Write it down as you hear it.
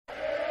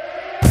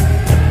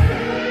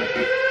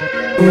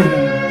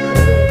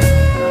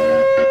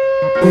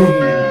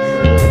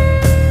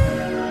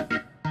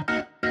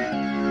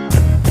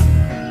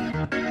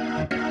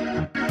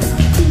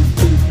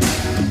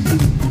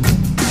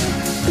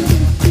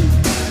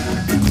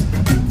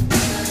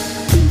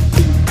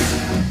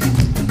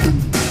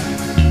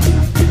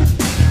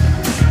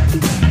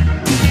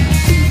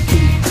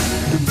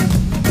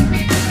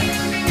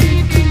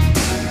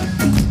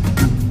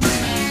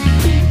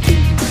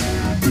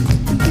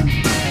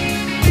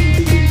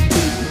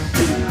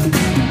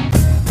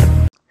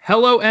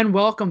Hello and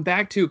welcome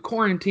back to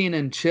Quarantine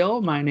and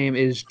Chill. My name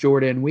is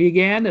Jordan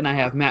Wiegand, and I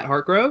have Matt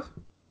Hartgrove.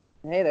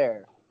 Hey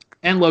there.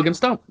 And Logan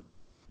Stump.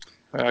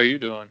 How are you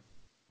doing?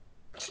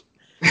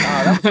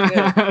 Oh,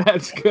 that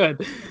was good.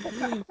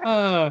 That's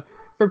good.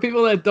 For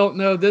people that don't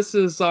know, this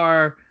is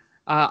our,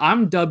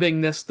 I'm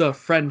dubbing this the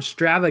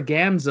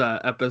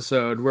Friendstravaganza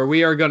episode, where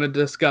we are going to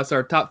discuss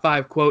our top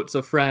 5 quotes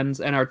of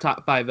Friends and our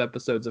top 5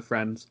 episodes of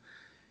Friends.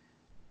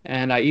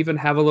 And I even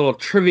have a little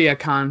trivia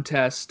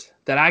contest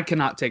that I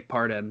cannot take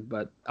part in,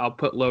 but I'll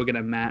put Logan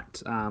and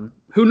Matt,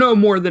 who know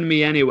more than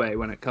me anyway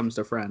when it comes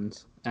to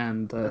Friends,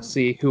 and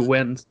see who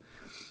wins.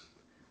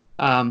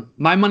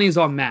 My money's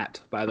on Matt,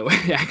 by the way,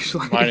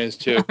 actually. Mine is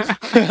too.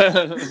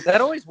 That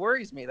always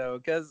worries me, though,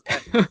 because,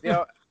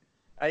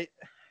 I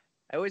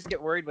always get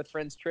worried with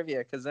Friends trivia,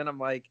 because then I'm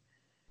like,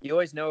 you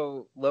always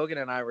know Logan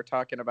and I were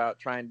talking about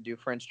trying to do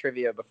Friends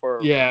trivia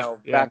before,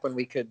 back when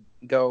we could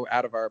go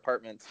out of our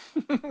apartments.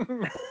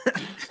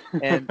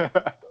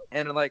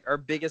 And like our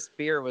biggest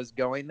fear was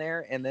going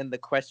there and then the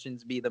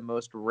questions be the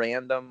most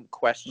random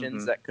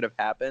questions that could have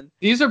happened.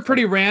 These are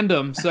pretty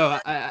random. So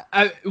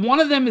one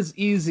of them is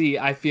easy,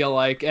 I feel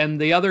like. And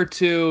the other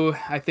two,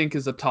 I think,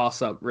 is a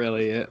toss-up,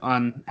 really,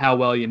 on how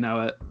well you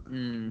know it.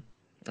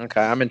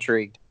 Okay, I'm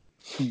intrigued.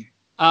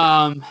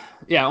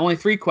 Yeah, only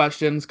 3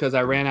 questions because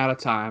I ran out of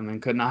time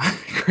and could not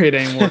create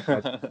any more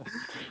questions.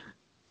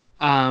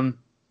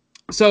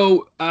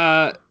 So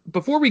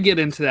before we get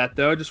into that,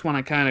 though, I just want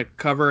to kind of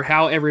cover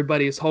how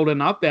everybody's holding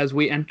up as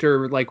we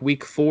enter like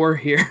week 4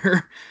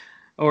 here,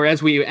 or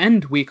as we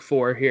end week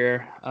 4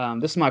 here.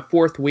 This is my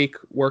 4th week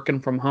working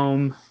from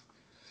home.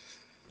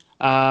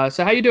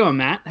 So how you doing,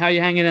 Matt? How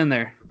you hanging in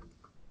there?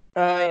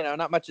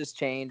 Not much has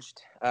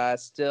changed.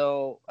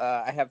 Still,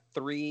 I have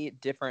 3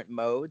 different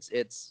modes.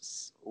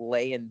 It's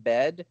lay in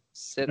bed,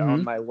 sit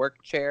on my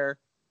work chair,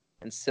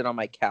 and sit on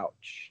my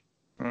couch.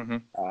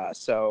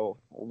 So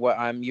what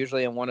I'm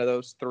usually in one of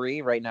those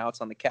 3. Right now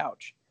it's on the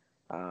couch.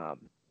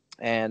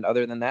 And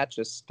other than that,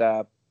 just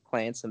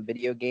playing some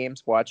video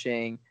games,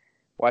 watching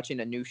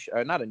a new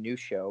not a new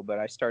show, but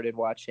I started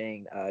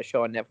watching a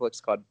show on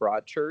Netflix called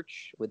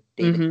Broadchurch with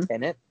David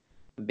Tennant.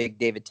 I'm a big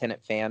David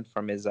Tennant fan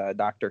from his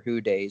Doctor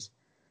Who days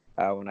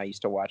when I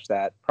used to watch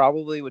that.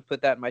 Probably would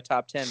put that in my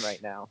top 10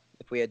 right now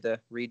if we had to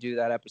redo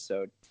that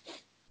episode.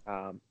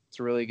 It's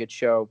a really good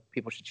show.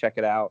 People should check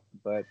it out.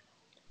 But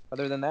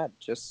other than that,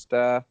 just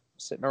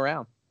sitting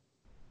around.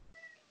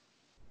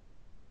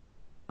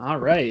 All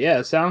right.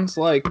 Yeah, sounds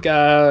like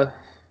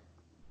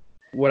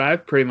what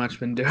I've pretty much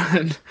been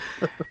doing.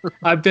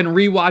 I've been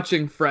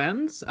rewatching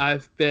Friends.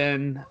 I've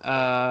been,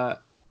 I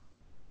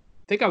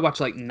think I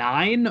watched like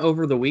 9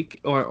 over the week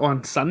or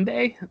on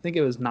Sunday. I think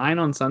it was 9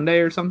 on Sunday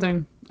or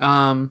something.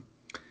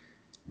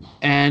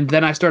 And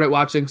then I started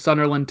watching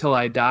Sunderland Till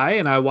I Die,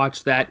 and I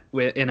watched that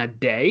in a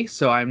day.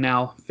 So I'm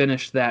now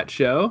finished that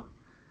show.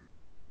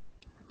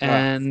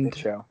 And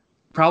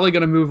probably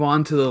going to move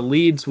on to the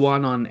Leeds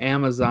one on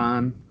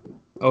Amazon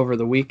over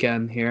the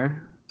weekend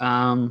here.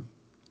 I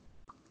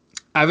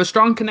have a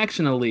strong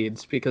connection to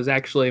Leeds because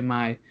actually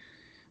my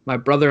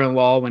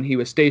brother-in-law, when he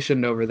was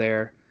stationed over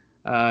there,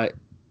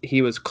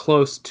 he was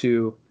close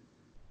to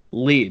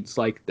Leeds.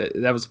 Like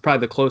that was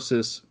probably the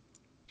closest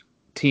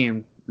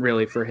team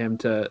really for him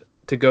to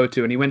go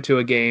to, and he went to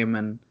a game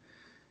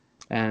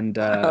and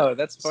oh,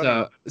 that's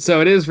funny.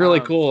 So it is really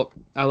cool.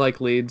 I like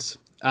Leeds.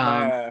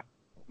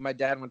 My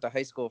dad went to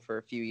high school for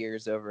a few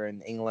years over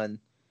in England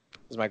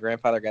because my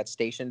grandfather got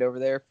stationed over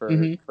there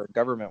for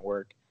government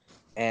work,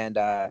 and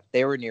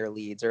they were near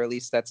Leeds, or at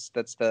least that's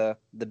the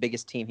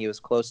biggest team he was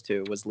close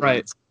to was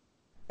Leeds.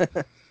 Right.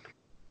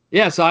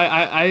 Yeah, so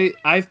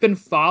I've been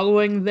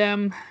following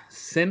them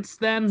since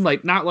then,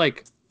 like not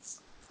like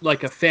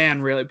a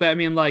fan really, but I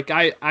mean like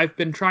I've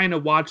been trying to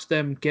watch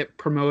them get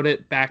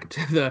promoted back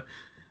to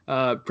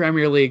the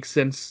Premier League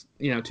since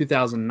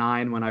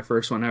 2009 when I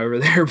first went over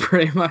there,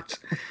 pretty much.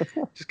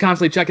 Just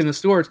constantly checking the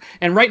scores.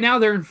 And right now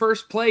they're in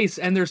first place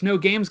and there's no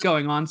games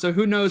going on, so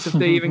who knows if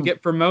they even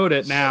get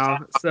promoted now.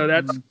 So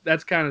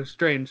that's kind of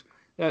strange.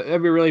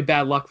 That'd be really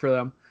bad luck for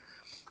them.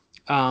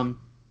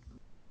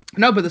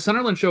 No, but the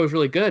Sunderland show was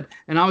really good,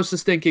 and I was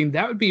just thinking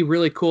that would be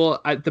really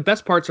cool. The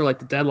best parts are like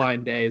the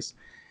deadline days.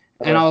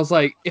 And I was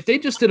like, if they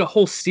just did a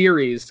whole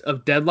series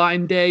of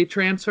deadline day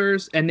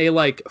transfers and they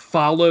like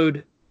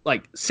followed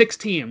like 6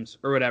 teams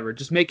or whatever,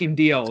 just making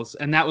deals,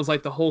 and that was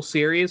like the whole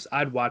series,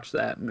 I'd watch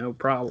that, no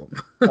problem.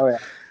 Oh yeah,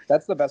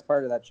 that's the best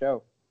part of that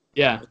show.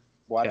 Yeah,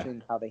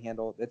 watching how they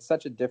handle it. It's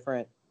such a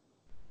different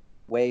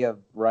way of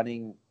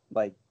running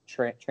like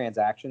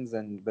transactions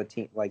than the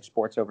team like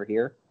sports over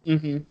here.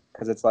 Mm-hmm.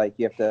 Because it's like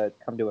you have to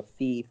come to a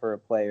fee for a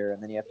player,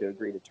 and then you have to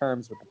agree to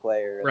terms with the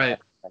player, and they Right. have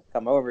to like,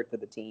 come over to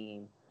the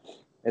team.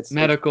 It's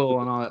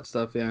Medical and all that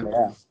stuff. Yeah.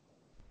 Yeah.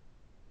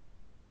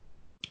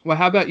 Well,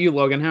 how about you,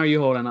 Logan? How are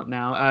you holding up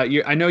now?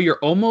 I know you're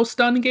almost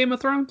done Game of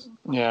Thrones.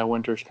 Yeah,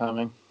 winter's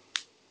coming.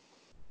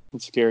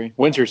 It's scary.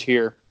 Winter's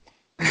here.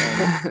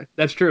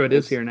 That's true. It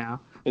is here now.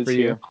 It's for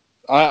you. here.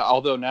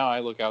 Although now I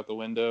look out the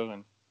window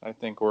and I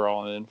think we're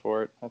all in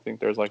for it. I think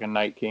there's like a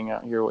Night King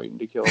out here waiting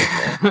to kill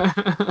us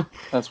all.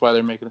 That's why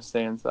they're making us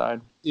stay inside.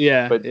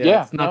 Yeah, but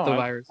it's not the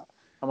virus.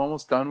 I'm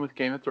almost done with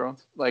Game of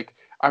Thrones. Like,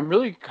 I'm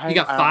really kind of. You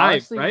got 5,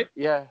 honestly, right?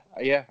 Yeah.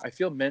 I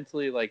feel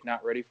mentally like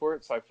not ready for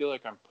it, so I feel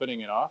like I'm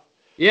putting it off.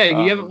 Yeah,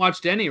 you haven't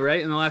watched any,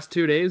 right, in the last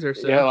 2 days or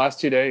so? Yeah, the last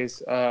 2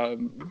 days.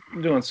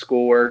 Doing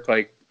schoolwork,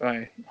 like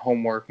my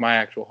homework, my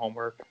actual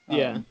homework.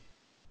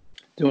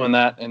 Doing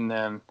that, and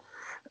then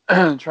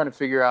trying to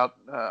figure out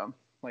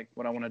like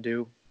what I want to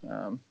do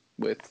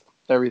with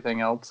everything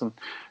else, and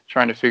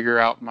trying to figure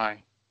out my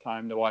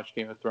time to watch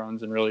Game of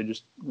Thrones and really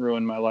just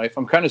ruin my life.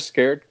 I'm kind of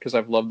scared because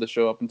I've loved the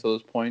show up until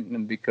this point,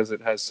 and because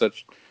it has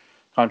such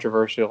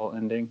controversial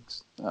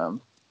endings,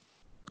 I'm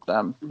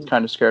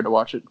kind of scared to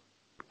watch it.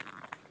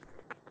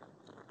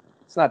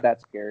 It's not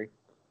that scary.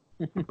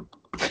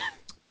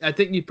 I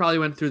think you probably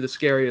went through the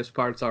scariest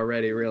parts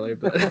already, really.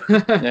 But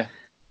Yeah.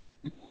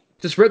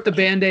 Just rip the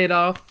Band-Aid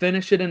off,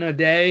 finish it in a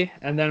day,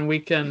 and then we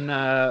can...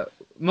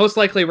 most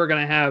likely we're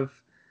going to have,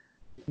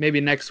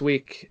 maybe next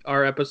week,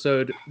 our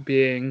episode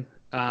being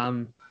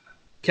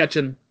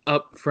catching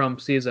up from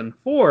Season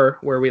 4,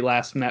 where we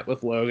last met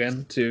with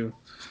Logan, to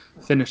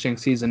finishing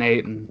Season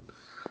 8 and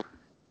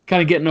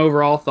kind of getting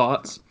overall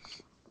thoughts.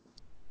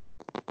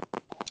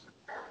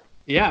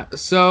 Yeah,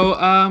 so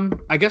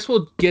I guess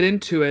we'll get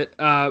into it.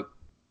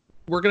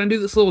 We're going to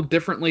do this a little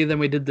differently than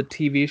we did the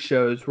TV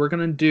shows. We're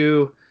going to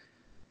do...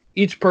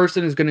 Each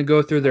person is going to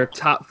go through their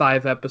top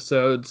 5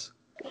 episodes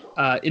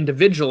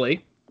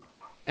individually,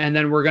 and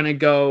then we're going to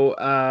go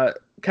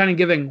kind of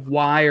giving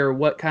why or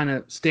what kind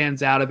of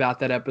stands out about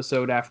that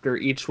episode after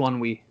each one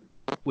we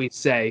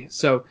say.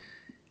 So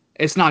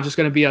it's not just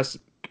going to be us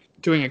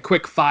doing a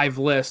quick 5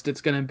 list.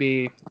 It's going to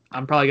be,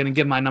 I'm probably going to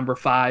give my number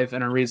 5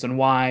 and a reason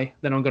why.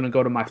 Then I'm going to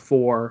go to my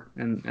 4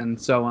 and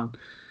so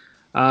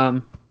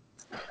on.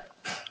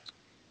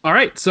 All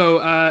right, so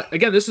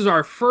again, this is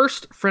our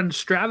first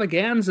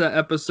Friendstravaganza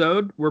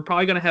episode. We're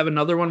probably going to have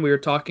another one. We were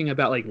talking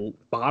about like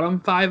bottom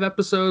 5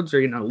 episodes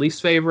or,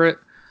 least favorite,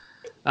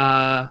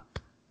 and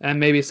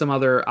maybe some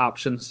other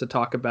options to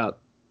talk about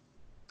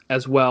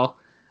as well.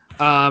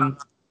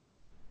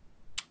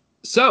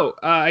 So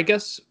I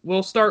guess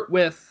we'll start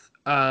with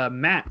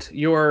Matt,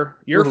 your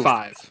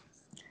 5.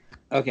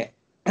 Okay,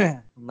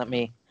 let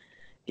me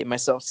get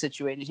myself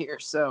situated here.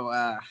 So,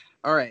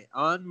 all right,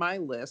 on my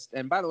list,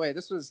 and by the way,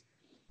 this was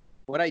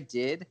what I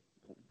did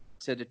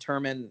to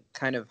determine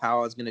kind of how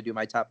I was going to do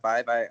my top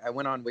 5. I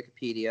went on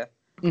Wikipedia,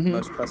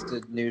 most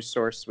trusted news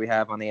source we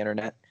have on the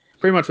internet.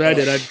 Pretty much what I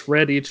did. I just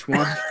read each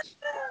one.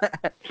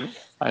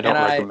 I don't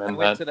recommend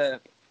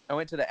that. I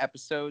went to the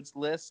episodes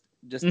list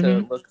just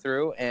to look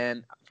through,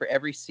 and for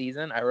every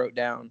season, I wrote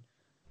down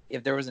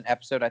if there was an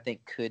episode I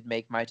think could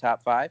make my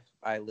top 5.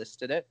 I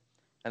listed it,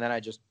 and then I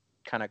just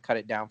kind of cut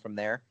it down from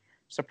there.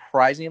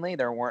 Surprisingly,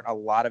 there weren't a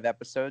lot of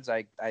episodes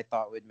I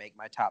thought would make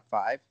my top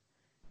 5.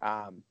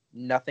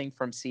 Nothing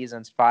from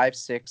seasons 5,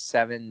 6,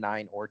 7,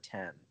 9, or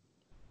 10.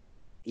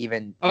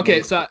 Even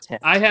okay, so 10.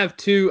 I have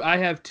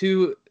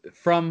two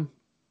from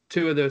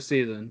 2 of those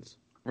seasons.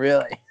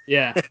 Really?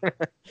 Yeah.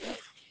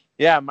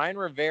 Yeah, mine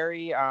were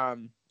very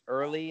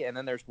early, and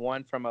then there's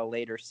one from a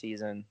later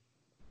season.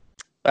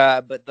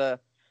 But the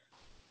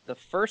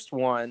first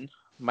one,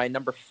 my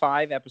number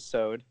 5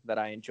 episode that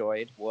I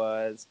enjoyed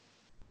was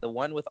the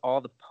one with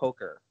all the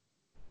poker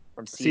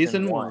from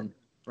season 1.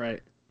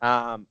 Right.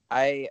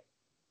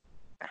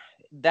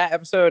 That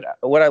episode,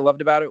 what I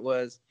loved about it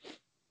was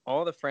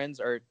all the friends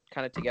are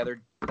kind of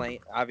together playing.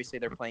 Obviously,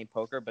 they're playing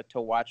poker, but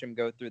to watch them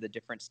go through the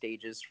different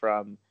stages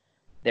from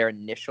they're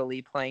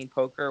initially playing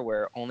poker,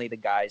 where only the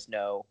guys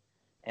know,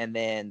 and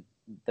then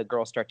the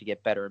girls start to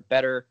get better and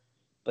better.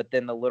 But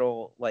then the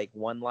little like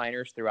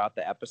one-liners throughout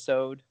the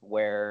episode,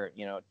 where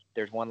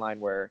there's one line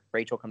where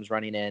Rachel comes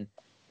running in,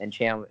 and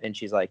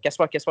she's like, "Guess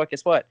what? Guess what?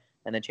 Guess what?"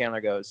 And then Chandler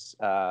goes,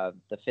 "The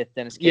 5th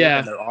Dennis Cave,"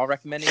 and they're all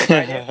recommending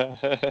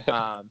it.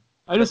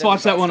 I just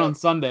watched that one on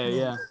Sunday,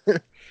 yeah.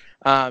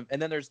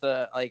 And then there's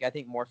the, I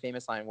think more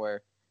famous line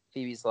where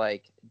Phoebe's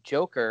like,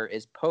 Joker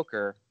is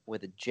poker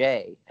with a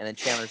J. And then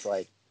Chandler's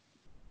like,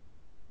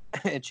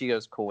 and she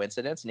goes,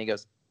 coincidence? And he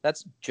goes,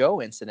 that's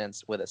Joe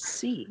incidence with a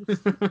C.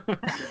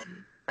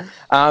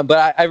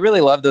 But I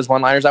really love those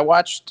one-liners. I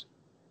watched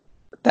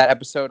that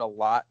episode a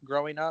lot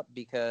growing up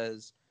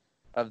because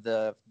of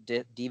the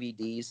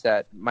DVDs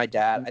that my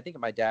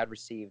dad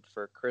received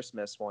for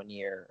Christmas one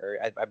year, or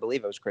I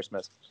believe it was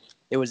Christmas.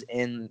 It was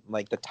in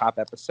like the top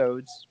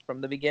episodes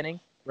from the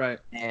beginning. Right.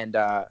 And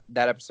that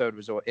episode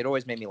it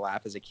always made me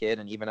laugh as a kid.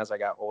 And even as I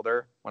got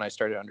older, when I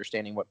started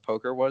understanding what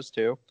poker was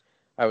too,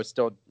 I was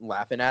still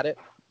laughing at it.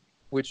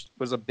 which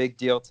was a big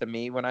deal to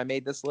me when I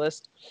made this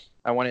list.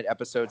 I wanted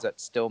episodes that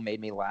still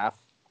made me laugh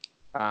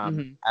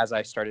as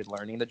I started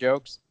learning the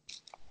jokes.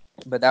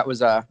 But that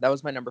was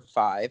my number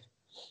 5.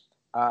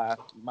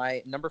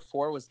 My number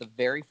 4 was the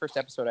very first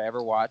episode I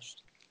ever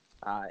watched.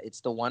 It's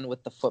the one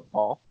with the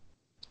football.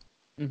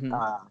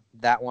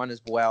 That one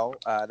as well.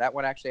 That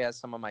one actually has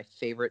some of my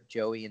favorite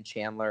Joey and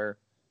Chandler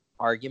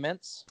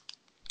arguments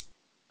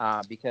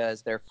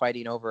because they're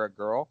fighting over a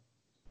girl.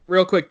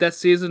 Real quick, that's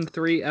season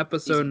 3,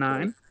 episode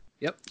 9.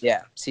 Yep.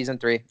 Yeah, season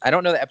 3. I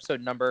don't know the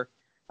episode number,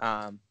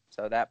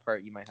 so that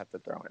part you might have to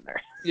throw in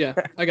there. Yeah,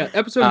 I got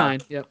episode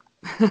 9. Yep.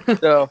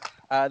 So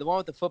the one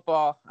with the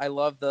football, I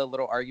love the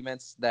little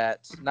arguments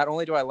that not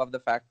only do I love the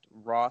fact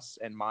Ross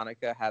and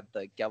Monica had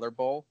the Geller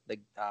Bowl, the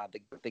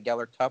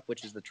Geller Cup,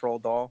 which is the troll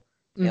doll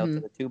nailed to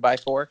the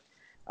 2x4,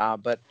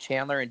 but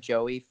Chandler and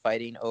Joey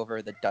fighting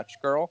over the Dutch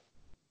girl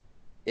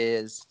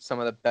is some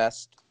of the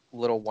best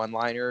little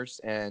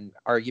one-liners and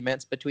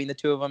arguments between the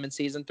two of them in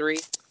season 3.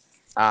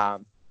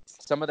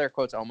 Some of their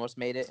quotes almost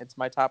made it into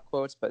my top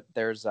quotes, but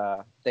there's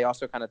they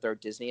also kind of throw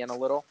Disney in a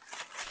little.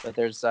 But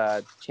there's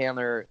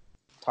Chandler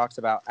talks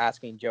about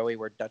asking Joey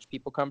where Dutch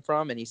people come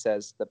from, and he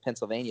says the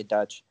Pennsylvania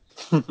Dutch.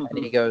 And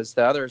he goes,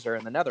 the others are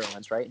in the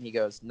Netherlands, right? And he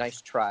goes,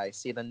 nice try.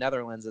 See, the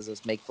Netherlands is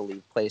this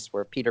make-believe place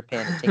where Peter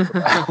Pan and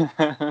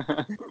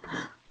Tinkerbell.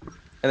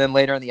 And then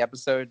later in the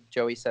episode,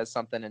 Joey says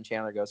something, and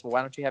Chandler goes, well,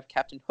 why don't you have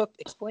Captain Hook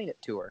explain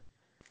it to her?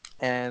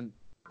 And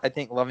I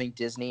think loving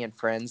Disney and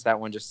Friends, that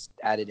one just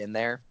added in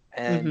there.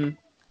 And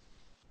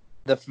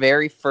the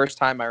very first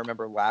time I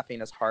remember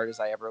laughing as hard as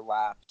I ever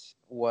laughed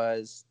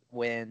was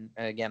when,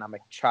 and again, I'm a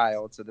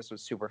child, so this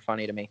was super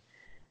funny to me.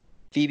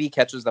 Phoebe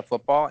catches the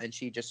football, and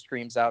she just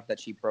screams out that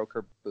she broke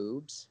her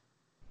boobs.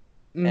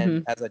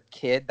 And as a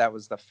kid, that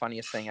was the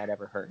funniest thing I'd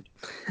ever heard.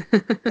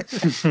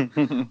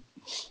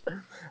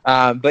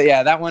 But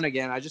yeah, that one,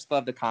 again, I just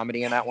love the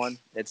comedy in that one.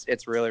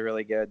 It's really,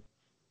 really good.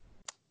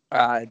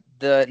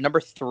 The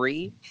number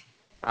 3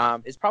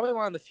 is probably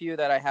one of the few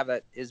that I have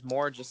that is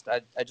more just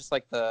I just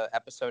like the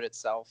episode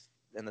itself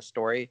and the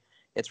story.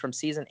 It's from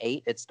season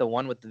 8. It's the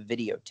one with the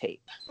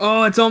videotape.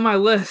 Oh, it's on my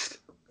list.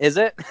 Is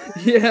it?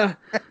 Yeah.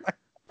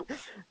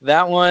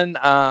 That one,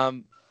 I'll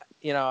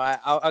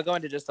go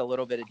into just a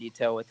little bit of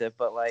detail with it,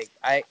 but like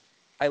I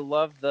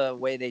love the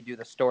way they do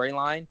the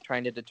storyline,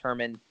 trying to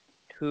determine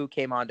who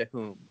came on to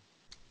whom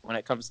when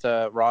it comes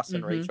to Ross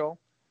and Rachel.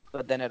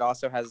 But then it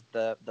also has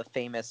the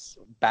famous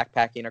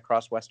backpacking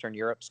across Western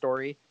Europe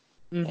story.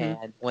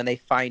 And when they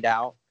find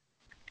out,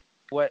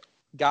 what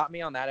got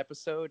me on that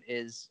episode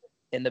is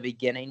in the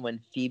beginning when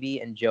Phoebe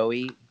and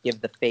Joey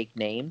give the fake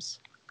names,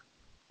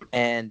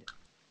 and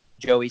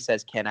Joey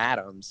says Ken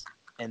Adams.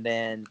 And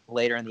then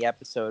later in the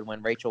episode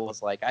when Rachel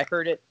was like, I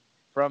heard it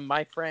from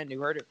my friend who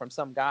heard it from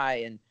some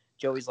guy, and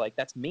Joey's like,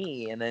 that's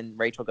me. And then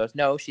Rachel goes,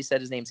 no, she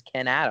said his name's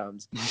Ken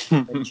Adams.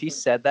 And she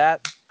said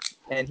that,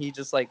 and he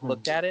just like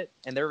looked at it,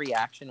 and their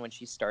reaction when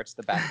she starts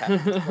the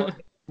backpacking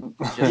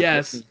story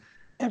yes,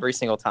 every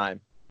single time.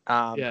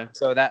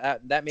 So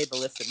that made the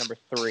list at number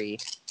 3.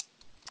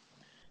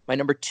 My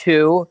number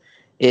 2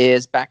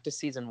 is back to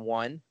season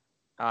 1.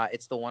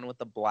 It's the one with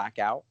the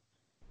blackout.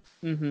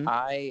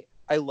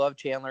 I love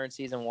Chandler in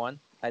season 1.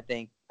 I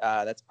think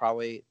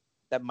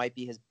that might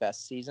be his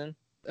best season.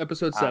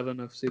 Episode 7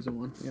 of season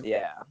 1.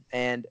 Yeah,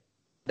 and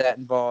that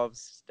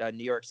involves a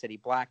New York City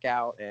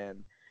blackout,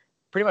 and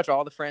pretty much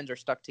all the friends are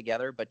stuck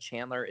together, but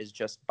Chandler is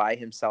just by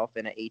himself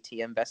in an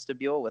ATM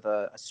vestibule with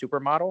a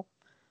supermodel.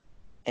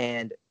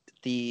 And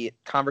the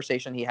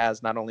conversation he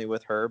has not only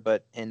with her,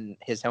 but in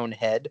his own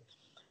head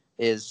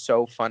is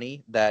so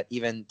funny that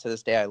even to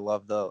this day, I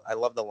love the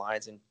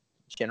lines and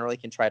generally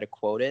can try to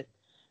quote it,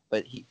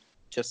 but he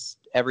just,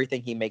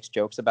 everything he makes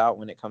jokes about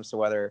when it comes to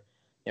whether,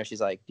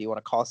 she's like, do you want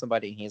to call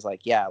somebody? And he's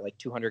like, yeah, like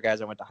 200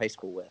 guys I went to high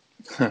school with.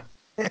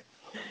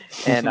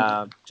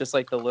 And just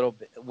like the little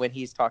bit when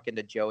he's talking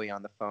to Joey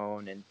on the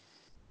phone, and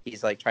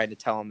he's like trying to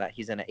tell him that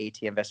he's in an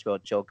ATM vestibule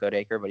with Jill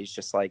Goodacre, but he's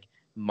just like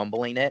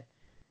mumbling it.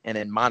 And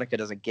then Monica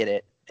doesn't get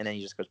it. And then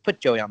he just goes, put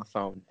Joey on the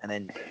phone. And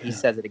then he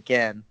says it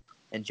again,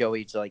 and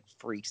Joey just like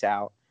freaks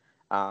out.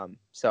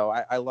 So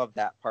I love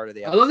that part of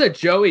the episode. I love that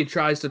Joey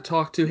tries to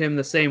talk to him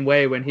the same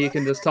way when he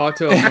can just talk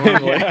to him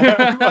normally.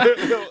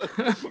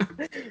 That's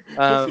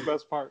the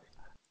best part.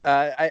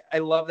 I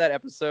love that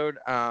episode.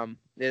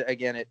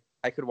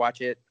 I could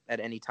watch it at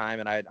any time,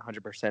 and I'd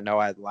 100% know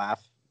I'd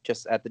laugh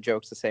just at the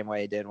jokes the same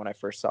way I did when I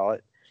first saw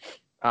it.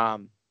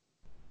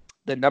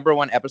 The number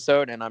 1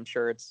 episode, and I'm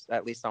sure it's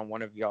at least on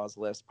one of y'all's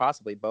list,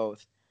 possibly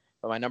both,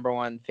 but my number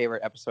 1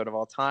 favorite episode of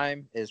all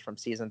time is from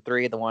season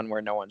 3, the one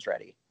where no one's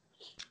ready.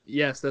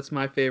 Yes, that's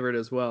my favorite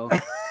as well.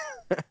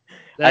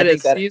 That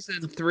is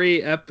season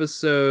 3,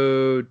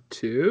 episode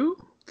 2?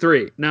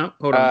 3. No,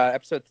 hold on.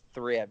 Episode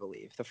 3, I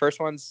believe. The first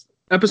one's...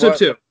 Episode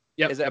 2.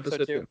 Yep, is it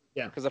episode 2?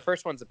 Yeah. Because the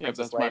first one's a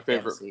Princess Leia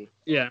fantasy.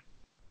 Yeah.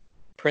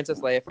 Princess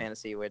Leia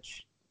fantasy,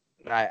 which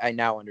I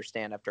now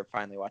understand after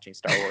finally watching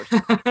Star Wars.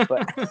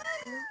 But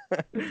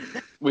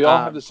we all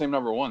have the same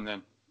number 1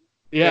 then.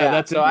 Yeah,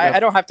 that's so I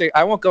don't have to.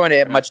 I won't go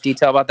into much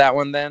detail about that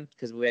one then,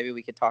 because maybe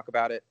we could talk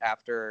about it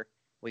after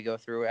we go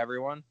through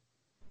everyone,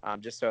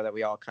 just so that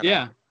we all kind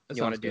of.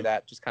 You want to do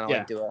that? Just kind of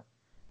like do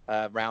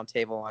a round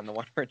table on the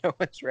one where no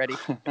one's ready.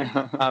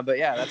 But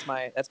yeah, that's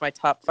my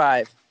top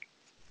 5.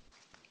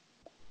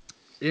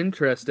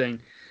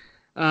 Interesting.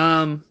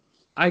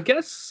 I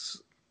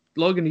guess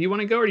Logan, do you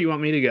want to go or do you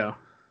want me to go?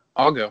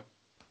 I'll go.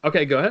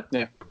 Okay, go ahead.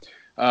 Yeah.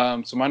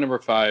 So my number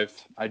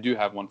 5, I do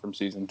have one from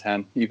season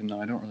 10, even though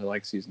I don't really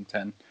like season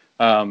 10.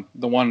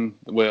 The one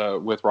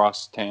with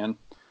Ross Tan.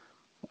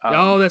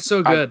 That's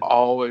so good. I've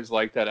always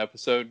liked that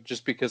episode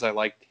just because I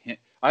liked him.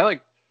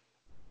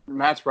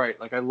 Matt's right.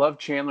 Like, I love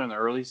Chandler in the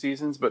early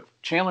seasons, but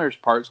Chandler's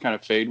parts kind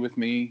of fade with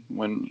me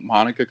when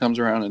Monica comes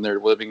around and they're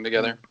living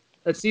together.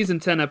 That's season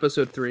 10,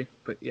 episode 3.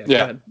 But yeah, go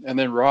ahead. And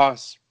then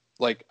Ross,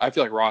 like, I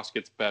feel like Ross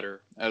gets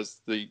better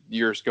as the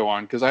years go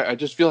on because I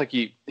just feel like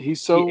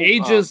he's so... He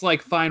ages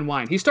like fine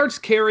wine. He starts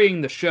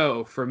carrying the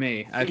show for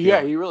me. He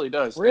really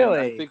does. Really?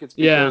 And I think it's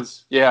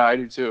because... Yeah, I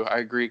do too. I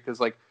agree because,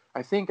 like,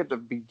 I think at the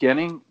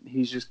beginning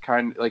he's just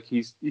kind of like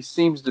he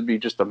seems to be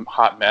just a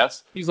hot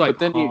mess. He's like,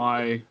 but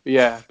then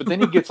but then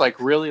he gets like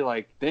really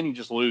like then he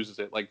just loses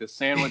it. Like the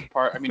sandwich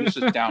part. I mean, it's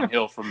just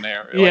downhill from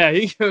there. Yeah,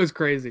 he goes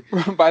crazy.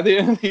 By the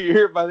end of the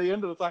year, by the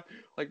end of the time,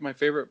 like one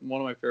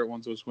of my favorite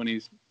ones was when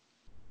he's,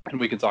 and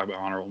we can talk about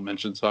honorable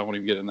mentions, so I won't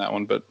even get in that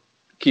one, but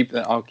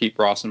I'll keep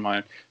Ross in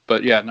mind.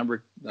 But yeah,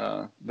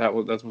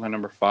 that's my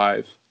number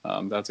 5.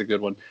 That's a good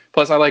one.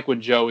 Plus, I like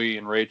when Joey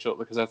and Rachel,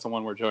 because that's the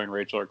one where Joey and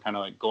Rachel are kind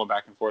of like going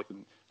back and forth,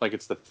 and like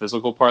it's the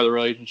physical part of the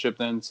relationship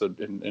then. So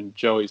and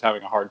Joey's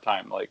having a hard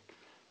time like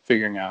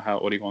figuring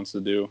out what he wants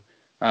to do.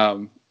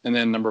 And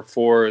then number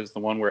 4 is the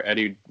one where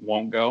Eddie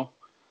won't go.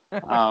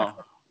 I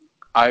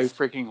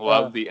freaking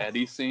love the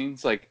Eddie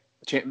scenes. Like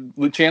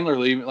Chandler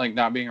leaving, like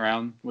not being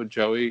around with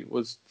Joey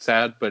was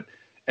sad, but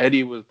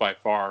Eddie was by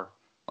far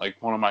like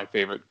one of my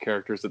favorite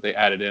characters that they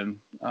added in.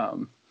 I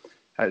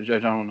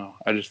don't know.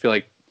 I just feel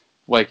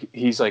like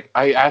he's like,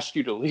 I asked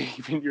you to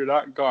leave and you're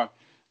not gone.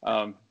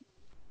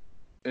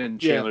 And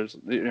Chandler's,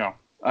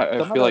 I some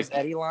feel of those like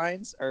Eddie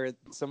lines are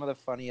some of the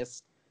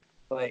funniest,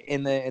 like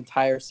in the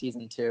entire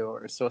season 2,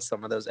 or so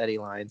some of those Eddie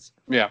lines.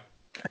 Yeah.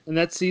 And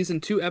that's season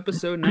 2,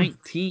 episode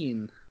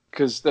 19.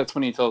 Because that's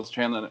when he tells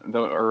Chandler,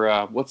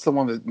 what's the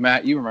one that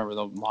Matt? You remember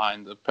the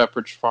line, the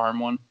Pepperidge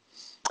Farm one?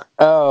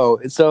 Oh,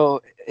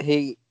 so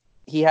he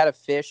had a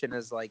fish and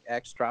his like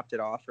ex dropped it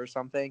off or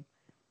something,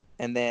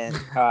 and then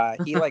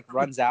he like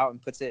runs out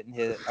and puts it in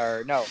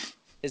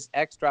his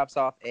ex drops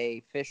off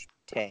a fish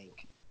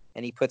tank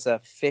and he puts a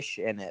fish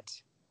in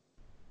it,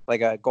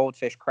 like a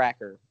goldfish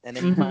cracker, and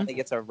then he finally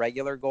gets a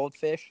regular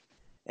goldfish,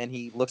 and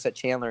he looks at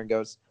Chandler and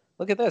goes,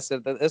 "Look at this!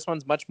 This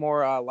one's much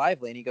more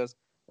lively." And he goes,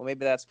 "Well,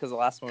 maybe that's because the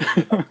last one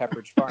was about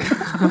Pepperidge Farm."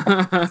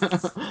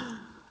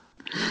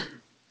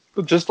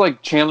 But just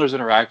like Chandler's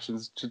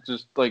interactions to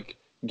just like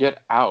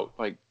get out,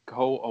 like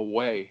go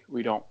away.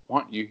 We don't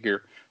want you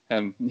here.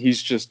 And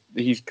he's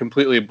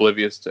completely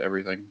oblivious to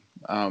everything.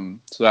 So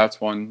that's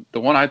one.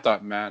 The one I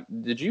thought, Matt,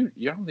 I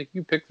don't think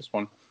you picked this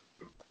one.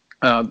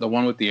 The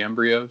one with the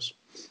embryos.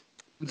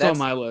 It's on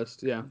my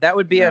list. Yeah. That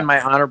would be in my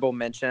honorable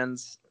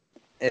mentions.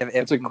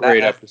 It's a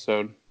great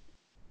episode.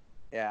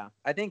 Yeah.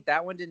 I think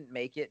that one didn't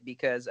make it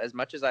because as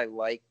much as I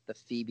like the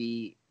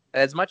Phoebe,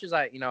 as much as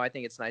I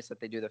think it's nice that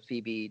they do the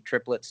Phoebe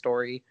triplet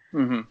story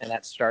and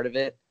that start of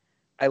it.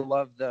 I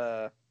love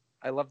the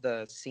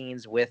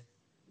scenes with,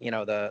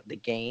 the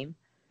game.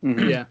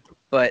 Mm-hmm. Yeah.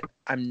 But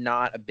I'm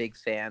not a big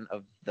fan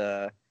of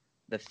the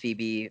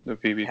Phoebe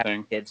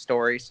thing kid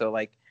story. So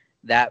like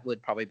that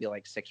would probably be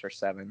like 6 or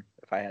 7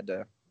 if I had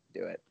to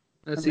do it.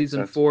 That's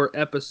season 4,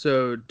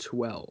 episode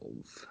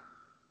 12.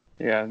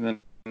 Yeah, and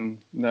then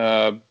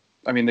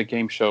the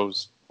game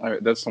shows.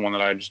 That's the one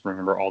that I just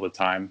remember all the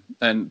time.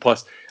 And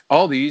plus,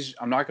 all these,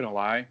 I'm not gonna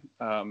lie,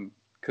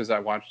 because I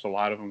watched a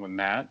lot of them with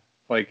Matt.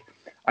 Like,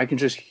 I can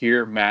just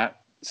hear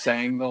Matt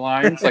saying the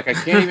lines. Like, I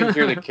can't even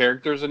hear the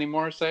characters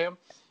anymore say them.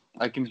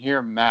 I can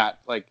hear Matt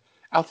like,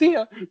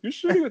 "Althea, you're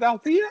shooting with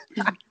Althea?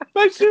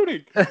 Nice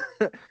shooting."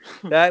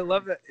 I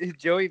love that.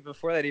 Joey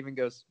before that even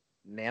goes,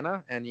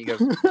 "Nana," and he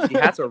goes, "She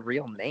has a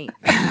real name."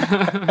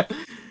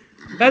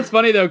 That's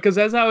funny though, because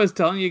as I was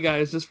telling you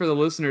guys, just for the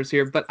listeners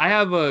here, but I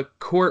have a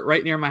court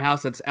right near my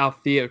house that's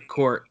Althea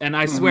Court, and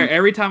I swear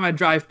every time I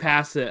drive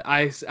past it,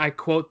 I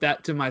quote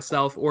that to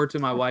myself or to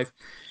my wife,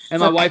 and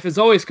my wife is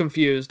always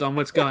confused on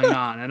what's going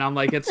on, and I'm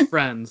like, "It's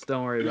Friends,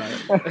 don't worry about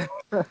it."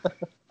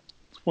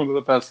 It's one of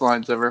the best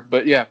lines ever.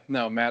 But yeah,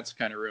 no, Matt's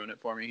kind of ruined it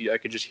for me. I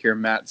could just hear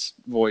Matt's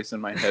voice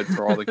in my head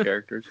for all the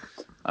characters.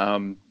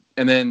 And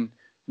then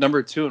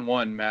number 2 and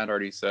 1, Matt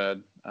already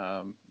said.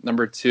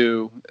 Number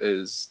 2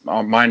 is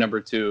my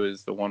number 2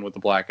 is the one with the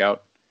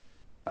blackout.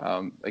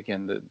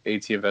 Again, the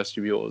ATM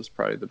vestibule is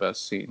probably the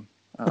best scene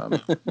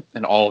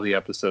in all the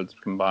episodes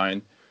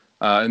combined.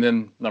 And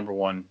then number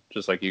 1,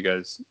 just like you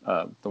guys,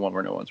 the one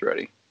where no one's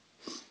ready.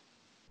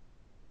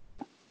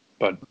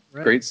 But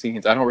great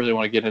scenes. I don't really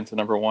want to get into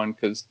number 1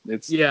 because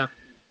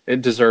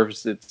it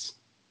deserves its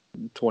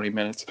 20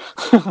 minutes.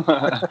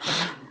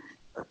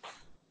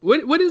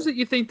 What is it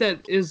you think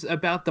that is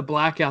about the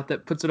blackout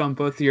that puts it on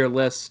both of your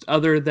lists?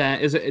 Other than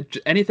is it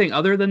anything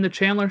other than the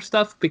Chandler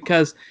stuff?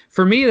 Because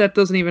for me, that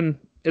doesn't even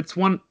it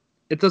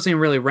doesn't even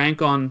really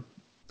rank on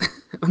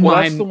Well,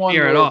 that's mine the one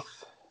here at with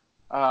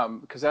all.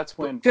 because that's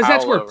when Because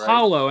that's where Paolo, right?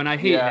 Paolo and I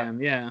hate Yeah.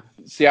 him. Yeah.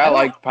 See, I I don't.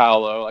 liked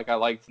Paolo. Like I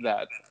liked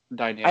that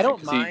dynamic. I don't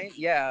 'cause he, mind.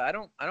 Yeah, I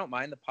don't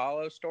mind the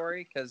Paulo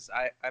story because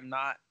I'm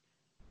not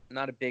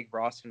a big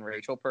Ross and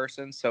Rachel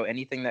person. So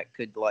anything that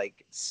could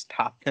like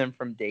stop them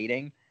from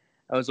dating,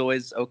 I was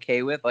always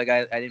okay with. Like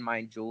I didn't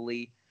mind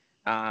Julie.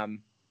 I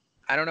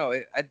don't know.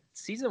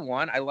 Season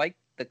one, I liked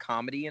the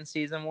comedy in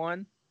season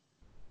one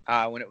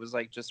when it was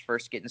like just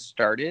first getting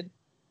started.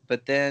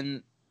 But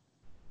then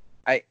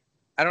I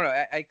I don't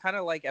know. I kind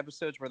of like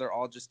episodes where they're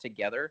all just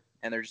together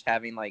and they're just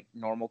having like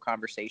normal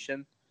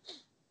conversation.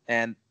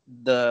 And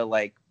the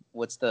like,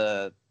 what's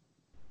the?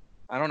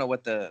 I don't know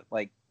what the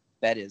like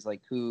bet is.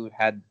 Like who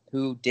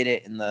did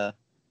it in the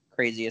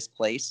craziest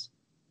place.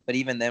 But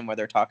even then, where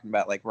they're talking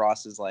about like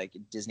Ross is like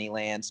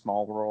Disneyland,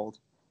 Small World,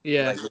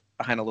 Yeah. like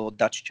behind a little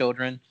Dutch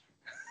children.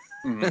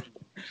 Mhm.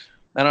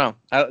 I don't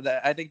know.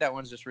 I think that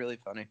one's just really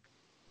funny.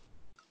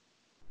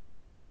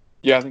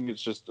 Yeah, I think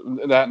it's just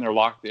that, and they're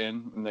locked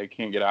in and they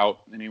can't get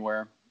out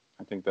anywhere.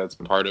 I think that's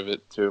part of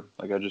it too.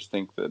 Like I just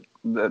think that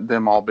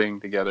them all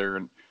being together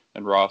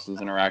and Ross's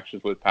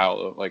interactions with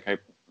Paolo,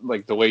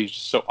 like the way he's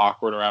just so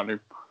awkward around him.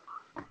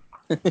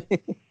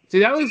 See,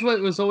 that was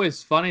what was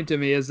always funny to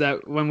me is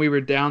that when we were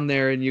down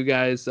there and you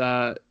guys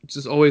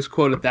just always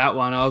quoted that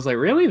one, I was like,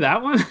 really, that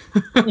one?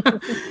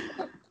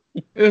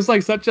 It was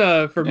like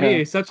for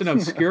me, such an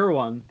obscure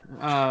one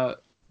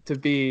to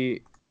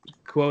be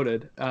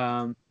quoted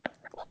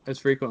as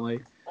frequently.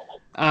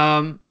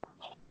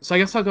 So I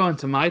guess I'll go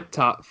into my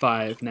top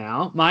 5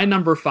 now. My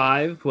number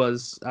 5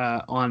 was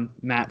on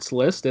Matt's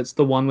list. It's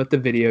the one with the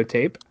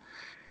videotape.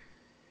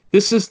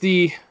 This is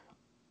the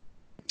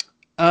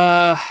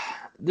how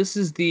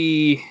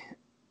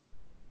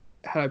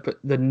do I put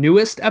the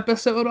newest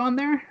episode on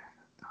there?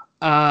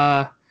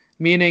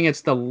 Meaning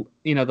it's the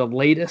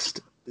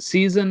latest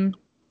season.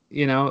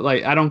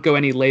 Like I don't go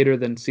any later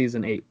than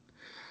season 8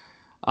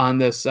 on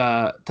this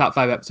top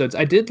 5 episodes.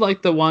 I did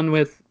like the one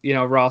with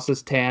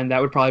Ross's tan.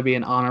 That would probably be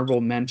an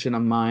honorable mention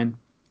of mine.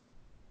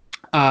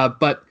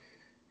 But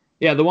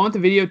yeah, the one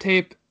with the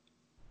videotape.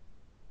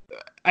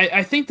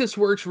 I think this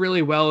works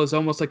really well as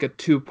almost like a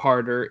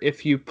 2-parter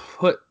if you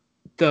put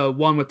the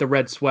one with the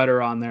red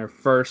sweater on there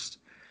first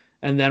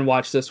and then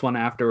watch this one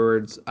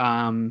afterwards.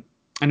 I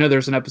know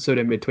there's an episode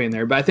in between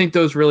there, but I think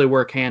those really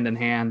work hand in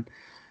hand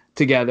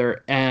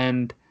together.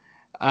 And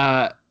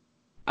I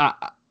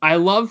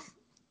love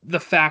the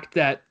fact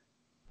that,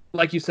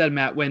 like you said,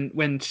 Matt,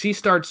 when she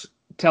starts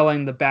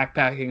telling the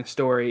backpacking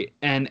story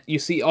and you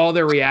see all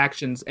their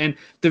reactions and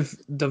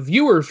the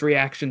viewer's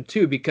reaction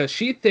too, because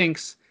she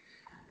thinks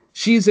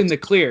she's in the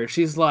clear.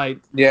 She's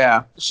like,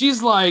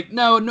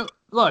 no,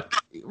 look,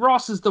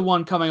 Ross is the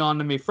one coming on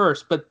to me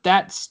first, but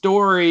that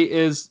story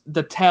is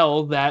the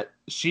tell that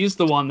she's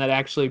the one that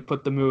actually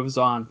put the moves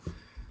on.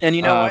 And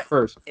you know what?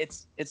 First,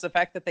 it's the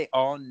fact that they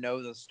all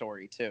know the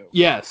story too.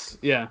 Yes,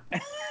 yeah.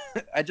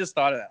 I just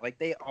thought of that. Like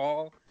they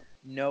all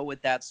know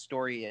what that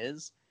story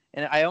is,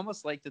 and I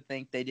almost like to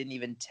think they didn't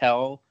even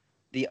tell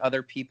the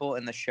other people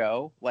in the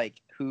show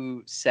like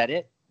who said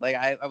it. Like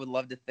I would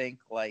love to think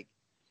like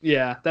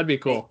yeah, that'd be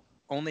cool.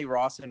 Only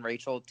Ross and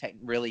Rachel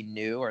really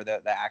knew, or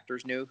the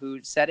actors knew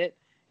who said it,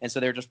 and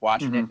so they're just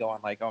watching it, going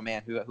like, "Oh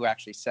man, who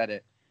actually said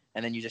it?"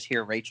 And then you just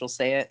hear Rachel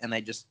say it, and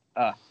they just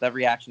that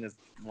reaction is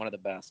one of the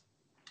best.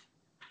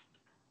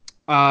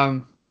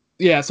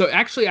 Yeah, so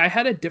actually I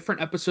had a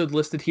different episode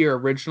listed here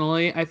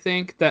originally, I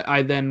think, that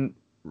I then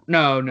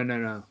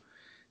no.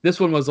 This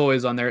one was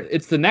always on there.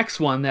 It's the next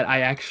one that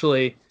I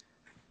actually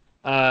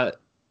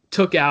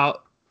took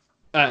out.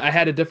 I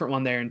had a different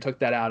one there and took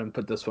that out and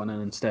put this one in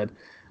instead.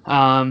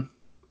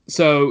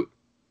 So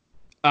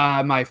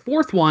my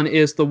 4th one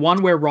is the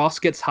one where Ross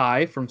gets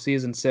high from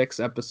season 6,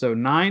 episode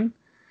 9.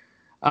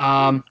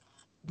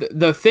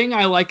 The thing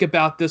I like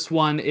about this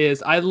one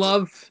is I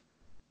love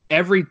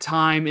every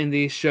time in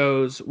these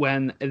shows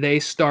when they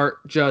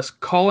start just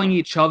calling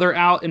each other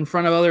out in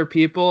front of other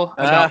people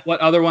about what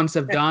other ones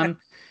have done.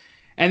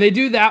 And they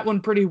do that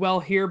one pretty well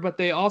here, but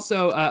they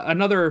also,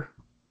 another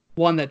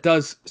one that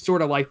does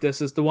sort of like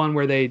this is the one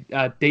where they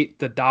date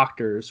the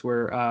doctors,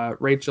 where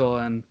Rachel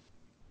and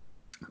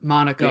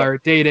Monica are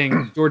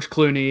dating George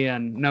Clooney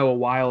and Noah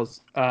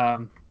Wile's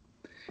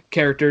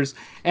characters,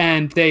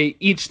 and they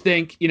each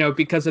think,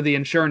 because of the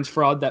insurance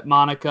fraud, that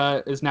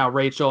Monica is now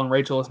Rachel and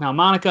Rachel is now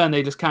Monica, and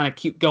they just kind of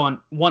keep going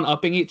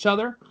one-upping each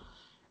other.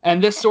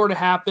 And this sort of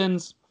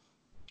happens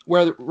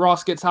where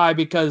Ross gets high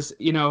because,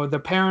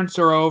 the parents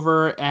are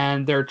over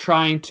and they're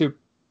trying to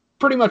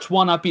pretty much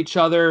one-up each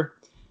other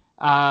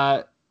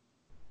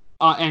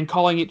and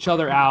calling each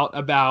other out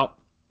about,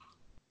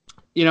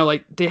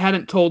 like they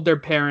hadn't told their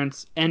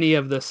parents any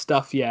of this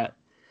stuff yet.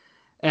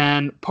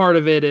 And part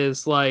of it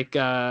is like,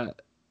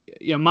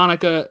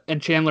 Monica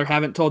and Chandler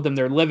haven't told them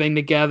they're living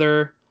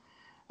together.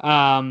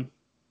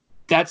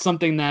 That's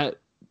something that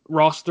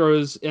Ross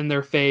throws in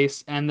their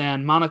face, and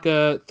then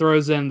Monica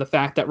throws in the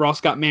fact that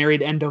Ross got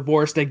married and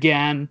divorced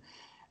again,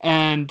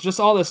 and just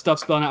all this stuff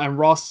spilling out. And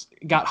Ross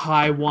got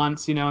high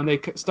once, and they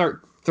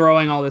start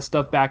throwing all this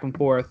stuff back and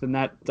forth, and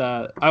that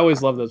I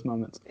always love those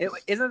moments.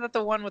 Isn't that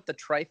the one with the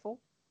trifle?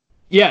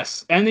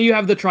 Yes, and then you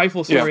have the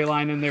trifle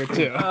storyline in there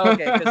too. Oh,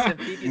 okay, because then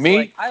Phoebe's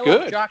like, I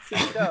love Jocks'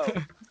 show.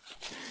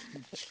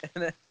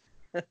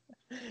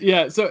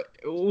 Yeah, so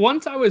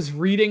once I was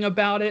reading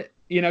about it,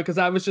 because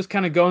I was just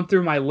kind of going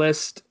through my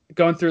list,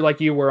 going through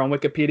like you were on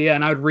Wikipedia,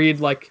 and I would read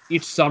like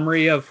each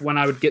summary of when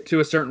I would get to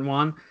a certain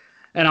one,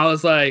 and I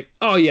was like,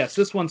 oh yes,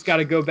 this one's got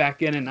to go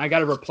back in, and I got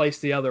to replace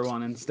the other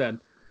one instead.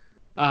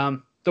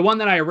 The one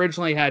that I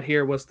originally had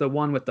here was the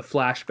one with the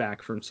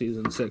flashback from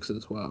season 6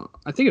 as well.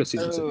 I think it was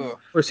season 6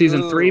 or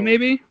season 3,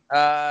 maybe.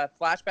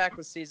 Flashback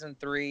was season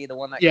 3. The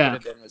one that could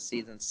have been was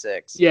season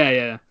 6.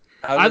 Yeah.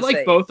 I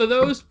like both of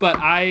those, but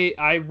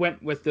I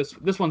went with this.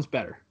 This one's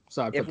better.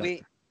 So if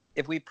we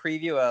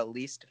preview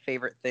least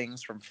favorite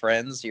things from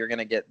Friends, you're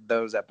gonna get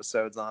those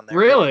episodes on there.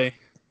 Really?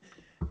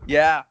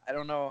 Yeah. I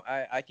don't know.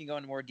 I can go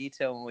into more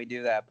detail when we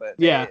do that, but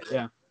yeah.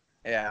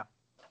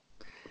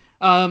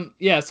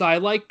 So I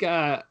like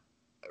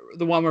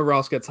the one where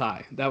Ross gets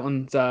high. That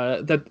one's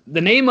the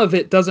name of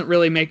it doesn't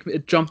really make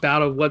it jump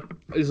out of what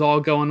is all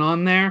going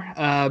on there.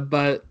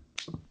 But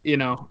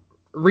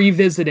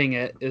revisiting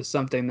it is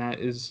something that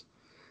is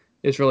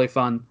really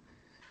fun.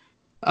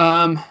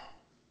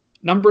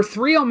 Number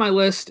 3 on my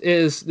list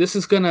this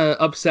is going to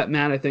upset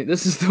Matt, I think.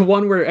 This is the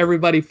one where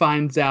everybody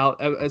finds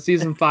out,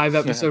 season 5,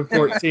 episode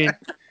 14.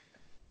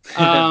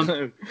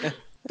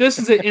 This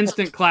is an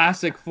instant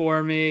classic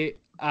for me.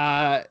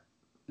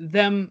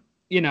 Them,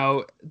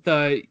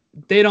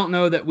 they don't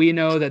know that we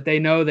know that they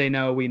know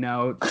we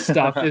know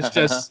stuff that's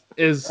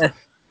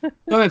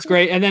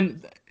great. And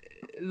then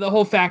the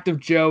whole fact of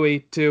Joey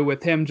too,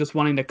 with him just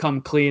wanting to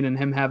come clean and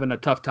him having a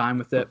tough time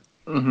with it.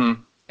 Mm-hmm.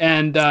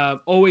 And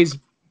always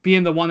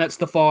being the one that's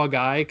the fall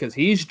guy because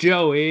he's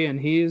Joey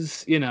and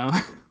he's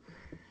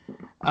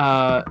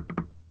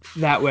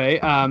that way.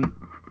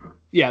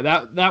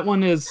 That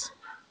one is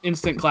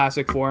instant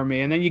classic for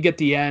me. And then you get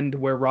the end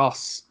where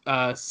Ross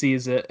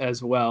sees it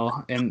as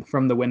well and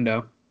from the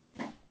window.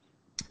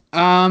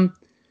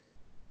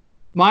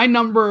 My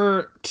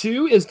number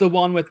 2 is the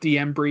one with the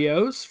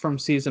embryos from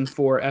season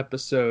 4,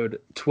 episode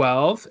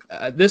 12.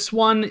 This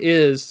one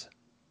is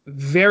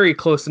very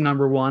close to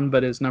number 1,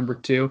 but is number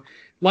 2.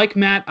 Like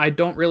Matt, I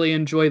don't really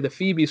enjoy the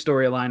Phoebe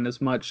storyline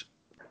as much.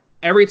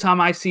 Every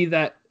time I see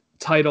that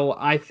title,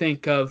 I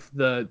think of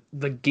the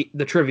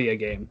trivia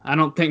game. I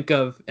don't think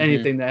of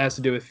anything that has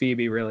to do with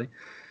Phoebe, really.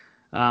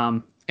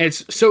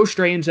 It's so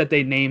strange that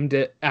they named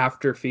it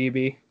after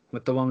Phoebe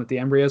with the one with the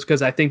embryos,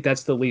 because I think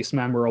that's the least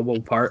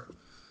memorable part.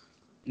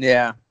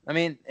 Yeah, I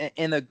mean,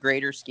 in the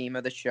greater scheme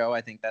of the show,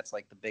 I think that's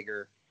like the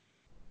bigger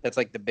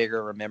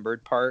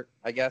remembered part,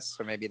 I guess.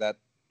 Or maybe that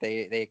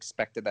they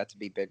expected that to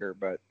be bigger,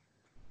 but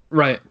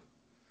right.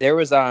 There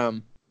was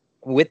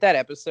with that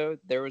episode,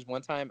 there was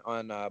one time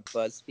on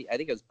BuzzFeed. I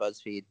think it was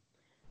BuzzFeed.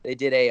 They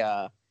did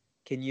a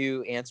can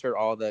you answer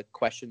all the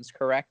questions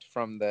correct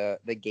from the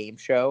game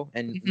show?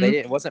 And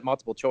it wasn't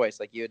multiple choice.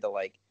 Like you had to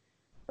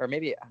or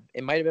maybe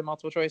it might have been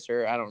multiple choice,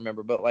 or I don't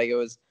remember. But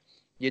you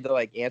had to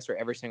answer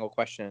every single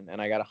question, and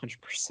I got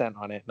 100%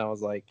 on it. And I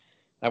was like,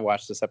 I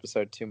watched this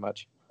episode too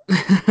much.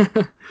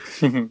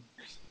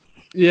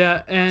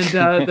 Yeah, and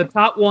the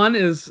top one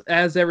is,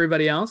 as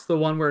everybody else, the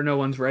one where no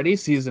one's ready,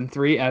 season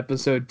 3,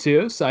 episode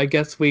 2. So I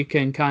guess we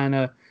can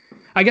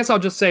I'll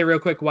just say real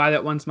quick why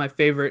that one's my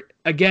favorite.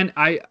 Again,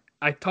 I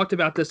talked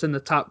about this in the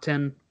top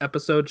 10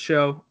 episode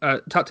show,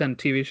 top 10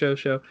 TV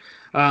show.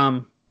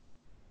 I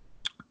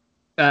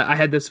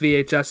had this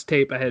VHS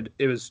tape.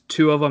 It was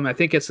 2 of them. I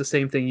think it's the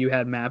same thing you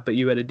had, Matt, but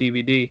you had a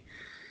DVD.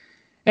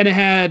 And it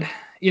had,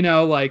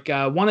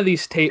 one of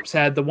these tapes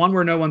had the one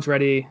where no one's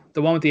ready,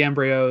 the one with the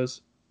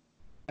embryos,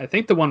 I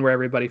think the one where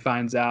everybody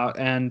finds out,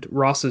 and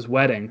Ross's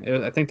wedding.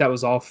 I think that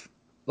was all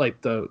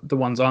the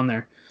ones on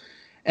there.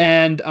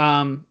 And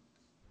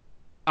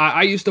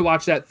I used to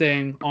watch that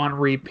thing on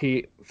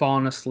repeat,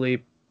 falling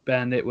asleep,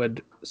 and it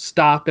would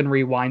stop and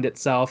rewind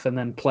itself and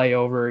then play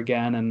over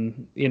again.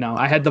 And,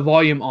 I had the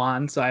volume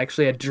on, so I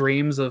actually had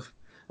dreams of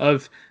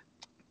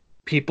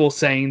people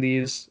saying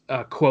these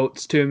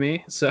quotes to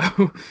me. So,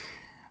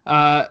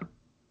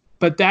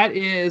 but that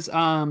is...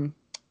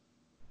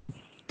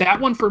 that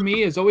one for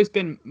me has always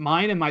been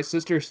mine and my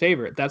sister's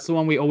favorite. That's the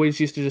one we always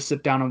used to just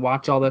sit down and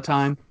watch all the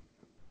time.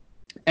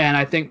 And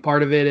I think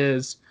part of it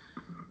is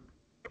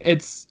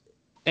it's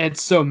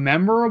so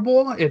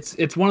memorable.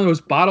 It's one of those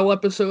bottle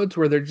episodes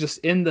where they're just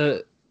in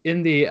the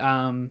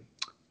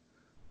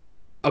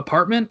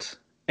apartment,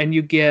 and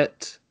you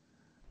get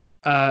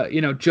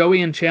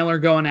Joey and Chandler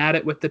going at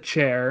it with the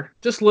chair.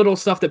 Just little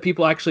stuff that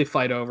people actually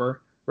fight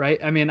over,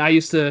 right? I mean, I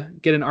used to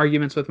get in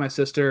arguments with my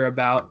sister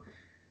about,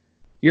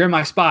 you're in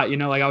my spot,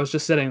 I was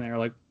just sitting there,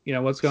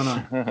 what's going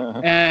on?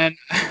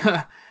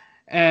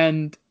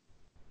 and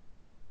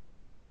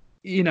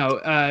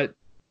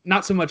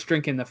not so much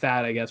drinking the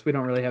fat, I guess. We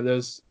don't really have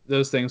those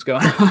things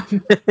going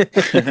on. But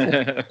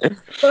I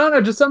don't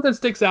know, just something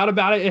sticks out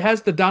about it. It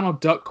has the Donald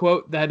Duck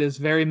quote that is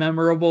very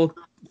memorable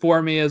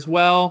for me as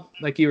well.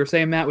 Like you were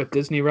saying, Matt, with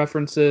Disney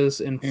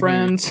references and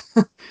Friends.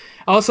 I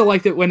also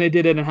liked it when they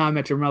did it in How I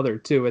Met Your Mother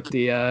too, with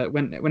the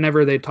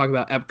whenever they talk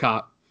about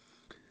Epcot.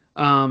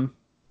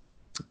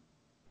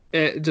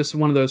 Just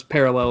one of those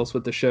parallels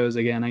with the shows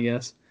again, I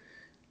guess.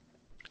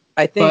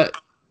 I think.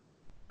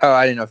 Oh,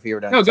 I didn't know if you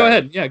were done. No, go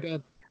ahead. Yeah, go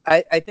ahead.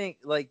 I think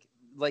like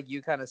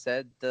you kind of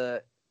said,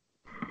 the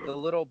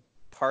little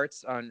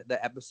parts on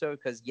the episode,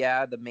 because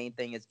the main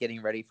thing is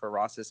getting ready for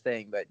Ross's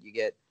thing, but you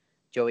get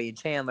Joey and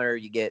Chandler,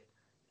 you get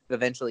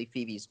eventually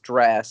Phoebe's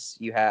dress.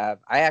 You have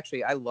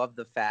I love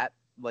the fat,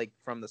 like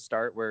from the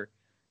start, where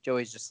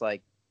Joey's just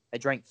like, I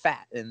drank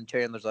fat, and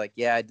Chandler's like,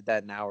 yeah, I did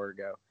that an hour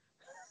ago.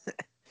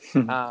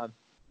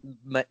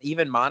 But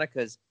even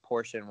Monica's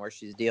portion where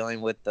she's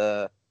dealing with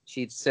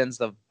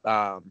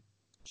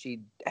she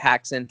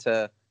hacks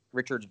into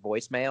Richard's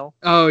voicemail.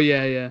 Oh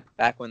yeah.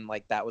 Back when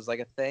like that was like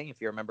a thing,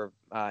 if you remember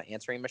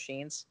answering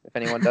machines, if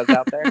anyone does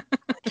out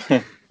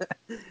there.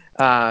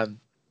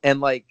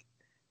 And like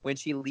when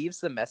she leaves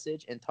the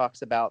message and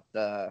talks about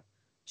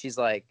she's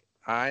like,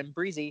 I'm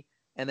breezy,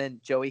 and then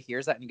Joey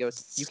hears that and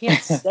goes, you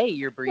can't say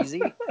you're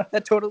breezy.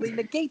 That totally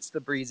negates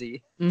the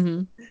breezy.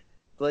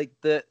 Like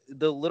the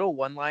little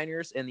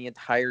one-liners in the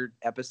entire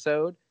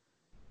episode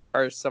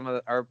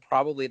are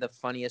probably the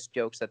funniest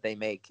jokes that they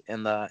make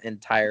in the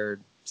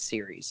entire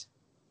series.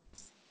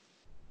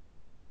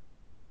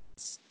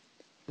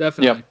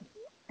 Definitely.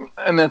 Yep.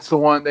 And that's the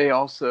one they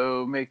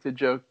also make the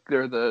joke,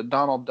 or the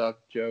Donald Duck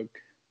joke.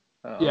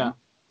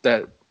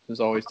 That is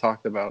always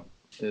talked about,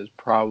 is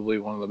probably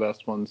one of the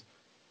best ones.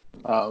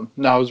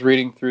 Now I was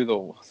reading through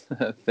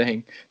the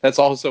thing. That's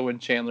also when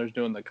Chandler's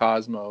doing the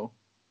Cosmo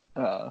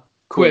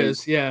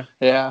quiz. Yeah.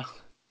 I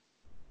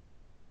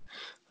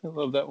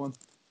love that one.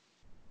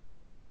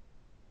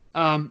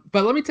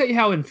 But let me tell you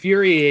how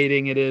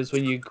infuriating it is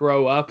when you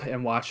grow up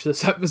and watch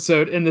this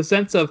episode, in the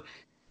sense of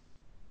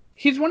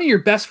he's one of your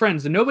best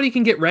friends and nobody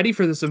can get ready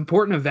for this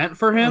important event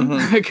for him.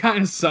 It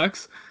kind of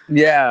sucks.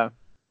 Yeah.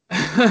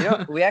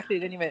 We actually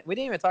didn't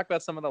even talk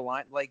about some of the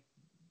line. Like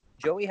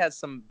Joey has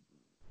some.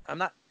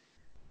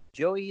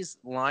 Joey's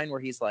line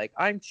where he's like,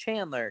 "I'm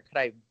Chandler. Could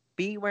I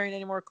be wearing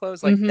any more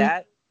clothes?" Like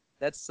that.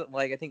 That's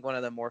like I think one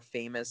of the more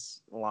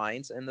famous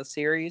lines in the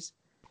series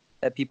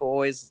that people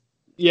always.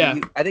 Yeah.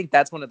 I think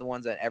that's one of the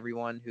ones that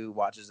everyone who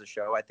watches the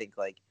show, I think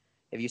like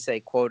if you say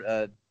quote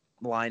a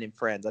line in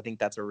Friends, I think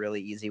that's a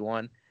really easy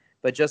one.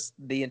 But just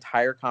the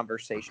entire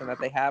conversation that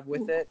they have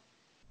with it,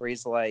 where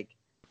he's like,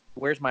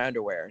 "Where's my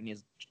underwear?"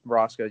 And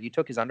Ross goes, "You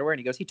took his underwear?" And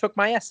he goes, "He took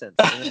my essence."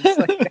 And it's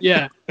like,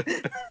 yeah.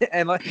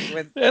 And like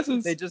when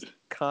they just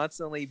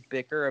constantly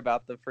bicker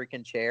about the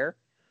freaking chair,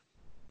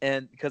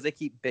 and because they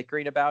keep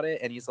bickering about it,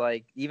 and he's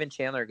like, even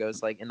Chandler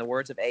goes like, in the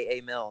words of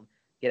A.A. Milne,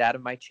 "Get out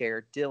of my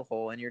chair, dill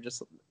hole." And you're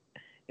just,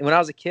 and when I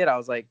was a kid, I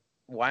was like,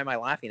 why am I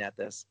laughing at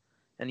this?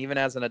 And even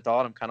as an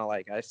adult, I'm kind of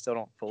like, I still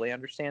don't fully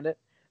understand it,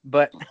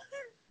 but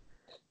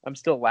I'm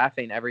still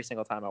laughing every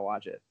single time I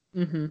watch it.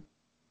 And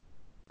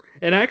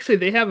actually,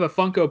 they have a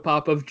Funko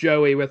Pop of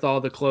Joey with all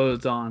the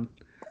clothes on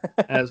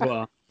as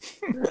well.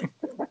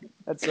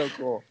 That's so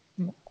cool.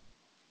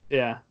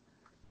 Yeah.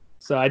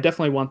 So I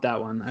definitely want that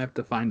one. I have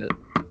to find it.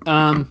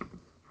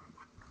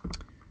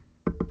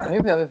 I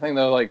think the other thing,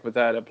 though, like with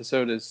that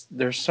episode, is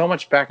there's so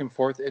much back and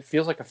forth. It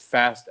feels like a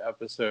fast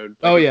episode.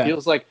 Like, it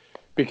feels like,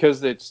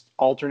 because it's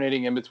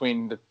alternating in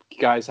between the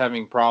guys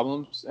having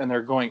problems and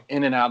they're going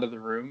in and out of the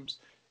rooms,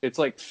 it's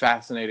like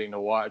fascinating to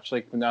watch.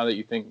 Like now that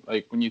you think,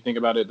 like when you think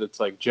about it, it's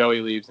like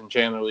Joey leaves and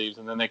Chandler leaves,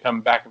 and then they come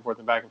back and forth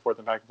and back and forth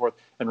and back and forth.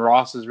 And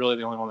Ross is really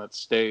the only one that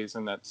stays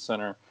in that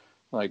center,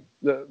 like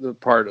the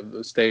part of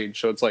the stage.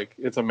 So it's like,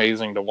 it's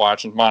amazing to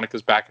watch. And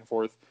Monica's back and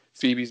forth,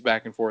 Phoebe's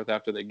back and forth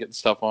after they get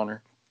stuff on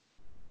her.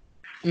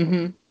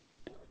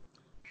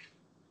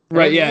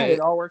 Right. Yeah. It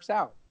all works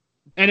out.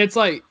 And it's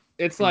like,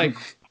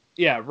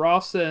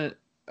 Ross,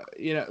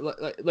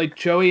 like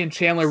Joey and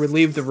Chandler would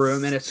leave the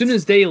room, and as soon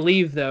as they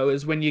leave, though,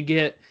 is when you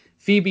get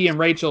Phoebe and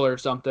Rachel or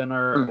something,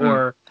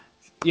 or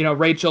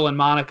Rachel and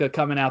Monica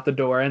coming out the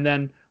door, and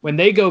then when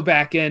they go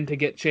back in to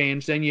get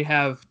changed, then you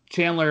have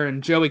Chandler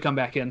and Joey come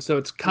back in. So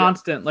it's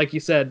constant, like you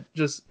said,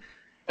 just.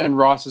 And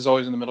Ross is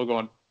always in the middle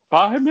going,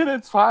 5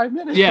 minutes, 5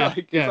 minutes. Yeah,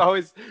 He's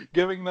always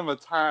giving them a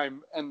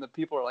time, and the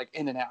people are like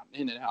in and out,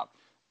 in and out.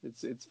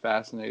 It's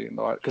fascinating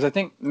to watch. Because I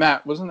think,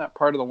 Matt, wasn't that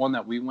part of the one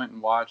that we went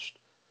and watched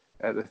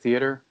at the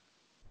theater?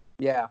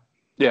 Yeah.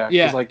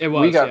 Yeah. Like, it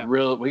was.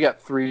 We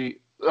got 3.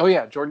 Oh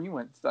yeah, Jordan, you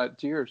went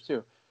to yours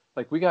too.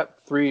 Like we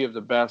got 3 of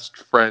the best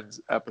Friends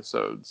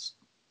episodes.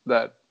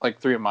 That, like,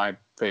 3 of my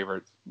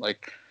favorites.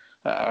 Like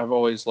I've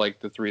always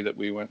liked the 3 that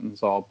we went and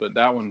saw, but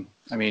that one,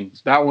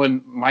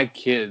 my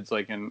kids,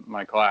 like in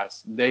my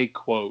class, they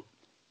quote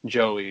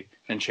Joey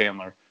and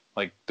Chandler,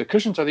 like, the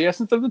cushions are the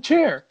essence of the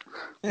chair.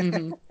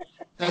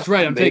 That's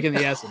right. I'm taking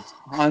the essence.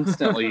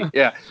 Constantly,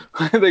 yeah.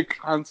 They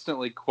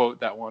constantly quote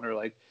that one, or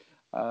like,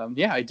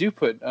 yeah, I do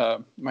put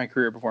my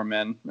career before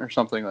men or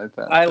something like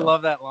that. I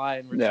love that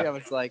line where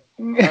Chandler's like,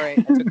 all right,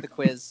 I took the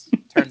quiz.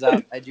 Turns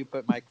out I do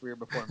put my career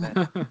before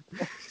men.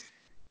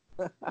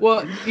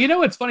 Well, you know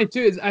what's funny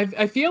too is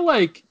I feel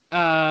like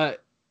Ross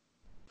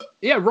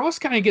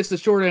kind of gets the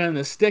short end of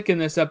the stick in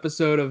this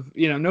episode of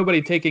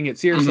nobody taking it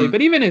seriously.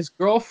 But even his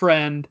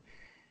girlfriend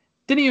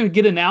didn't even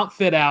get an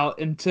outfit out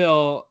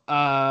until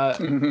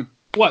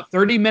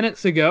 30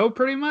 minutes ago,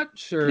 pretty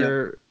much,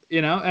 or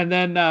and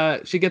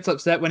then she gets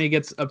upset when he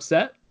gets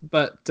upset.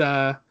 But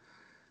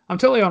I'm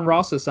totally on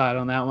Ross's side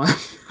on that one.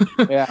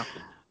 Yeah,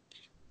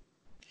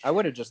 I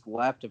would have just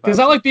left because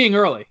I like being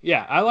early.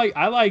 Yeah, I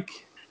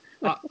like.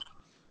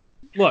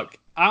 Look,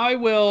 I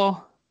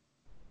will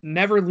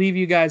never leave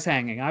you guys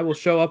hanging. I will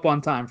show up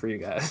on time for you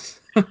guys.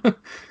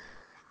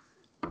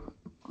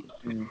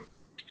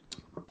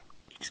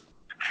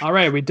 All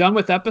right, are we done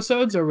with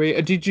episodes?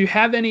 Did you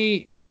have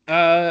any?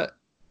 Did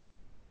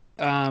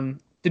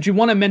you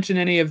want to mention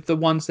any of the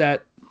ones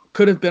that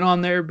could have been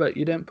on there but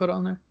you didn't put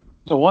on there?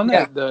 The one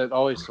that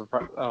always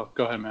surprised. Oh,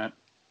 go ahead, Matt.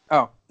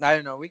 Oh, I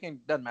don't know.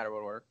 Doesn't matter what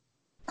order.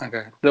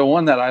 Okay. The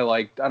one that I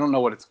liked, I don't know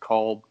what it's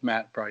called.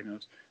 Matt probably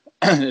knows.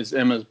 Is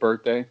Emma's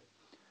birthday.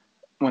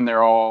 When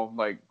they're all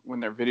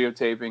when they're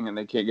videotaping and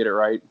they can't get it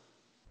right.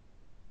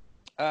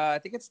 I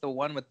think it's the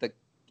one with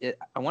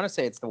I want to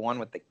say it's the one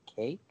with the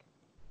cake.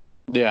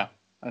 Yeah,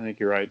 I think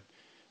you're right.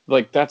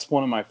 That's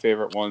one of my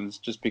favorite ones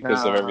just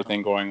because of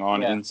everything going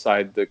on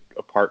inside the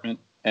apartment.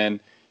 And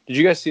did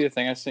you guys see the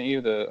thing I sent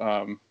you?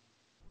 The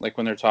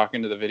when they're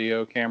talking to the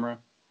video camera.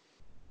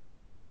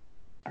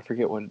 I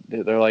forget what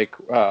they're like.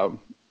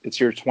 It's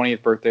your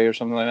 20th birthday or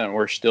something like that, and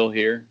we're still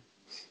here.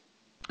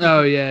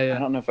 Oh yeah. I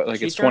don't know if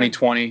it's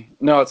 2020.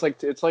 No, it's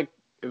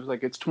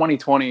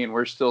 2020 and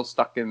we're still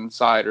stuck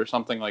inside or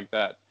something like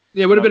that.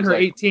 Yeah, it would have been her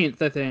 18th,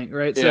 I think,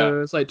 right? Yeah. So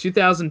it was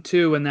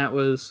 2002 when that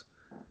was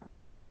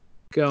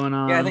going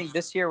on. Yeah, I think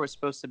this year was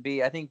supposed to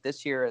be. I think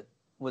this year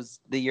was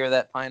the year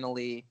that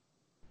finally.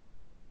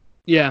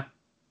 Yeah.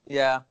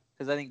 Yeah,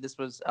 because I think this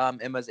was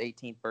Emma's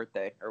 18th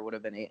birthday, or would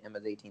have been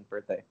Emma's 18th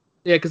birthday.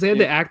 Yeah, because they had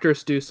the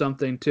actress do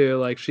something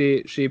too.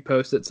 She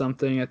posted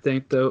something. I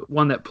think the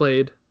one that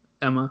played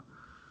Emma.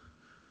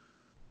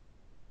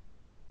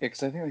 Yeah,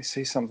 because I think they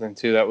say something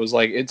too that was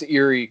it's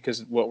eerie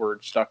because what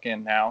we're stuck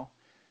in now.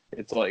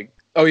 It's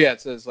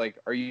it says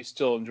are you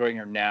still enjoying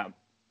your nap?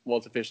 Well,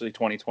 it's officially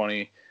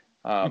 2020.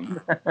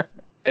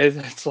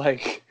 It's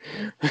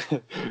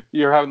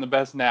you're having the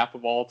best nap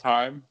of all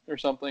time or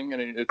something,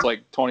 and it's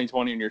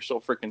 2020 and you're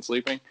still freaking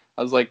sleeping.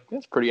 I was like,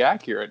 that's pretty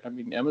accurate. I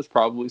mean, Emma's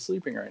probably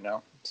sleeping right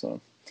now, so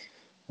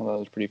I thought it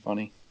was pretty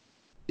funny.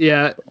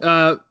 Yeah,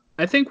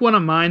 I think one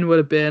of mine would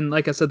have been,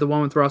 like I said, the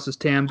one with Ross's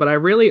tan, but I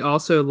really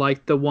also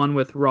liked the one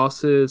with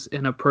Ross's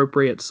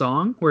inappropriate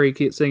song where he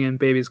keeps singing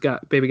 "Baby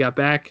Got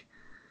Back"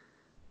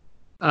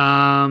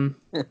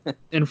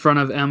 in front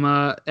of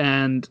Emma,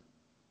 and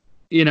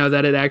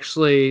that it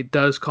actually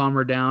does calm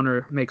her down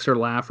or makes her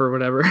laugh or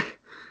whatever.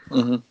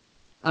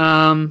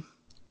 Mm-hmm.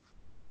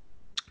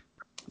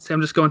 See,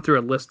 I'm just going through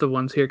a list of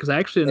ones here because I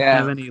actually didn't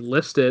have any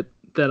listed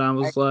that I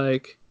was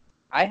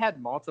I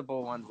had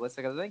multiple ones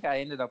listed because I think I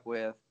ended up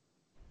with,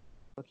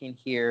 looking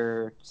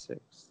here, 6.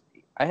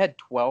 I had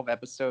 12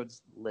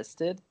 episodes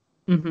listed.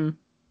 Mm-hmm.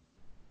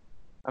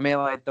 I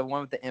mean, the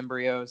one with the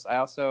embryos. I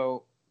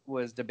also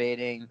was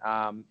debating.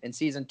 In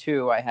season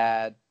 2, I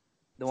had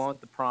the one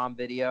with the prom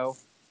video.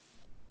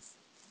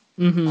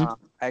 Mm-hmm. I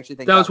actually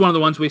think that was one of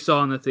the ones we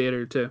saw in the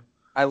theater too.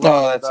 I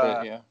love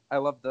I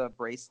love the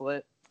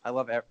bracelet. I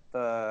love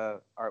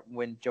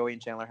when Joey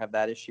and Chandler have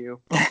that issue.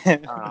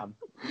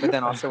 But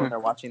then also when they're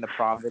watching the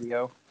prom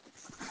video.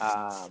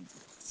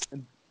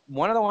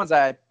 One of the ones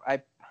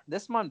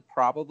this one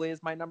probably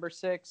is my number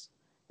 6.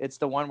 It's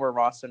the one where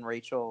Ross and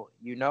Rachel,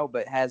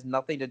 but has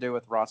nothing to do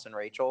with Ross and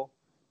Rachel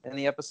in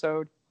the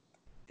episode.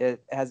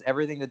 It has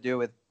everything to do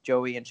with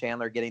Joey and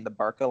Chandler getting the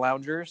Barca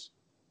loungers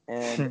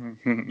and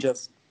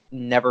just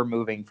never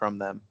moving from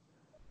them.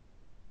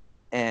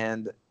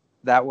 And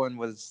that one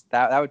was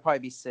that would probably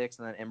be 6,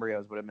 and then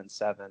embryos would have been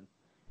 7.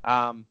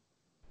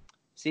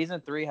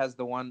 Season 3 has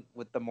the one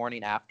with the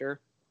morning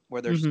after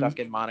where they're stuck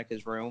in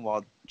Monica's room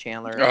while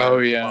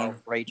while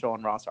Rachel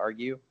and Ross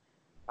argue.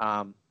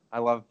 I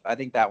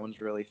think that one's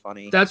really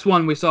funny. That's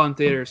one we saw in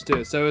theaters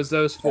too. So it was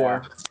those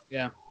 4.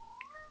 Yeah.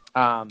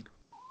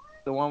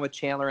 The one with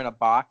Chandler in a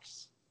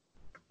box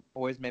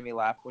always made me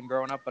laugh when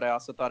growing up, but I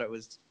also thought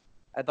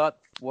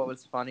what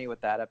was funny with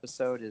that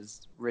episode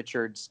is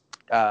Richard's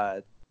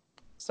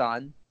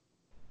son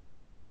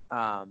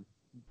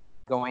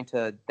going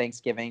to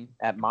Thanksgiving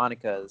at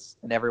Monica's,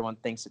 and everyone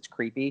thinks it's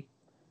creepy.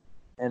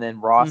 And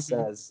then Ross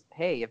says,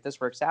 "Hey, if this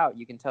works out,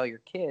 you can tell your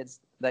kids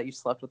that you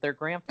slept with their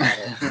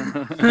grandfather."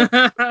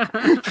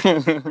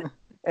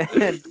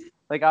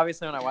 And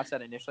obviously, when I watched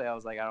that initially, I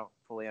was like, I don't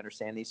fully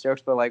understand these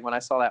jokes. But when I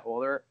saw that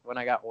when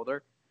I got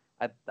older,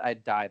 I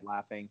died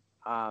laughing.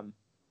 And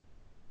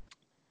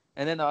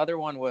then the other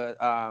one was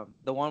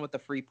the one with the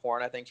free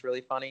porn. I think is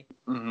really funny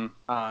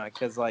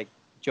because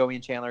Joey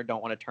and Chandler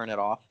don't want to turn it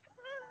off.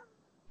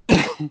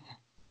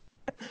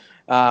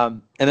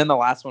 And then the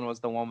last one was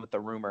the one with the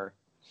rumor.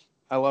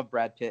 I love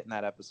Brad Pitt in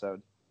that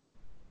episode.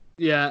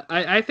 Yeah,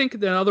 I think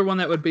the other one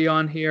that would be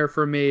on here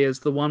for me is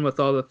the one with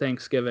all the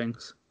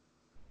Thanksgivings.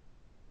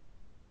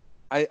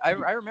 I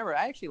remember.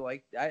 I do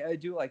like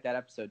that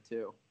episode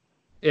too.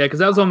 Yeah, because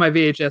that was on my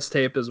VHS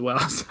tape as well,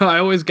 so I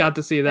always got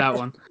to see that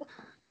one.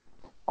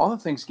 All the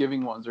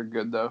Thanksgiving ones are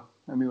good, though.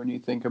 I mean, when you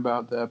think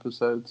about the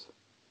episodes.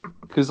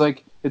 Because,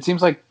 like, it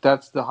seems like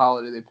that's the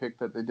holiday they picked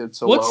that they did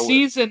so well with.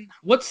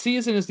 What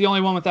season is the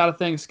only one without a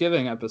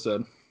Thanksgiving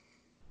episode?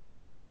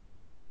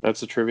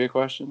 That's a trivia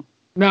question?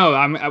 No,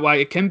 well,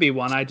 it can be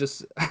one. I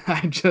just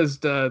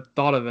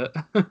thought of it.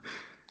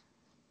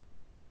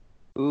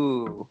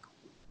 Ooh.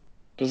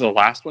 Does the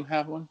last one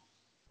have one?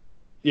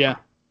 Yeah.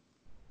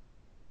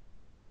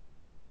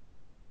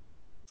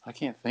 I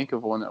can't think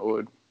of one that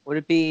would. Would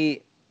it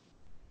be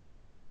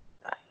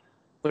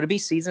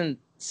season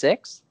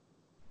 6?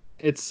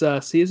 It's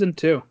season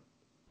 2.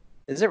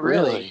 Is it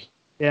really?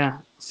 Yeah,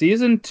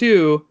 season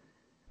 2.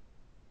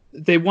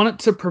 They wanted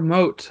to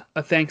promote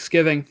a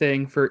Thanksgiving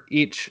thing for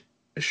each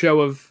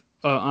show of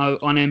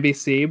on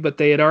NBC, but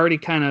they had already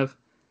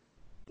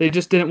they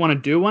just didn't want to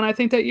do one, I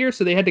think, that year,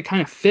 so they had to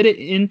kind of fit it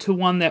into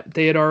one that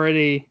they had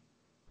already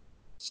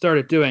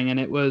started doing, and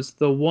it was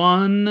the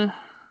one.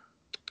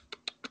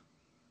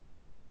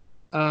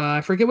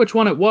 I forget which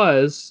one it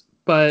was,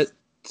 but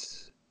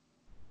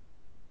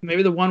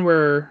maybe the one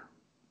where.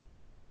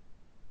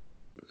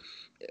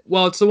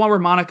 Well, it's the one where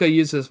Monica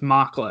uses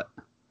mocklet.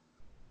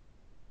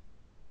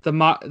 The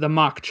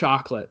mock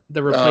chocolate,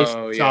 the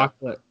replacement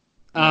chocolate.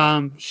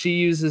 She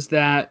uses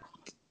that.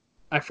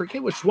 I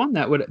forget which one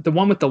that would. The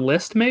one with the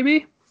list,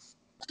 maybe.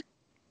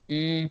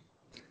 Because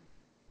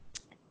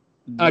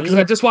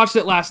I just watched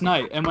it last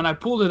night, and when I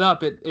pulled it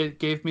up, it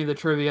gave me the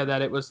trivia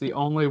that it was the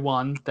only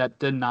one that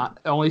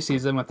only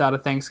season without a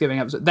Thanksgiving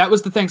episode. That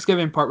was the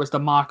Thanksgiving part, was the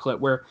mocklet,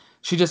 where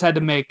she just had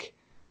to make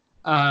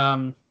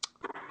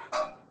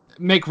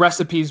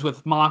recipes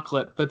with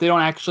mocklet, but they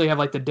don't actually have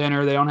like the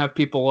dinner. They don't have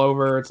people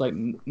over. It's like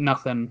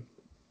nothing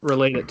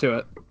related to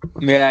it.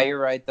 Yeah, you're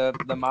right. The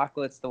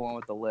mocklet's the one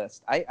with the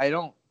list. I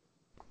don't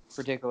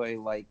particularly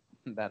like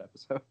that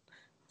episode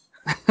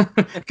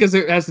because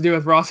it has to do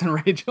with Ross and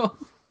Rachel.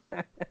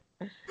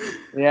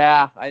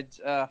 Yeah, I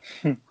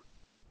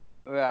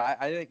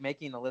think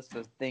making a list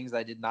of things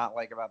I did not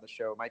like about the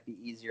show might be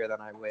easier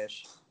than I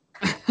wish.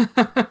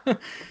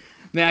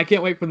 Man, I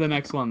can't wait for the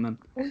next one then.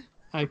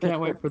 I can't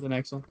wait for the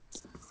next one.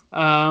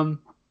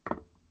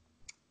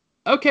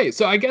 Okay,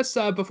 so I guess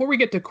before we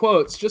get to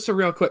quotes, just a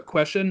real quick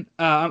question.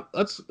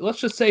 Let's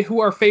just say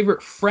who our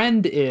favorite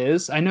friend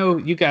is. I know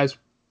you guys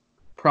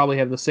probably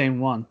have the same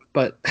one,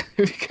 but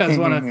if you guys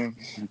want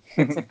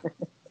to,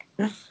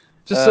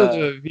 just so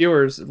the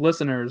viewers,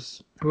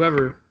 listeners,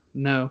 whoever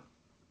know.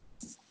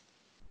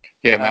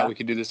 Yeah, Matt, we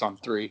could do this on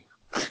 3.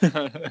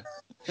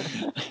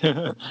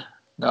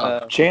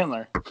 No,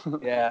 Chandler.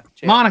 Yeah.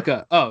 Chandler.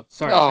 Monica. Oh,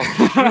 sorry.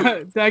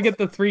 Oh, did I get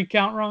the 3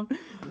 count wrong?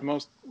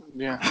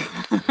 Yeah.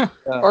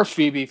 Or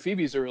Phoebe.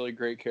 Phoebe's a really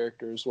great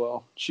character as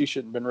well. She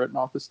shouldn't have been written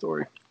off the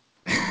story.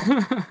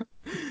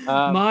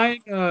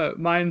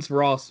 Mine's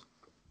Ross.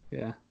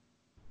 Yeah.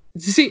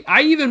 See,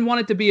 I even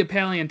wanted to be a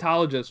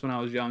paleontologist when I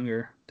was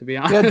younger, to be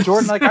honest. Yeah,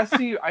 Jordan. Like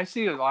I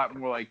see a lot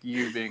more like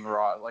you being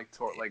Ross.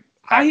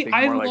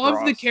 I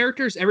love the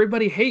characters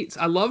everybody hates.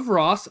 I love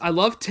Ross. I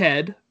love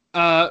Ted.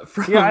 I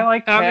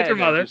like How I Met Ted. Your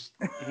Mother.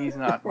 He's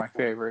not my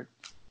favorite.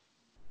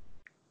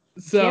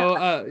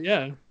 So,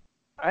 yeah.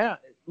 I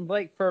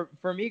like for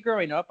me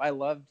growing up, I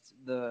loved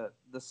the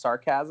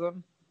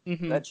sarcasm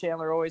that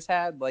Chandler always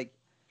had. Like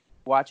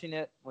watching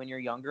it when you're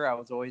younger, I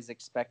was always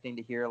expecting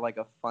to hear like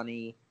a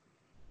funny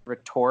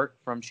retort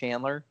from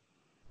Chandler,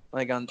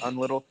 like on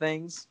little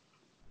things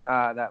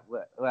that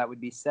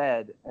would be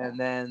said. And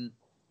then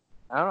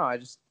I don't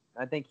know.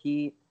 I think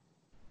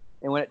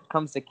and when it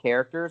comes to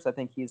characters, I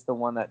think he's the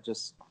one that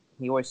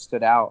he always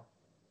stood out.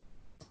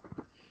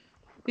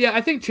 Yeah,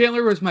 I think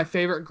Chandler was my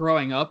favorite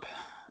growing up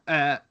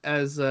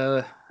as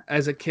a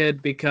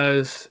kid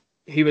because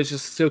he was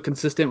just so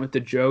consistent with the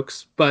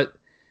jokes. But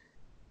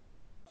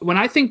when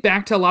I think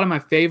back to a lot of my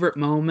favorite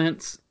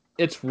moments,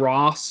 it's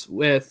Ross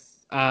with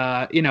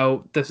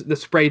the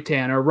spray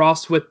tan, or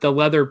Ross with the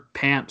leather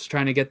pants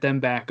trying to get them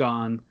back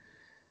on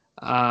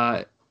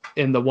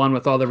in the one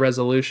with all the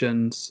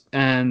resolutions.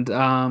 And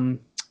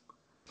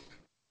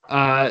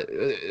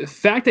the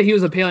fact that he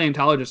was a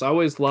paleontologist, I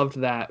always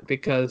loved that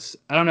because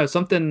I don't know,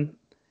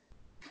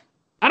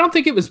 I don't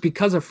think it was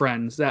because of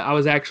Friends that I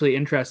was actually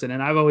interested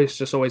in. I've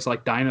always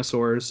liked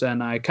dinosaurs,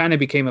 and I kind of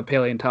became a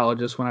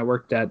paleontologist when I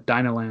worked at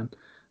Dinoland.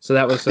 So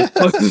that was as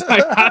close as I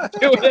got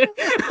to it.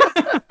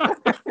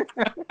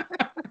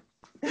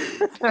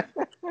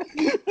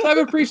 I have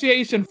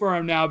appreciation for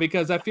him now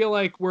because I feel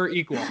like we're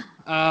equal.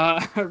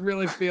 I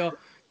really feel.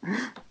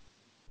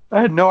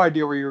 I had no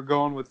idea where you were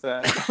going with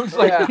that. I was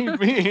like, what do you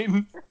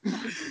mean?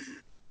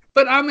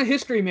 But I'm a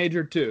history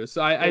major too,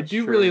 so I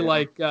do really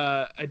like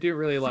all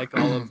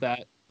of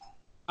that.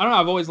 I don't know.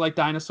 I've always liked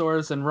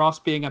dinosaurs, and Ross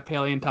being a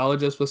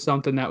paleontologist was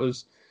something that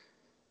was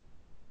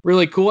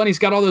really cool. And he's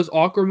got all those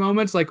awkward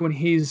moments, like when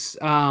he's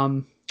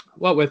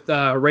with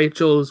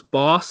Rachel's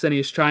boss, and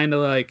he's trying to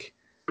like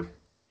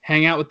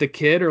hang out with the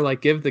kid or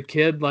like give the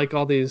kid like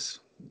all these.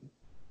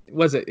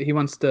 He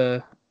wants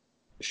to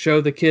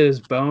show the kid his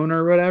bone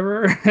or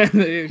whatever, and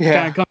it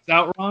kind of comes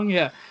out wrong.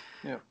 Yeah.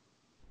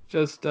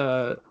 Just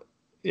so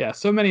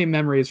many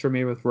memories for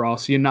me with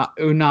Ross.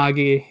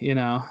 Unagi,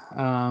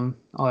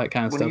 all that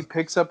kind of stuff. When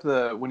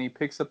he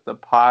picks up the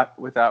pot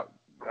without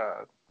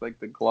like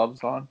the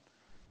gloves on,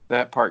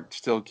 that part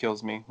still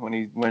kills me.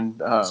 When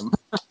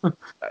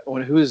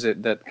who is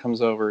it that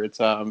comes over? It's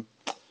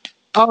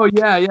Oh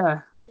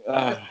yeah.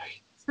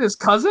 His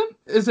cousin?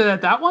 Is it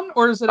at that one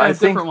or is it at a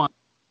different one?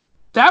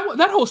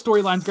 That whole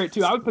storyline's great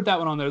too. I would put that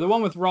one on there. The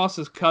one with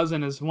Ross's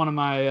cousin is one of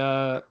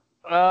my.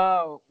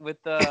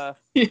 With the.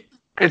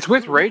 It's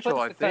with Rachel,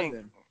 I think.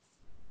 Cousin?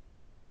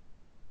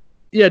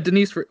 Yeah,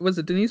 Denise. Was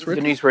it Denise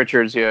Richards? Denise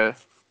Richards, yeah.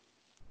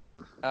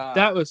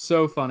 That was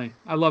so funny.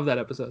 I love that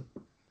episode.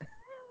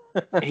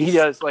 He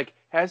does, like,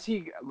 as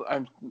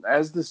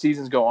the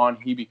seasons go on,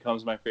 he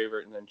becomes my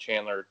favorite, and then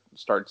Chandler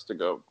starts to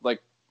go,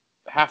 like,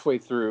 halfway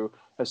through.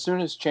 As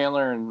soon as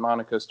Chandler and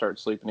Monica start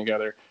sleeping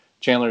together,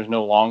 Chandler's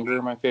no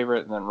longer my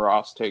favorite, and then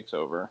Ross takes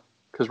over.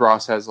 Because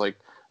Ross has, like,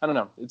 I don't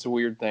know, it's a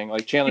weird thing.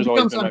 Like, Chandler's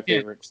always been my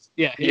favorite.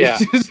 Yeah.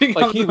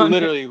 Like, he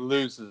literally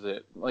loses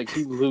it. Like,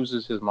 he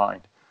loses his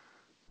mind.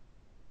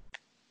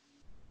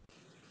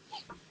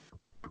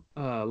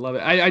 Love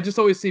it. I just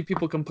always see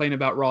people complain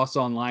about Ross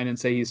online and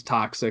say he's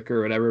toxic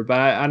or whatever, but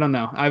I don't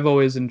know. I've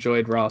always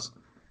enjoyed Ross.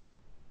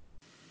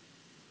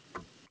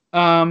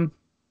 I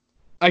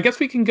guess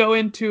we can go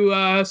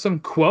into some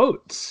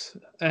quotes,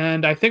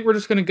 and I think we're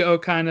just going to go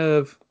kind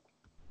of.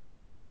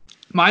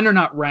 Mine are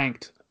not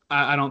ranked,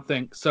 I don't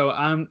think, so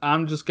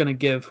I'm just going to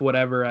give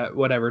whatever at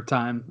whatever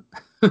time.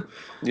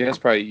 Yeah, that's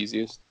probably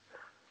easiest.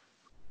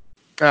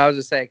 I was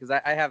just saying because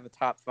I have a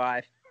top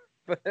 5.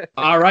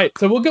 All right,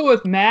 so we'll go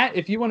with Matt.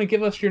 If you want to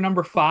give us your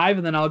number 5,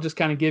 and then I'll just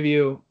kind of give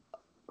you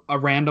a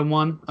random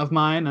one of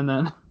mine, and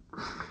then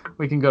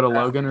we can go to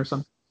Logan or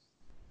something.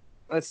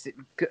 Let's see,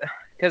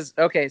 because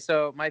okay,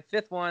 so my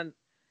 5th one,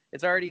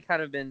 it's already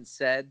kind of been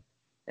said,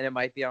 and it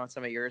might be on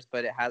some of yours,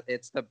 but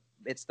it's the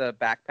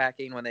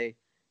backpacking when they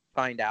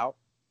find out.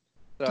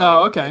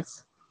 So okay.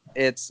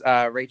 It's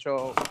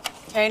Rachel.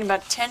 Okay, in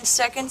about 10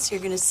 seconds, you're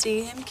going to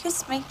see him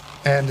kiss me.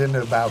 And in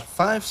about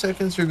 5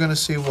 seconds, you're going to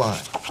see why.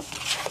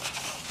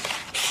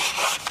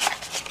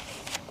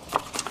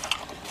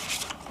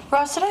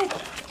 Ross, did I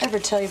ever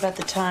tell you about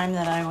the time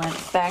that I went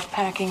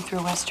backpacking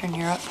through Western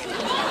Europe?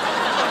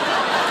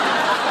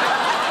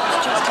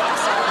 Just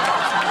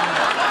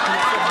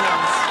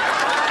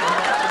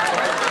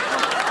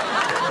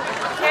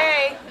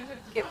okay,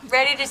 get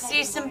ready to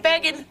see some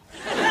begging.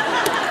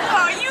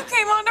 Oh, you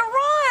came on to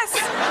Ross!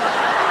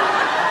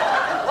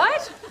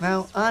 What?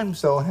 Now, I'm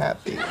so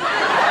happy.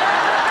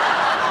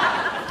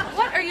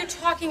 What are you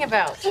talking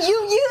about? You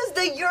used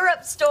the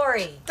Europe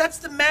story. That's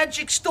the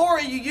magic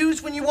story you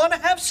use when you want to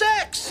have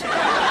sex. How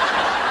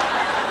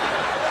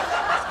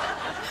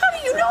do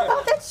you know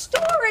about that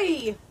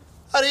story?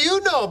 How do you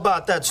know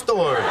about that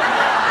story?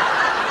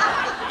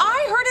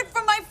 I heard it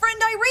from my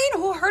friend Irene,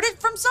 who heard it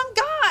from some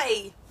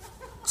guy.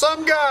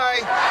 Some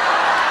guy.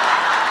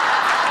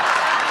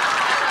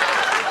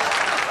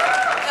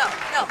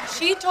 No,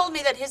 she told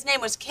me that his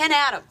name was Ken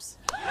Adams.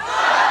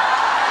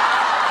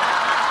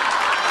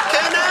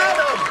 Ken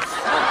Adams.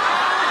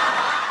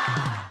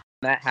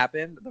 When that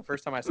happened, the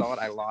first time I saw it,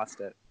 I lost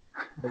it.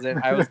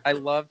 I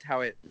loved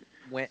how it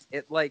went.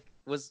 It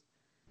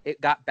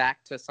got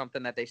back to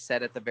something that they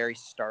said at the very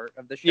start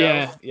of the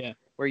show. Yeah.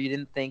 Where you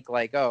didn't think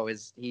like, oh,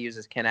 he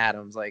uses Ken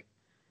Adams? Like,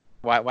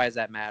 why does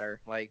that matter?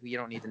 Like, you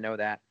don't need to know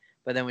that.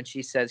 But then when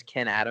she says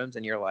Ken Adams,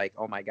 and you're like,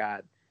 oh my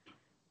god,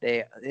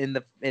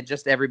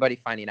 just everybody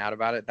finding out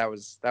about it. That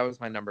was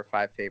my number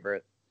 5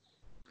 favorite.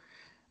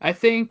 I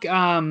think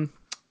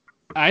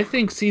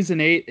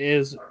season 8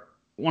 is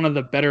one of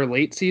the better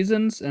late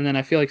seasons, and then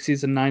I feel like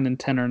season 9 and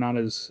 10 are not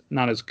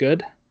as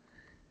good.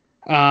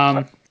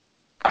 I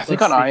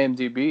think on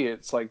IMDb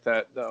it's like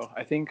that though.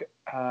 I think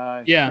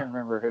I can't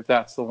remember if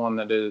that's the one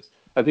that is.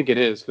 I think it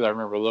is because I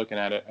remember looking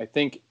at it. I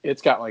think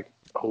it's got like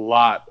a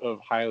lot of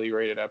highly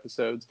rated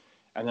episodes,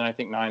 and then I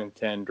think 9 and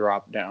 10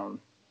 drop down.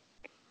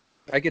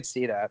 I could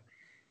see that.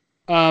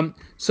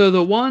 So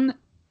the one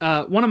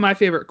of my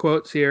favorite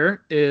quotes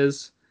here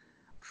is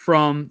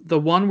from the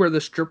one where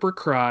the stripper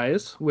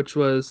cries, which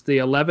was the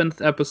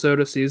 11th episode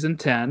of season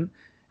 10.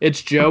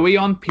 It's Joey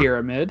on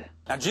Pyramid.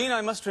 Now, Gene,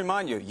 I must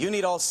remind you, you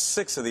need all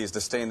 6 of these to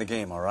stay in the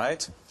game, all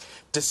right?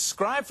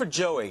 Describe for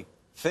Joey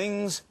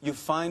things you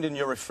find in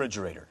your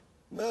refrigerator.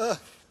 They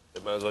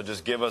might as well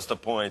just give us the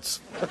points.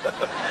 Give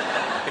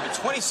you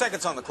 20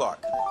 seconds on the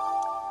clock.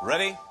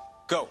 Ready?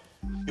 Go.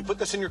 You put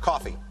this in your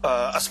coffee.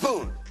 A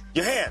spoon.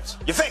 Your hands.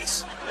 Your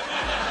face.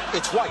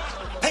 It's white.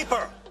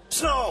 Paper.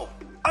 Snow.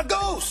 A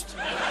ghost.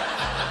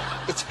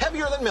 It's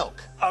heavier than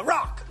milk. A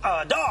rock.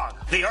 A dog.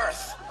 The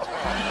earth.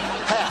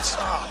 Pass.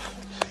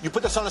 You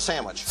put this on a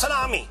sandwich.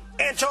 Salami.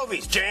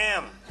 Anchovies.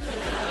 Jam.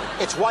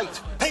 It's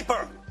white.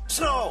 Paper.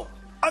 Snow.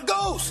 A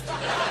ghost.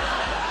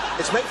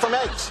 It's made from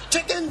eggs.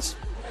 Chickens.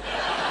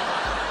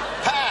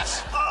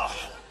 Pass. Oh.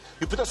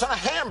 You put this on a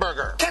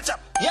hamburger. Ketchup.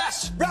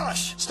 Yes.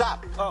 Relish.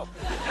 Stop. Oh.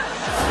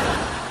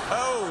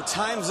 Oh,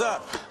 time's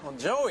up. Well,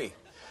 Joey.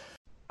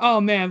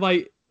 Oh man,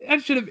 like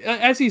that should have,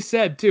 as he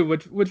said too,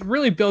 which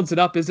really builds it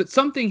up, is it's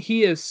something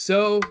he is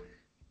so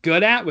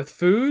good at with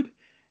food,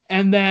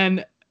 and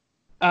then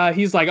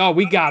he's like, "Oh,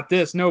 we got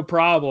this, no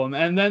problem,"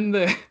 and then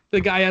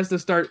the guy has to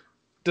start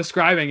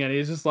describing it.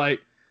 He's just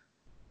like,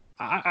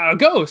 "A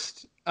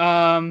ghost."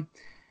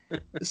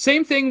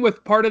 Same thing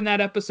with part in that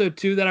episode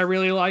too that I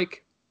really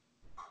like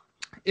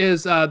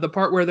is the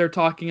part where they're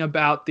talking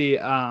about the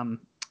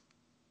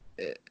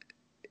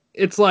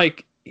it's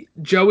like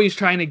Joey's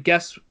trying to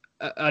guess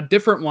a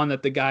different one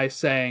that the guy's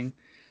saying,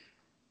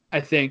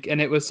 I think,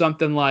 and it was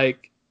something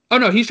like, oh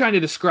no, he's trying to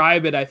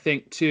describe it, I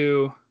think,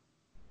 to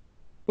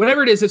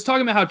whatever it is. It's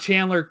talking about how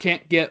Chandler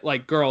can't get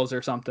like girls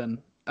or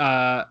something.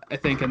 I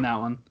think in that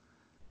one,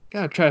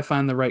 gotta try to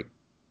find the right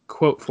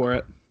quote for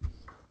it.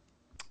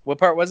 What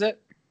part was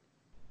it?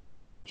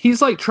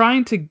 He's like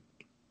trying to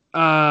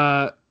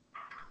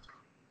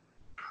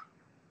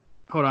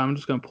hold on, I'm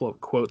just gonna pull up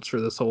quotes for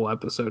this whole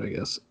episode, I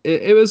guess.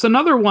 It was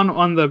another one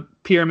on the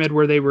pyramid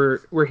where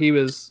he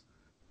was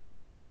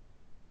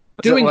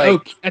doing like,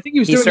 okay. I think he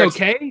was doing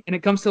okay, and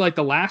it comes to like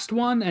the last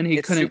one, and he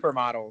couldn't.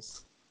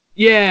 Supermodels.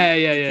 Yeah.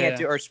 Can't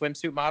do, or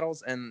swimsuit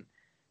models, and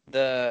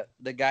the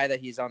guy that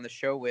he's on the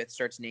show with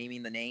starts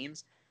naming the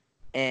names,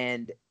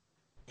 and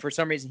for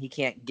some reason he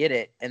can't get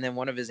it. And then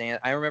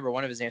I remember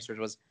one of his answers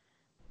was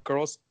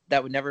girls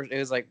that would never. It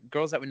was like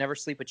girls that would never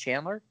sleep with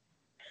Chandler.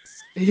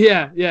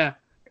 Yeah.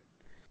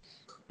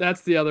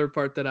 That's the other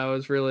part that I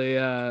was really.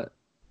 I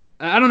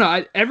don't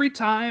know. Every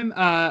time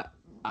I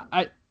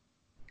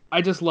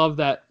just love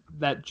that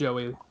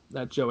Joey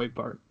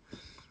part.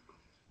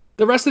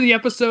 The rest of the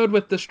episode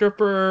with the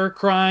stripper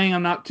crying,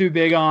 I'm not too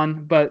big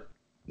on, but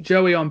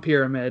Joey on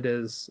Pyramid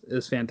is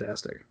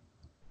fantastic.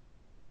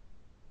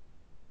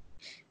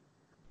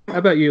 How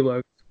about you,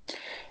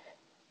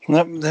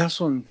 Logan?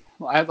 That's one.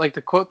 I like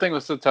the quote thing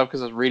was so tough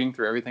because I was reading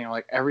through everything. I'm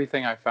like,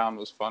 everything I found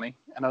was funny,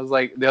 and I was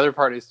like, the other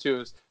part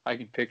is I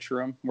can picture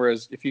them.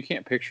 Whereas if you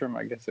can't picture them,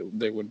 I guess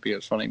they wouldn't be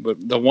as funny.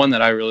 But the one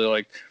that I really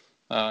liked,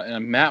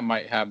 and Matt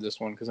might have this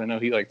one because I know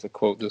he liked to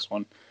quote this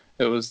one.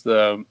 It was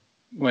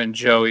when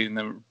Joey and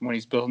then when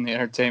he's building the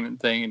entertainment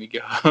thing and he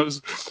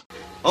goes,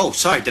 Oh,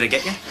 sorry. Did I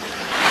get you?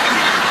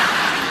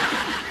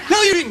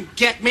 No, you didn't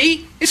get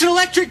me. It's an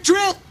electric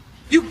drill.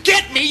 You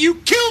get me, you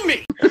kill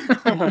me.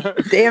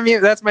 Damn you!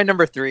 That's my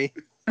number 3.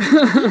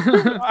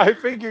 I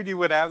figured you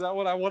would have that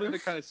one. I wanted to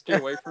kind of steer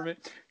away from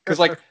it because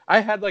like I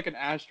had like an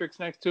asterisk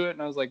next to it,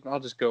 and I was like, I'll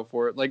just go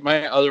for it. Like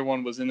my other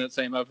one was in that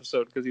same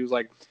episode because he was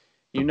like,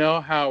 you know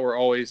how we're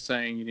always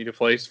saying you need a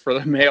place for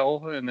the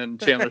mail, and then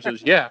Chandler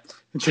says, yeah.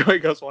 And Joey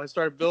goes, well, I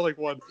started building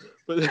one,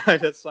 but then I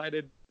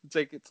decided to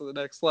take it to the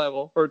next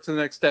level or to the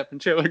next step.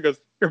 And Chandler goes,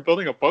 you're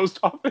building a post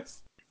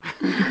office?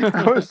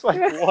 I was like,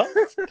 what?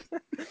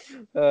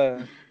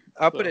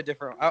 I'll put a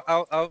different.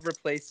 I'll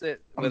replace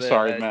it with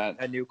Matt.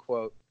 A new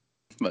quote.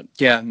 But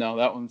yeah,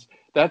 no,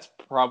 that's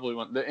probably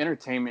one. The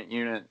entertainment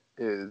unit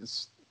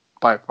is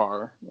by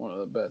far one of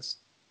the best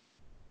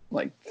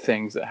like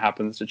things that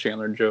happens to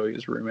Chandler and Joey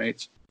as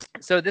roommates.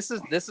 So this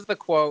is the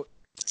quote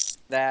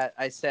that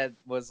I said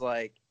was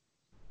like.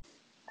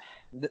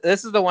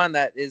 This is the one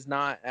that is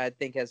not, I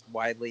think, as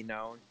widely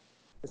known.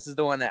 This is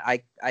the one that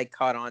I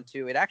caught on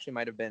to. It actually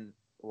might have been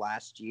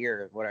last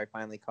year when I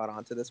finally caught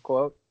on to this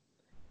quote.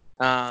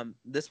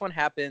 This one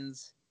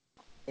happens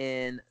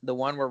in the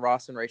one where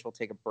Ross and Rachel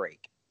take a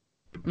break.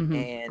 Mm-hmm.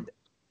 And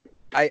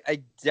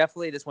I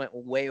definitely just went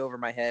way over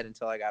my head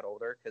until I got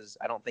older because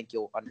I don't think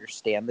you'll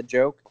understand the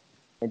joke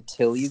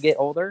until you get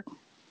older.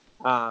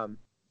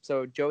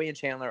 So Joey and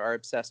Chandler are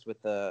obsessed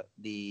with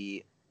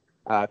the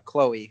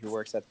Chloe, who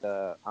works at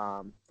the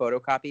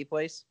photocopy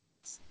place,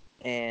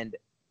 and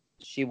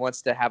she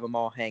wants to have them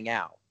all hang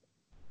out.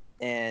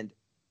 And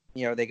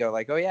they go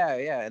like, oh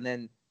yeah, and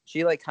then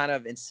she like kind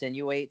of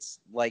insinuates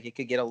like it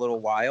could get a little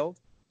wild,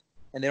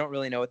 and they don't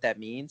really know what that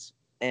means.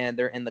 And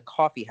they're in the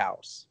coffee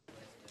house.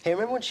 Hey,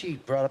 remember when she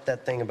brought up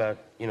that thing about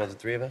the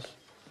 3 of us?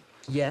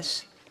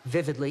 Yes,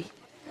 vividly.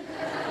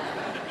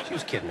 She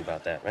was kidding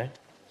about that, right?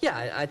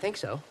 Yeah, I think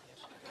so.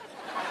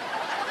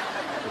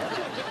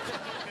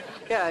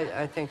 Yeah,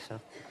 I think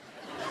so.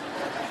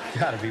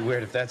 Gotta be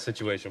weird if that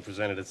situation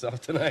presented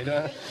itself tonight,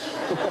 huh?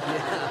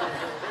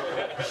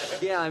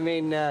 Yeah, I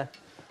mean,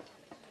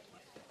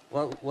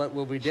 what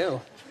will we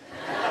do?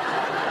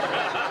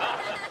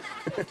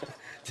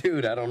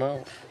 Dude, I don't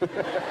know.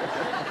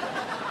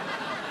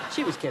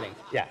 She was kidding.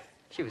 Yeah.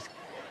 She was.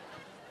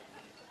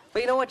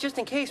 But you know what? Just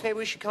in case, maybe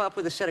we should come up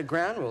with a set of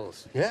ground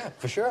rules. Yeah,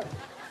 for sure.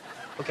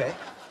 Okay.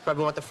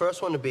 Probably want the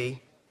first one to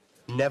be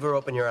never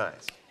open your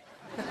eyes.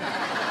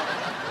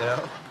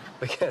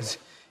 Because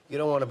you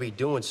don't want to be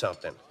doing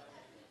something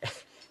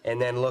and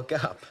then look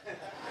up,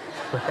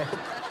 right?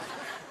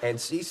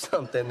 And see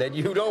something that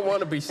you don't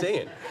want to be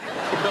seeing.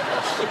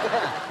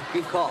 Yeah,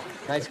 good call.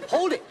 Nice.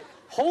 Hold it.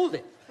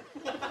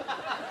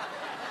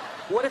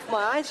 what if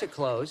my eyes are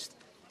closed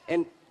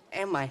and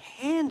my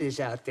hand is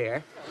out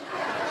there?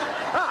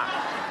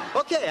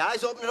 Okay,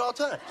 eyes open at all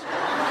times.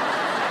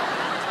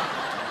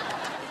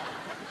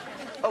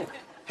 Oh,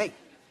 hey,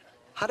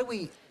 how do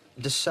we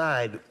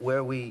decide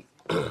where we,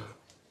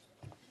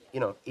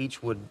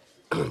 each would,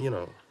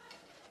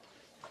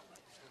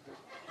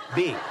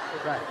 be?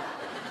 Right.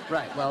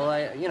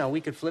 Well,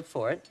 we could flip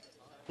for it.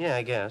 Yeah,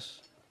 I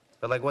guess.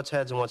 But, like, what's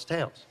heads and what's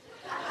tails?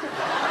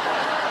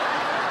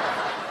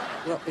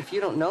 Well, if you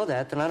don't know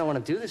that, then I don't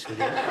want to do this with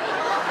you.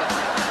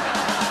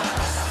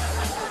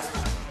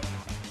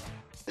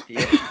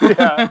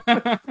 Yeah.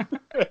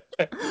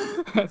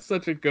 That's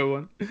such a good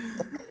one.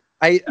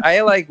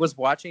 I like was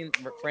watching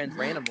Friends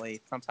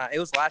randomly sometime. It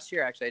was last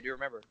year, actually. I do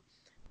remember.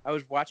 I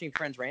was watching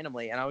Friends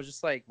randomly, and I was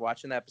just like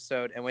watching the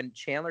episode. And when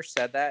Chandler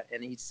said that,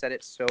 and he said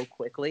it so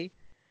quickly,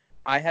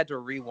 I had to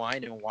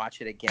rewind and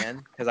watch it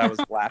again because I was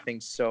laughing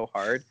so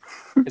hard.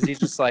 Because he's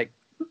just like,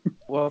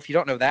 "Well, if you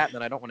don't know that,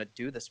 then I don't want to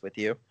do this with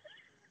you."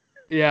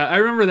 Yeah, I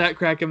remember that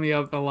cracking me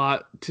up a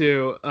lot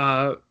too.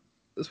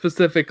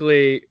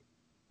 Specifically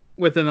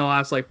within the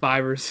last like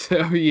 5 or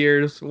so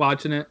years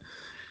watching it.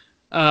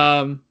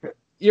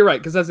 You're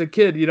right, because as a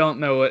kid you don't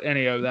know what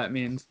any of that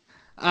means.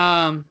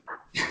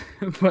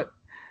 But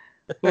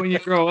when you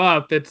grow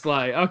up, it's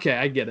like, okay,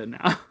 I get it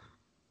now.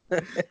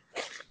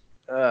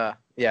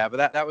 Yeah,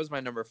 but that was my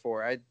number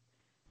 4.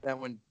 That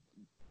one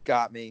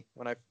got me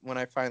when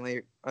I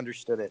finally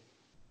understood it.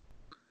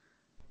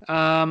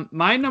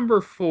 My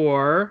number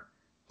 4,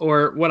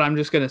 or what I'm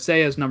just going to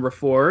say is number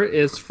 4,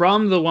 is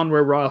from the one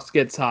where Ross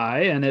gets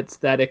high, and it's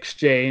that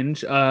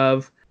exchange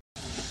of...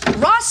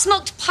 Ross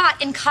smoked pot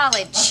in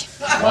college.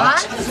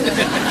 What?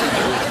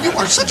 You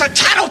are such a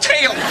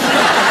tattletale!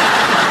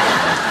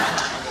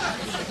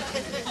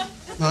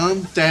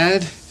 Mom,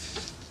 Dad,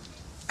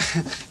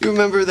 you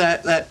remember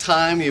that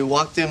time you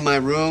walked in my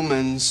room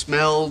and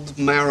smelled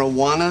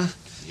marijuana?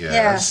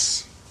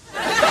 Yes.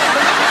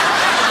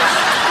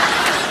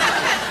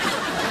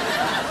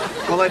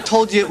 Well, I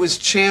told you it was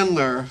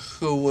Chandler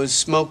who was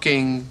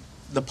smoking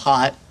the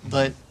pot,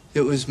 but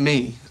it was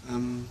me.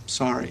 I'm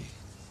sorry.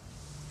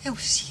 It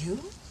was you?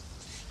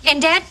 And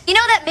Dad, you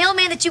know that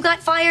mailman that you got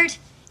fired?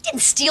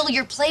 Didn't steal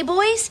your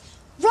Playboys.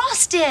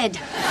 Ross did.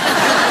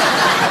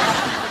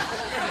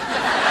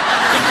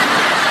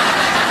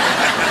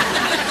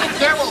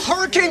 Yeah, well,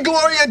 Hurricane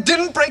Gloria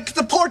didn't break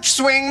the porch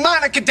swing.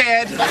 Monica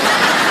did.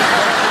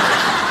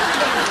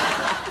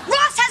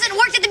 Ross hasn't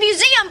worked at the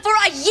museum for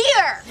a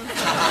year.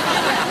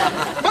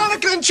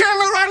 Monica and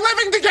Chandler are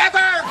living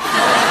together.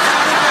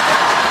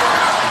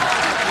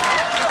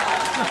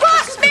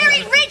 Ross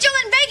married Rachel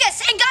in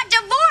Vegas and got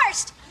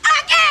divorced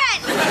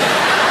again.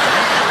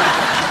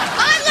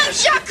 I love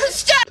Jacques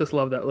Cousteau. Just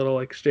love that little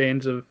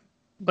exchange of,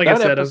 like that I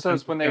said,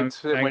 episode's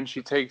when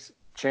she takes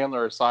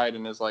Chandler aside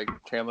and is like,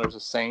 Chandler's a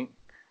saint.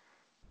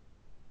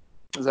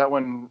 Is that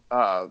when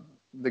the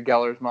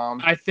Geller's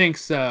mom? I think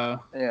so.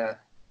 Yeah,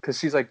 because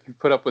she's like, you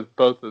put up with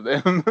both of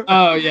them.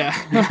 Oh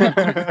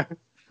yeah.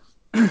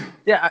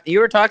 Yeah, you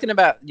were talking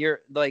about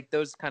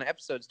those kind of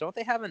episodes. Don't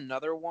they have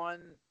another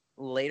one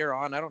later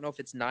on? I don't know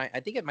if it's 9. I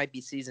think it might be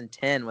season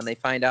 10 when they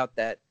find out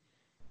that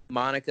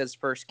Monica's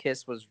first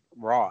kiss was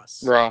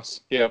Ross.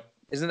 Ross, yep.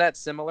 Isn't that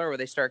similar? Where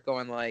they start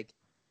going like,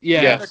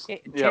 yeah,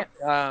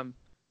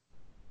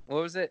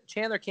 what was it?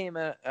 Chandler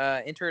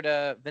entered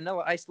a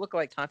Vanilla Ice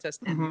lookalike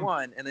contest and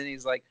won, and then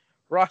he's like,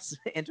 Ross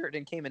entered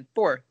and came in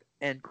 4th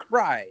and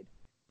cried.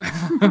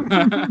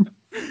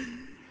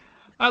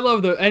 I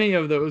love any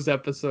of those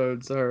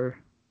episodes are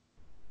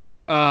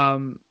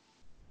so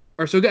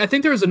good. I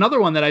think there was another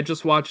one that I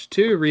just watched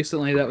too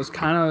recently that was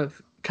kind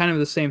of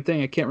the same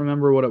thing. I can't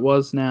remember what it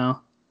was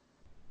now.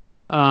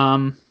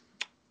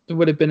 It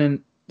would have been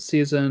in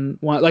season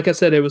 1. Like I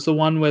said, it was the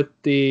one with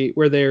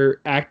where they're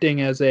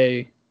acting as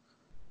a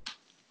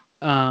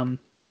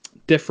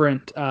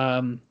different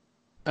with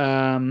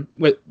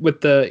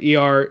the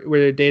ER, where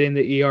they're dating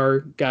the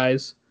ER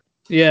guys.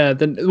 Yeah,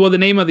 the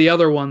name of the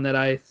other one that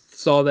I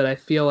saw that I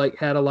feel like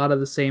had a lot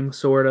of the same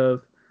sort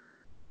of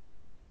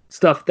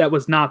stuff that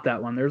was not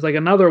that one. There's like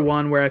another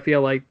one where I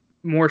feel like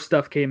more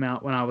stuff came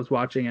out when I was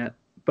watching it.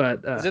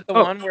 But is it the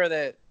one where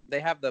they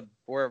have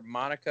where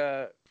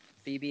Monica,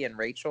 Phoebe, and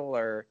Rachel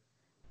are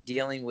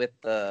dealing with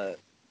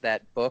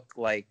that book,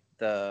 like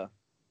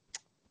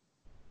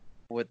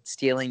with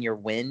stealing your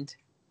wind?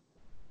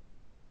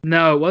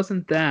 No, it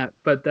wasn't that,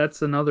 but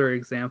that's another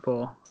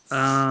example.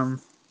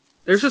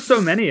 There's just so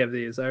many of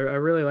these. I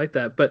really like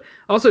that. But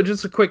also,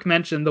 just a quick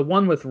mention, the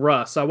one with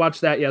Russ. I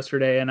watched that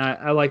yesterday, and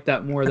I like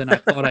that more than I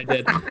thought I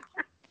did.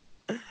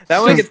 That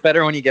one gets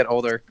better when you get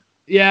older.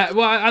 Yeah,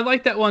 well, I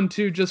like that one,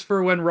 too, just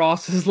for when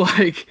Ross is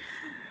like,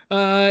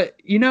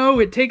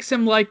 it takes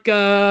him like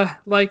a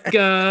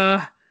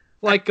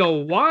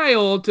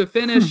while to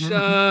finish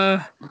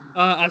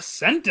a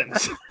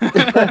sentence.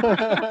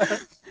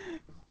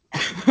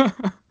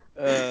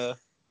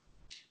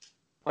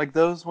 Like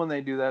those, when they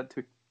do that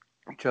to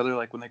each other,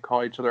 like when they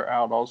call each other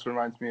out, also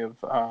reminds me of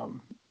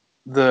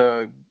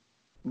the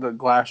the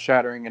glass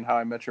shattering and How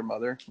I Met Your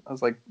Mother. I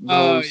was like,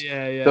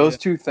 those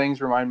two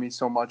things remind me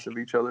so much of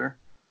each other.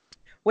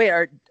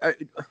 Wait,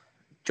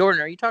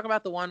 Jordan, are you talking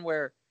about the one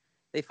where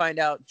they find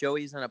out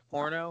Joey's in a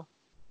porno?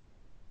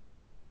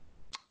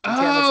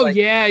 Oh,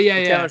 yeah.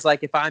 Chandler's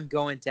like, if I'm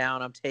going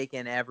down, I'm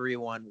taking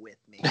everyone with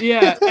me.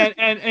 Yeah,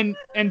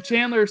 and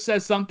Chandler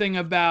says something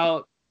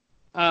about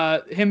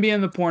him being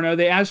in the porno.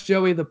 They ask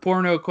Joey the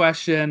porno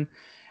question,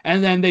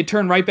 and then they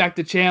turn right back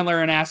to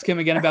Chandler and ask him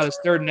again about his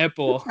third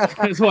nipple.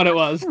 Is what it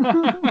was.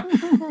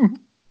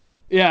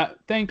 Yeah,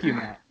 thank you,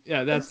 Matt.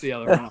 Yeah, that's the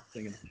other one I'm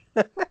thinking.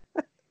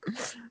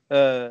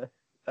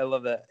 I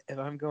love that. If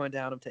I'm going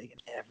down, I'm taking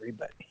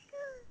everybody.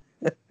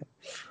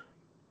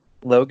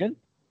 Logan?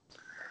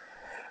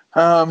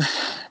 I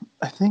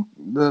think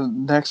the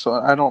next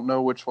one, I don't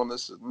know which one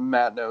this is.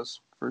 Matt knows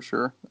for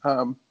sure.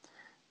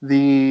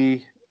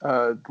 The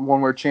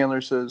one where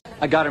Chandler says,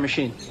 I got her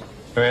machine.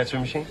 Her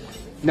answering machine?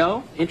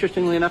 No.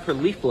 Interestingly enough, her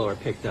leaf blower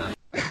picked up.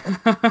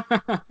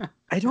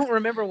 I don't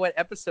remember what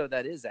episode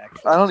that is,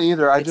 actually. I don't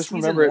either. I just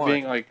remember it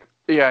being like,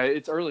 yeah,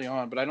 it's early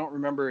on, but I don't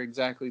remember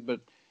exactly. But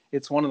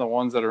it's one of the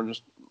ones that are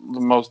just the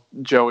most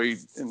Joey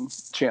and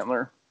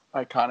Chandler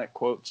iconic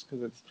quotes,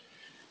 because it's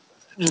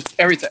just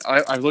everything.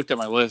 I looked at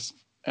my list,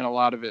 and a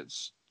lot of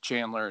it's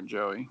Chandler and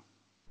Joey.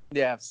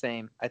 Yeah,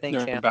 same. I think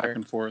They're Chandler back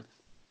and forth.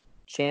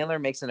 Chandler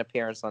makes an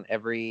appearance on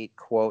every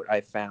quote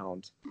I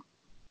found.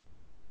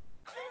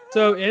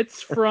 So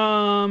it's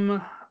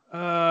from,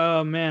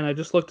 oh man, I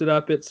just looked it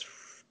up. It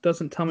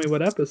doesn't tell me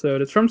what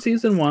episode. It's from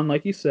season 1,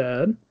 like you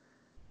said.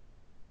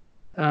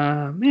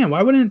 Man,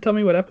 why wouldn't it tell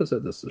me what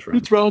episode this is from?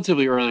 It's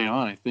relatively early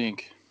on, I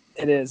think.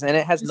 It is, and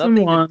it has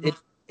nothing.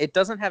 It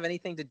doesn't have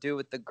anything to do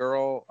with the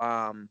girl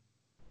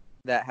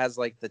that has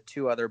like the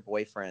 2 other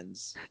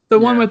boyfriends. The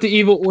one with the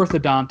evil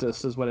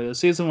orthodontist is what it is.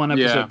 Season 1,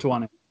 episode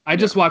 20. I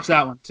just watched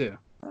that one too.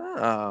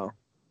 Oh,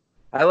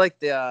 I like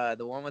the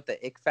one with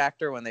the ick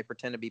factor when they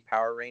pretend to be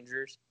Power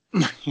Rangers.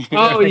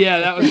 Oh yeah,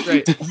 that was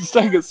great.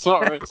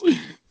 Stegosaurus.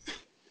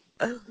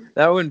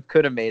 That one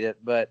could have made it,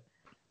 but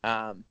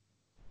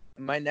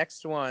my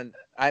next one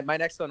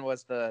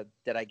was the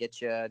 "Did I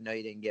get you? No,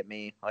 you didn't get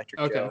me."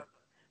 Electric Joe.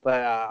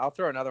 But I'll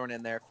throw another one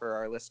in there for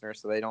our listeners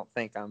so they don't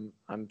think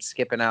I'm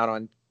skipping out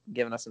on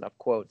giving us enough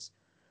quotes.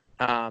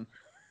 From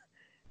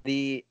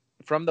the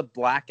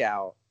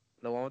Blackout,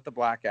 the one with the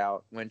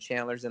blackout when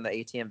Chandler's in the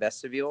ATM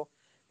vestibule.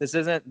 This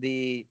isn't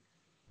the.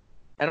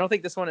 I don't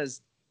think this one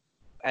is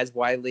as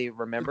widely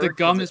remembered. The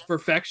gum is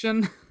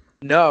perfection.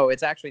 No,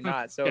 it's actually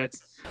not. So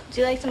it's.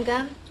 Do you like some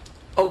gum?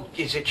 Oh,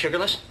 is it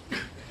sugarless?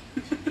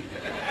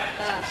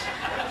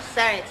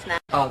 Sorry, it's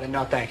not. Oh, then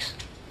no thanks.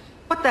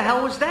 What the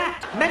hell was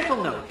that?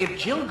 Mental note. If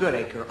Jill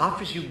Goodacre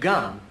offers you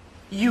gum,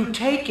 you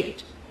take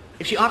it.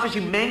 If she offers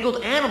you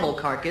mangled animal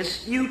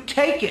carcass, you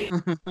take it.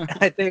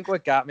 I think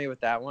what got me with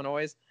that one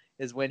always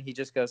is when he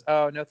just goes,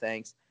 "Oh, no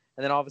thanks."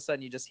 And then all of a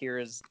sudden you just hear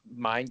his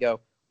mind go,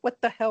 "What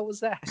the hell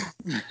was that?"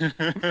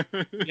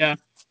 Yeah,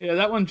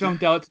 that one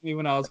jumped out to me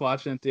when I was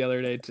watching it the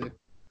other day too.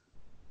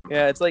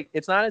 Yeah, it's like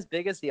it's not as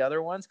big as the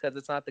other ones because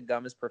it's not the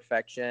gum is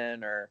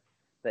perfection or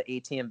the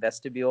ATM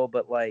vestibule,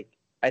 but like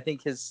I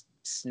think his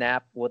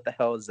snap, "What the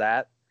hell is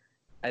that?"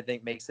 I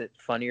think makes it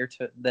funnier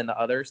than the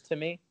others to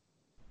me,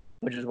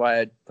 which is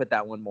why I put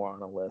that one more on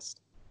the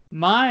list.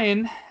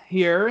 Mine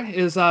here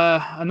is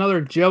another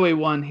Joey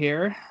one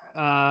here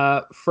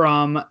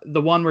from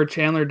the one where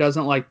Chandler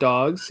doesn't like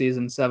dogs,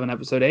 season 7,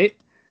 episode 8.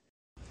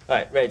 All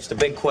right, Rach, the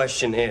big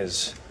question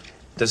is,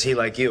 does he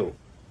like you?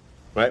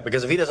 Right?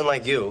 Because if he doesn't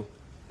like you,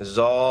 this is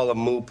all a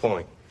moot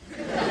point.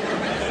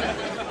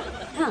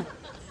 Huh.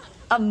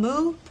 A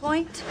moo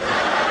point?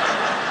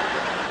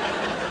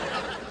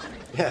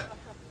 Yeah.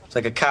 It's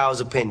like a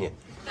cow's opinion.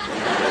 You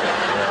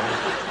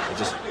know, it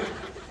just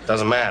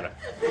doesn't matter.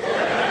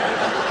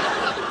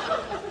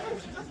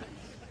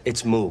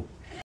 It's moo.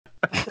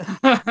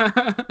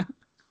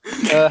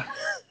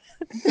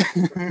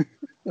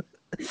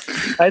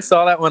 I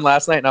saw that one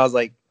last night and I was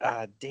like,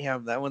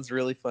 damn, that one's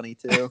really funny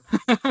too.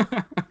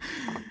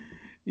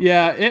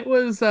 Yeah, it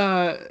was,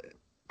 I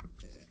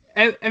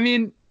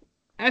mean,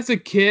 as a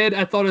kid,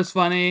 I thought it was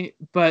funny,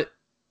 but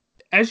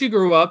as you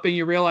grow up and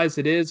you realize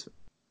it is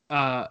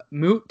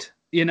moot,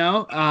 you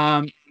know,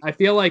 I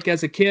feel like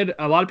as a kid,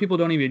 a lot of people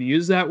don't even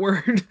use that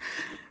word.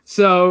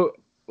 So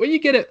when you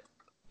get it,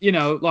 you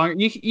know, long,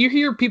 you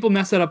hear people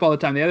mess that up all the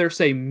time. They either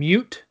say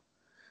mute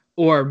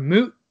or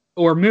moot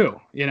or moo,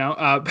 you know,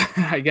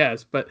 I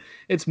guess, but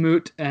it's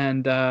moot.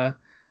 And I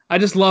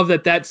just love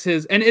that that's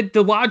his, and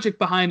the logic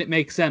behind it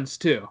makes sense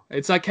too.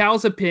 It's like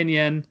Cal's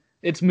opinion.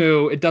 It's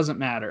moo. It doesn't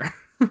matter.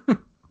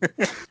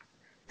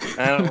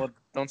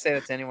 Don't say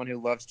that to anyone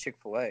who loves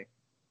Chick-fil-A.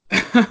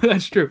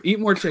 That's true. Eat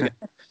more chicken.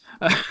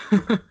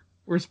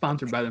 We're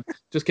sponsored by them.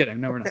 Just kidding.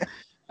 No, we're not.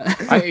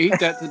 I ate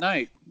that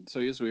tonight. So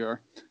yes, we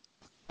are.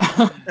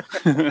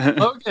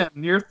 Logan,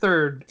 your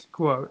third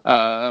quote.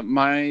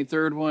 My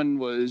third one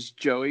was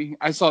Joey.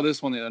 I saw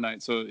this one the other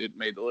night, so it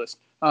made the list.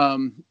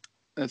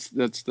 That's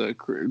the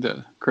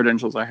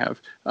credentials I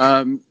have.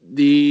 What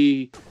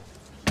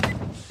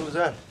was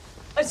that?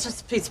 It's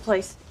just a pizza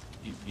place.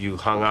 You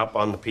hung up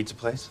on the pizza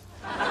place?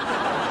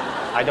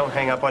 I don't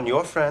hang up on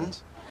your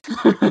friends.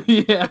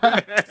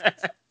 Yeah.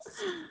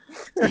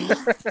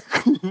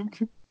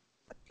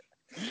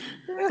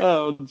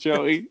 Oh,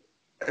 Joey.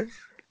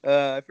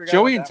 I forgot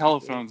Joey what and that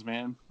telephones,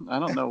 man. I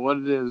don't know what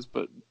it is,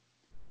 but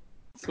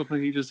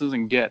something he just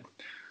doesn't get.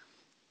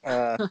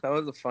 That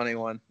was a funny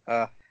one.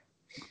 So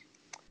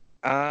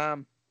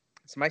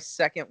my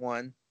second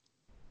one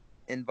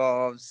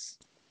is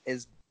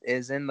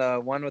in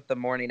the one with the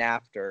morning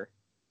after,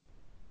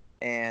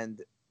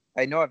 and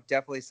I know I've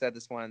definitely said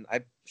this one.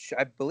 I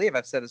believe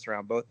I've said this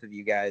around both of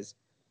you guys,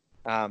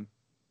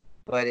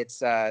 but it's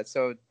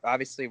so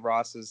obviously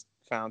Ross is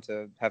found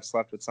to have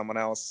slept with someone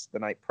else the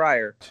night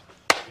prior.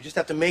 You just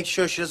have to make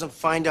sure she doesn't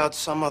find out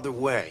some other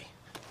way.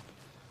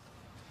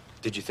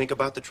 Did you think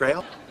about the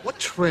trail? What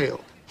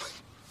trail?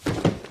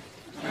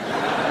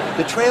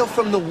 The trail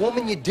from the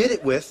woman you did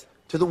it with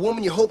to the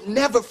woman you hope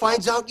never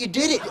finds out you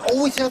did it. You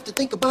always have to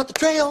think about the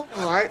trail.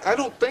 Oh, I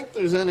don't think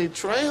there's any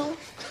trail.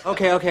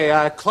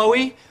 Okay.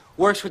 Chloe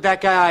works with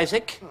that guy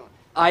Isaac.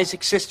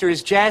 Isaac's sister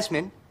is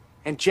Jasmine.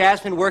 And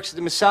Jasmine works at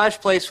the massage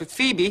place with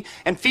Phoebe.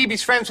 And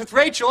Phoebe's friends with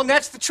Rachel, and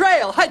that's the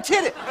trail. I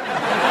did it.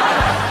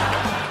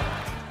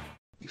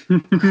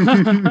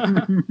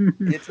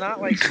 It's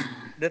not like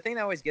the thing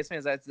that always gets me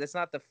is that that's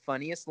not the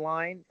funniest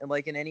line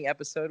in any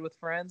episode with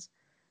Friends,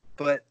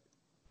 but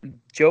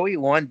Joey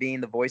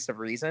being the voice of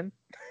reason,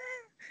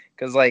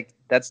 because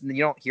that's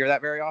you don't hear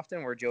that very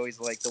often where Joey's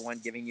the one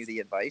giving you the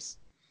advice,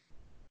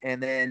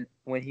 and then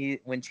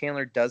when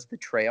Chandler does the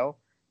trail,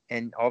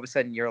 and all of a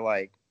sudden you're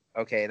like,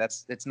 okay,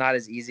 it's not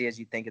as easy as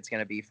you think it's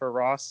going to be for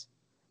Ross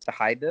to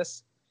hide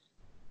this.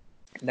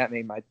 And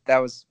that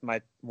was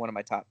one of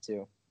my top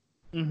two.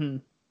 Mm-hmm.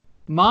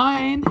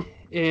 Mine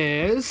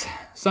is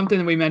something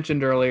that we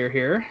mentioned earlier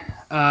here.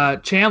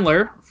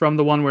 Chandler from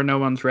the one where no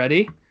one's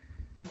ready.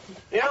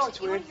 You know,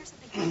 it's weird.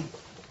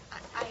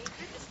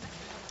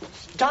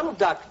 Donald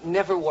Duck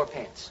never wore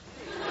pants.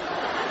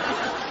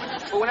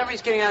 But whenever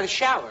he's getting out of the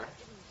shower,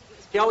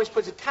 he always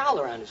puts a towel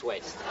around his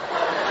waist.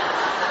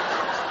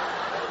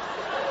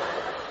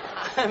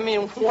 I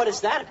mean, what is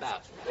that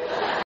about?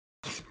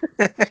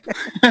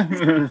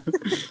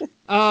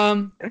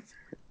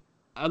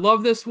 I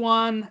love this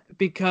one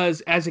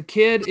because as a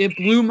kid, it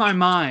blew my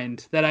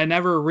mind that I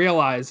never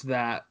realized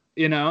that,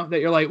 that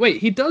you're like, wait,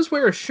 he does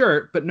wear a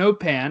shirt, but no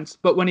pants.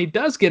 But when he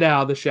does get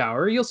out of the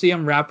shower, you'll see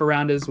him wrap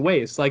around his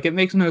waist. It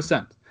makes no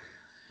sense.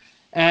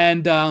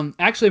 And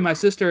actually, my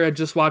sister had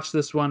just watched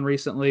this one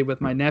recently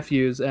with my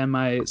nephews, and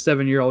my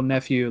 7-year-old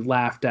nephew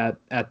laughed at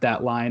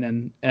that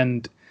line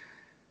and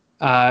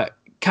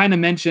kind of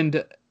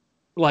mentioned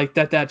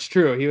that's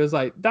true. He was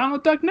like,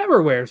 Donald Duck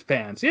never wears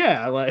pants.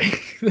 Yeah,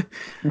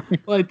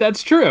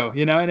 that's true,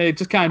 and it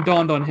just kind of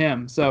dawned on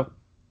him. So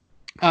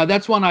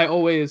that's one I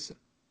always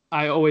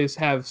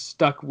have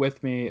stuck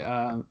with me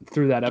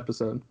through that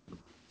episode.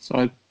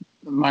 So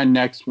my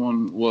next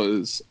one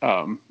was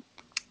the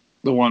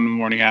one the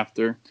morning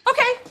after.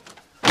 Okay.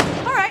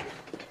 All right.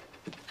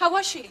 How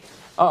was she?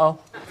 Uh-oh.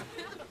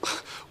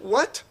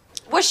 What?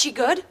 Was she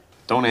good?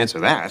 Don't answer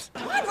that.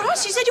 Come on,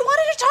 Ross. You said you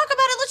wanted to talk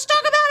about it. Let's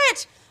talk about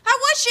it. How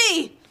was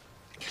she?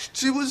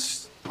 She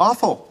was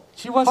awful.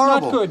 She was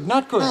horrible.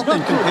 Not good.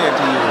 Nothing compared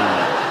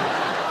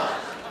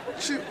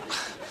to you.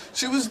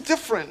 She was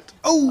different.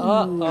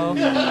 Oh.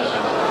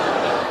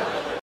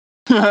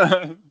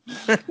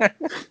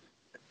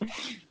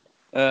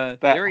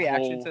 Their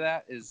reaction to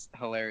that is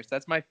hilarious.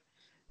 That's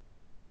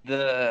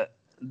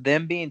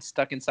them being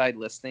stuck inside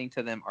listening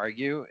to them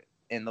argue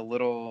and the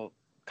little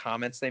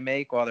comments they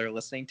make while they're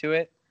listening to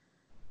it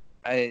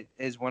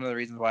is one of the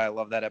reasons why I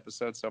love that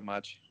episode so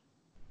much.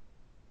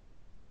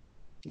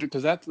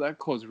 Because that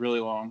quote's really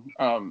long.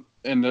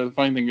 And the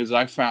funny thing is,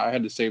 I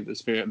had to save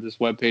this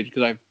webpage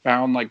because I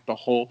found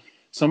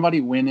somebody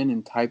went in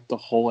and typed the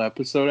whole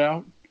episode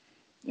out,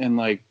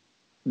 and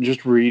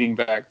just reading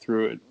back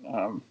through it,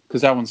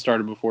 because that one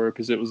started before,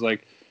 because it was the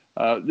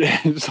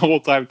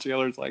whole time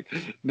Taylor's like,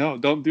 no,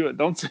 don't do it,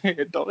 don't say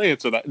it, don't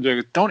answer that.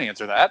 Goes, don't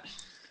answer that.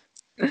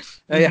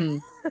 Yeah.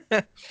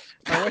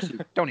 I wish you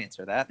don't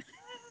answer that.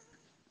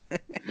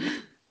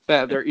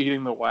 That they're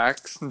eating the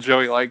wax, and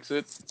Joey likes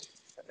it.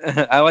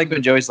 I like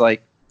when Joey's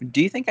like,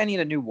 do you think I need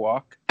a new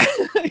walk?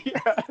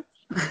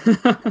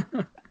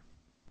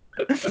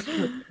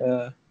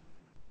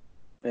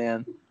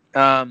 Man.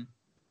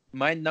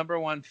 My number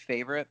one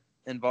favorite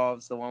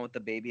involves the one with the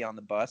baby on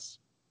the bus.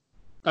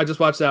 I just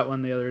watched that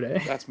one the other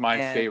day. That's my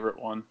favorite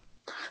one.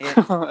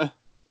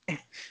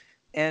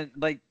 And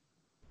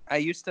I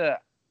used to,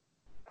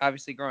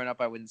 obviously growing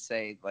up, I wouldn't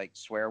say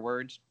swear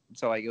words.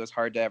 So it was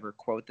hard to ever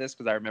quote this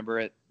because I remember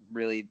it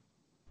really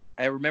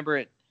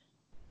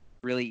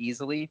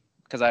easily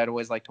because I'd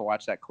always like to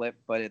watch that clip.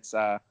 But it's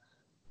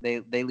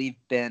they leave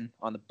Ben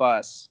on the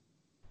bus,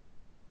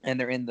 and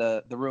they're in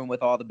the room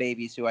with all the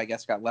babies who I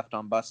guess got left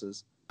on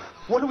buses.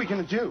 What are we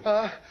gonna do?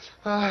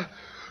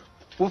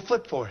 We'll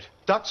flip for it.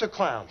 Ducks or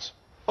clowns?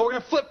 Oh, we're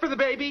gonna flip for the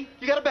baby?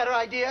 You got a better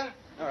idea?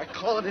 All right,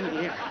 call it in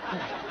the air.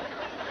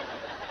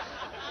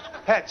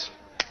 Heads.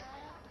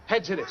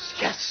 Heads it is.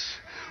 Yes.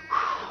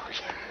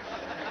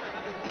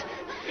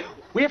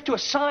 We have to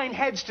assign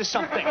heads to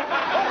something.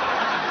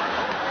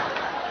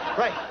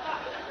 Right.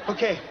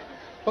 Okay.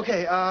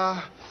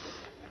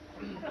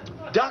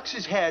 Ducks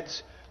is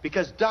heads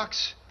because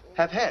ducks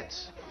have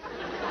heads.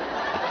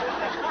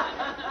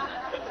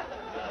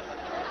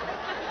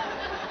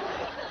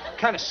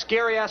 Kind of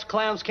scary-ass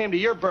clowns came to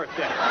your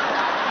birthday.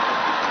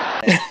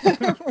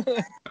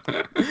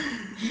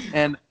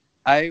 And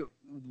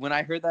when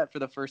I heard that for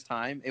the first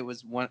time, it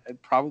was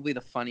probably the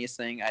funniest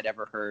thing I'd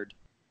ever heard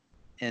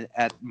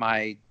at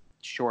my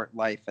short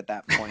life at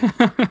that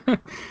point.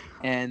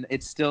 And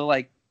it's still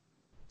like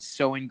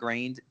so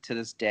ingrained to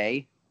this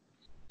day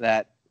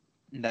that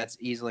that's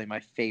easily my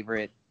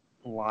favorite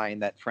line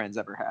that Friends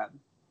ever had.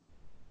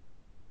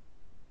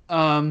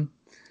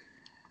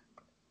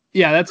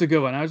 Yeah, that's a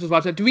good one. I was just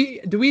watching. Do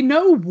we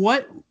know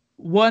what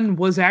one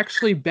was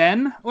actually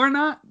Ben or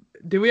not?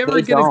 Do we ever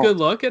get a good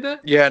look at it?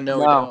 Yeah, no,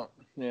 we don't.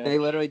 Yeah. They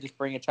literally just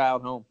bring a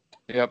child home.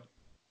 Yep.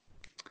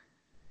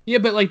 Yeah,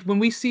 but like when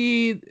we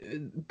see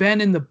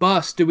Ben in the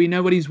bus, do we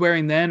know what he's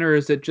wearing then, or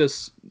is it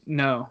just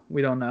no?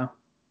 We don't know.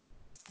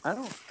 I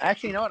don't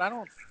actually. You know what? I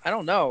don't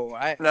know.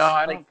 I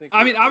don't think.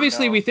 I mean,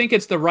 obviously, we think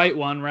it's the right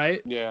one,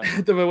 right?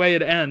 Yeah. The way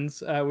it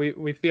ends,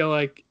 we feel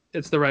like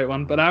it's the right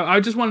one. But I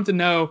just wanted to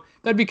know.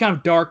 That'd be kind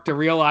of dark to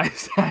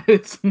realize that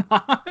it's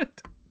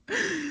not.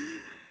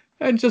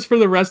 And just for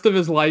the rest of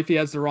his life, he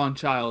has the wrong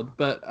child.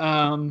 But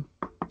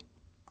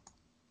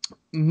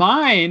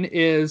mine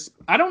is,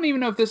 I don't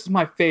even know if this is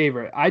my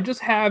favorite. I just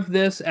have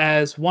this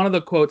as one of the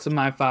quotes in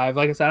my 5.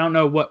 Like I said, I don't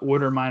know what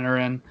order mine are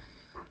in.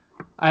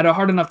 I had a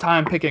hard enough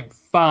time picking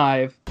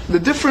 5. The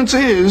difference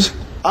is,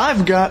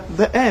 I've got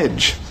the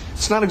edge.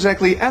 It's not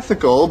exactly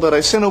ethical, but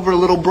I sent over a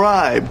little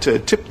bribe to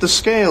tip the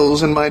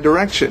scales in my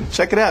direction.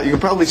 Check it out. You can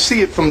probably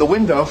see it from the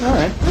window. All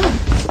right.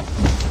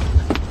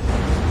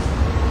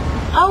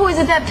 Oh, is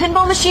it that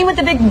pinball machine with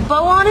the big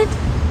bow on it?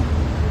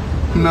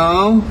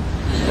 No.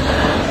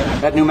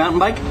 That new mountain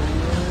bike?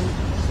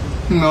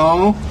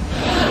 No.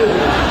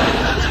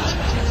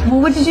 Well,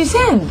 what did you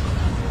send?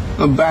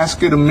 A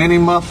basket of mini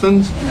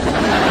muffins.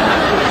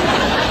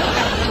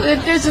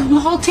 There's a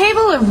whole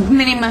table of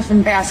mini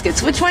muffin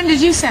baskets. Which one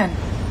did you send?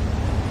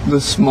 The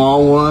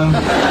small one.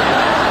 What?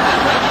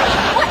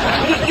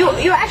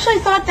 You actually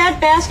thought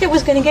that basket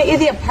was going to get you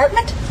the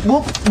apartment?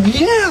 Well,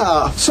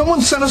 yeah.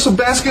 Someone sent us a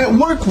basket at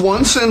work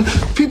once, and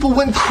people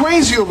went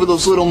crazy over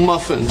those little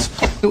muffins.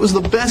 It was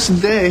the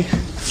best day.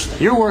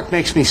 Your work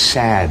makes me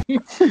sad.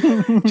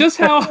 Just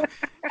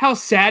how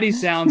sad he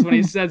sounds when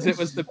he says it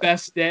was the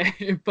best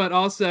day, but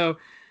also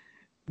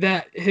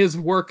that his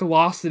work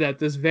lost it at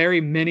this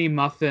very mini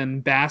muffin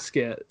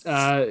basket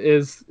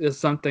is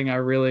something I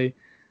really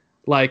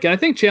like. And I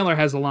think Chandler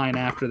has a line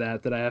after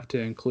that I have to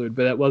include,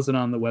 but it wasn't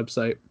on the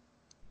website,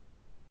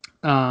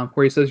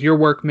 where he says, "Your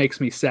work makes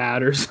me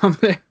sad," or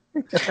something.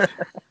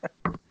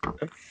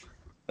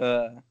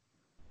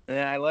 And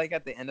I like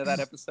at the end of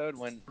that episode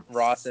when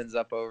Ross ends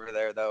up over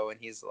there, though, and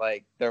he's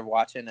like, they're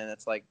watching, and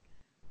it's like,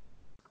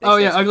 oh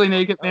yeah, ugly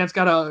naked man's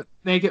got a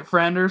naked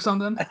friend or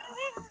something.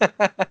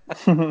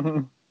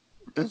 How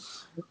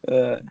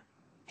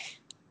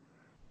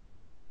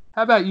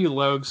about you,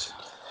 Logs?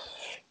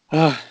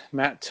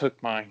 Matt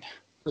took mine.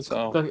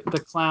 So the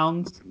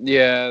clowns.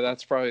 Yeah,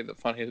 that's probably the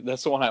funniest.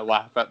 That's the one I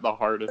laugh at the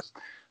hardest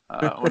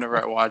whenever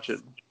I watch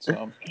it.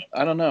 So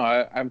I don't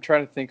know. I'm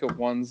trying to think of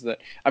ones that.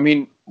 I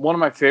mean, one of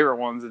my favorite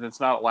ones, and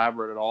it's not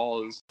elaborate at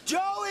all, is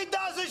Joey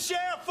doesn't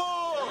share food.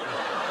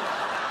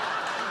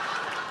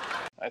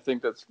 I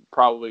think that's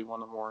probably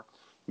one of the more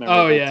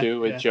memorable too.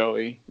 With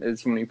Joey,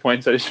 is when he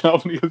points at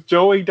himself and he goes,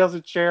 "Joey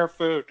doesn't share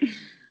food."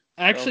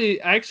 I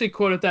actually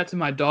quoted that to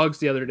my dogs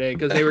the other day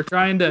because they were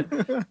trying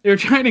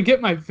to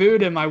get my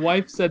food, and my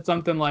wife said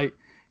something like,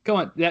 "Come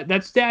on,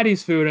 that's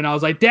Daddy's food," and I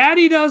was like,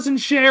 "Daddy doesn't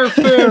share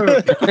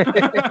food."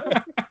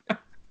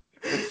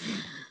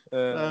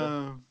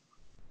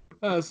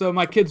 So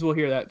my kids will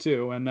hear that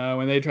too when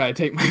they try to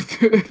take my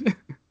food.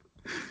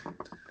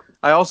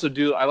 I also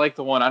do. I like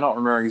the one. I don't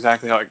remember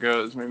exactly how it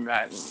goes. Maybe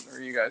Matt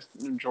or you guys,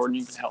 Jordan,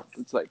 you can help.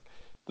 It's like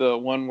the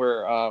one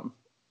where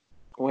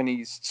when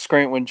he's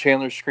when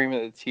Chandler's screaming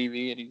at the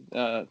TV,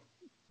 and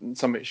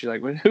she's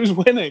like, "Who's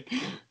winning?"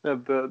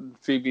 The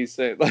Phoebe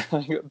say,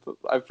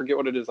 I forget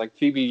what it is. Like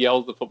Phoebe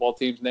yells the football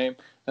team's name,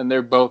 and they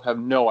both have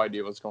no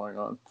idea what's going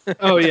on.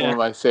 Oh yeah, one of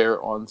my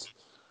favorite ones.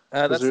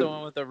 That's the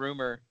one with the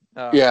rumor.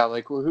 Yeah,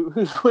 like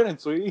who's winning,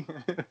 sweetie?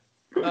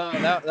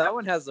 That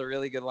one has a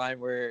really good line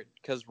where,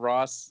 because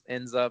Ross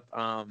ends up,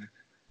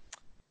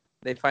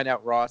 they find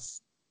out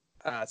Ross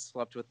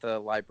slept with the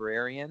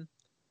librarian,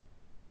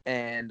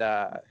 and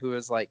who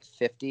was like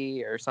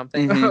 50 or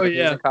something. Mm-hmm. Oh He was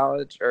yeah, in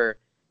college, or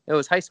it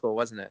was high school,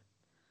 wasn't it?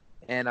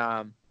 And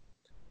and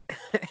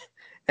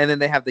then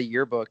they have the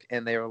yearbook,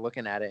 and they were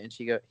looking at it, and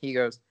he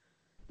goes,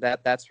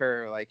 that's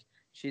her, like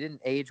she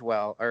didn't age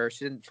well, or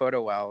she didn't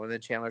photo well, and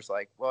then Chandler's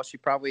like, well, she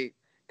probably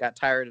got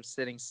tired of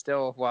sitting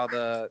still while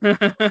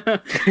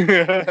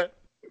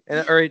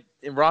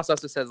and Ross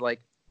also says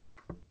like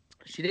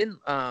she didn't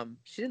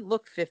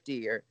look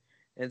 50, or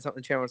And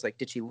something Chandler was like,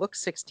 "Did she look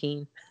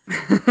 16?"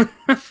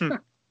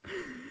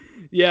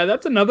 Yeah,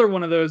 that's another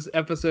one of those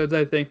episodes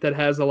I think that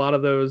has a lot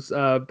of those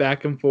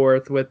back and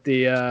forth with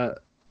the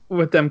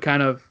with them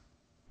kind of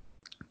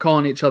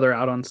calling each other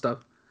out on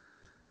stuff.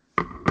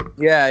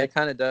 Yeah, it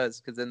kind of does,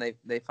 because then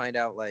they find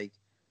out like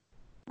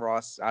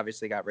Ross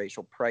obviously got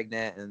Rachel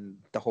pregnant, and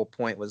the whole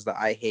point was the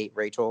I Hate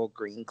Rachel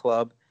Green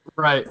Club.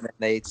 Right. And then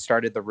they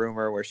started the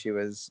rumor where she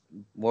was,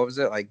 what was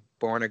it, like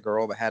born a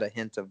girl but had a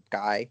hint of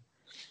guy.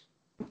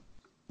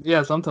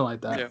 Yeah, something like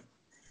that.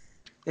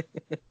 Yeah.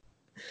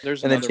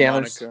 There's and then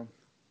another Monica.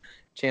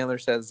 Chandler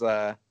says,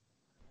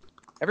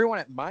 everyone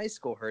at my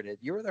school heard it.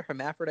 You were the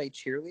hermaphrodite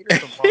cheerleader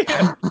from Long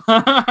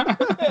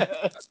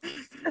Island.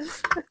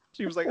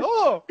 She was like,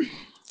 oh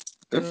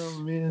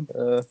man.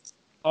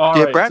 All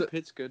yeah, right, Brad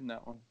Pitt's good in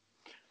that one.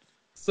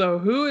 So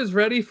who is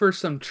ready for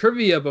some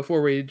trivia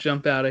before we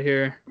jump out of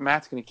here?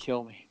 Matt's going to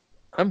kill me.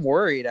 I'm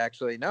worried,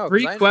 actually. No.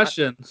 3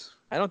 questions.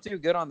 I don't do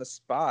good on the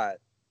spot.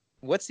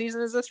 What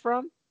season is this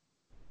from?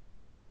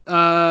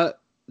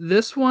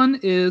 This one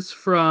is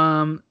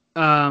from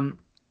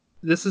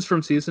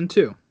season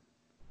 2.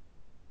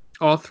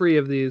 All 3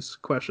 of these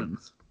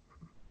questions.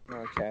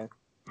 Okay.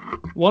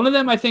 One of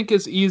them I think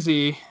is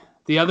easy.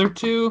 The other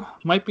 2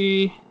 might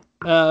be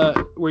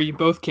where you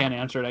both can't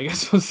answer it. I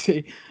guess we'll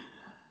see.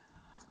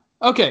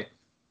 Okay.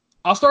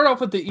 I'll start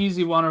off with the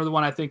easy one, or the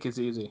one I think is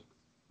easy.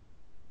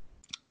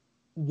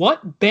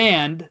 What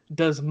band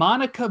does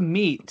Monica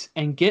meet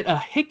and get a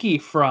hickey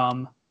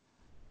from?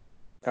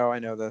 Oh, I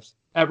know this.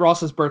 At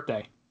Ross's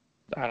birthday.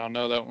 I don't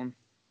know that one.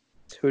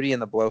 It's Hootie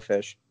and the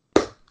Blowfish.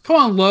 Come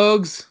on,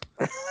 Logs.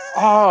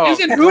 Oh,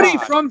 isn't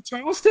Hootie from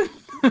Charleston?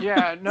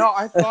 Yeah, no,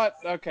 I thought,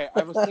 okay,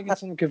 I was thinking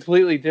something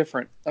completely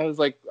different. I was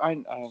like,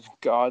 oh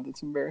God,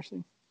 that's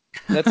embarrassing.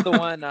 That's the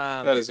one.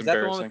 That is that the one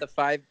embarrassing. with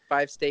the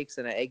five steaks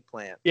and an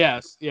eggplant?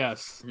 Yes.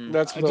 That's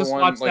the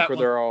one like where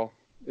they're all.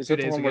 Is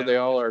that the one where they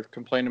all are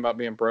complaining about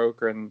being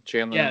broke and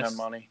Chandler didn't have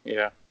money?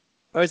 Yeah.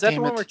 Oh, is that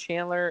the one where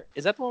Chandler?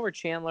 Is that the one where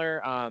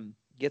Chandler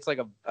gets like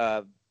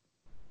a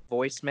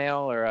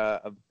voicemail or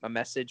a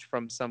message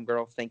from some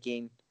girl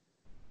thinking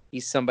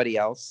he's somebody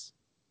else?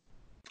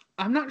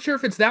 I'm not sure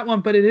if it's that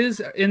one, but it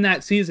is in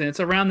that season. It's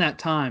around that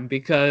time,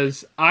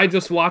 because I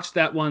just watched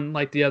that one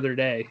like the other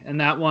day, and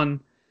that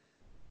one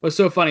was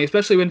so funny,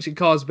 especially when she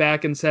calls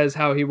back and says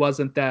how he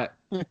wasn't that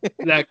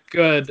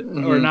good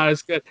or not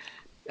as good.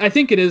 I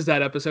think it is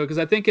that episode, because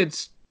I think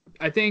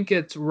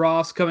it's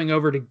Ross coming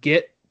over to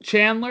get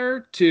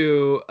Chandler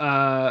to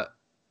go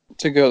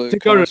to the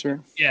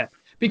concert. Yeah,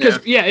 because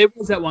it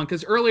was that one.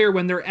 Because earlier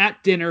when they're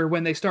at dinner,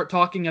 when they start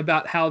talking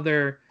about how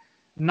they're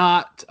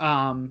not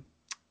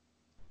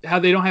how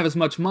they don't have as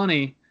much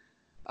money,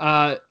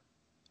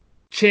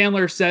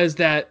 Chandler says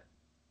that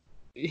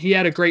he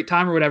had a great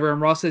time or whatever,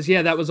 and Ross says,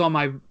 yeah, that was on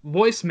my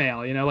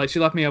voicemail, like she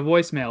left me a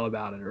voicemail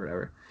about it or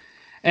whatever.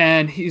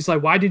 And he's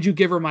like, why did you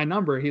give her my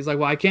number? He's like,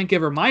 well, I can't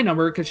give her my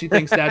number because she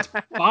thinks that's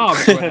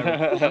Bob's or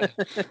whatever.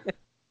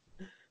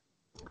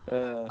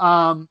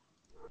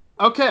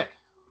 Okay,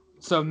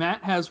 so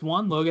Matt has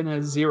 1, Logan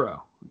has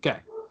 0. Okay.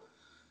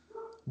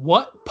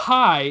 What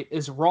pie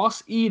is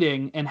Ross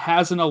eating and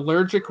has an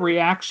allergic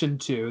reaction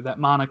to that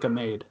Monica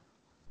made?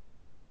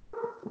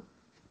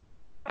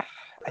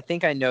 I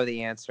think I know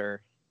the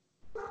answer.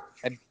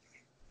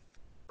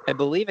 I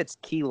believe it's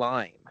key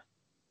lime.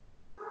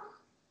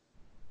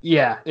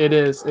 Yeah, it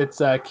is.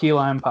 It's key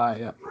lime pie.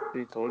 Yeah.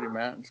 He told you,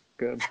 Matt. It's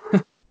good.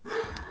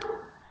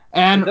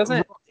 And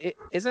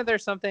isn't there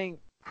something?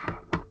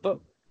 But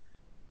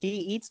he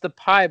eats the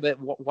pie, but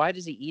why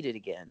does he eat it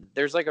again?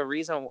 There's like a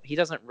reason he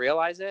doesn't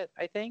realize it,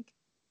 I think.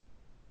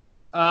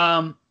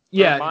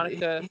 Yeah,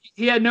 Monica.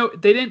 He had no.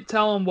 They didn't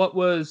tell him what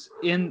was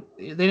in.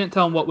 They didn't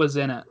tell him what was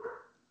in it.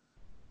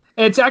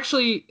 It's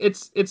actually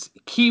it's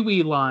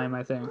kiwi lime,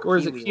 I think, or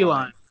is it key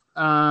lime?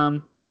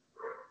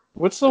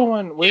 What's the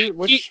one?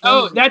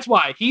 That's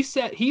why he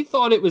said he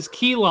thought it was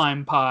key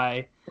lime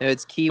pie. No,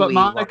 it's kiwi. But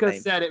Monica lime.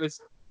 said it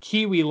was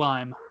kiwi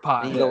lime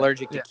pie. He's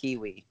allergic to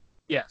kiwi.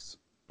 Yes.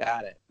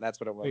 Got it. That's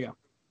what it was. There you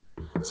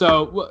go.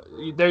 So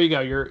there you go.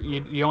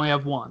 You only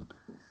have 1.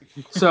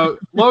 So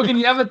Logan,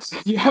 you have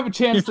a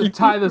chance to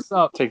tie this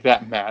up. Take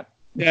that, Matt.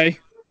 Okay.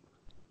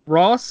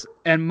 Ross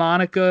and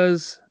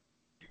Monica's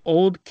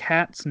old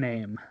cat's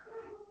name.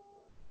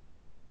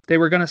 They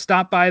were going to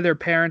stop by their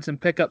parents and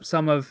pick up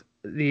some of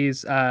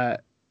these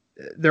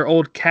their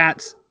old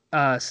cat's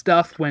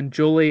stuff when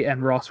Julie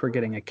and Ross were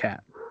getting a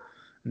cat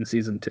in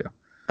season 2.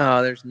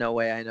 Oh, there's no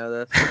way I know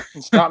this.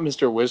 It's not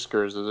Mr.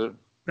 Whiskers, is it?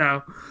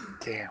 No.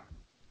 Damn.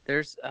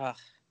 There's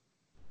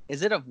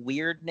is it a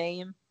weird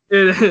name?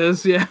 It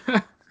is, yeah.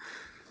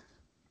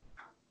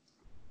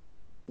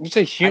 It's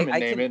a human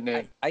name, isn't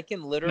it? I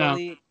can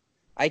literally,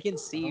 I can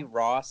see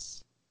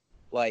Ross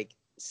like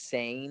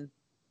saying,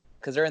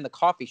 because they're in the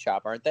coffee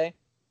shop, aren't they?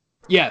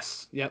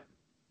 Yes. Yep.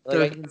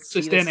 Like, they're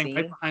just standing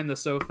right behind the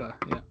sofa.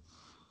 Yeah.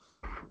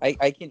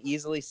 I can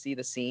easily see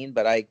the scene,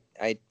 but I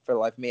for the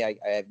life of me, I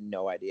have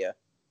no idea.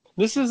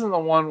 This isn't the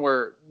one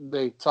where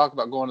they talk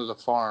about going to the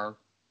farm.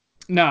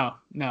 No.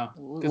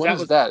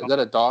 What is that? Is that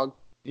a dog?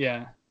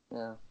 Yeah.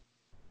 Yeah.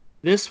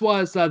 This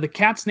was the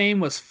cat's name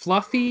was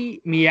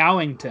Fluffy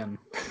Meowington.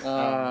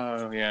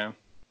 Oh yeah.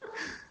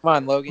 Come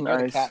on, Logan, you're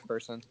the Nice. cat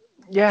person.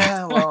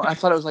 Yeah, well, I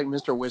thought it was like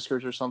Mr.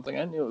 Whiskers or something.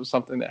 I knew it was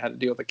something that had to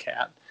deal with a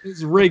cat.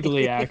 It's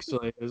Wrigley,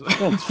 actually.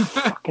 That's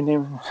fucking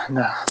name.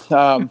 No.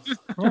 Yeah.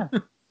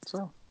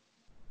 So.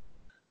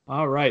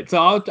 All right, so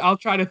I'll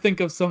try to think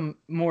of some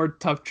more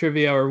tough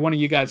trivia, or one of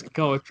you guys can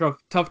go with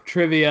tough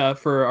trivia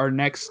for our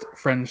next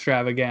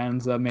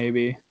Friendstravaganza,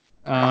 maybe.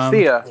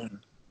 See ya.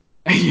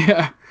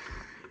 Yeah.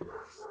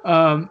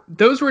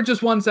 Those were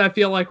just ones that I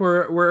feel like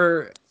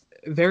were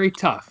very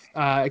tough,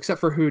 except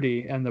for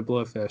Hootie and the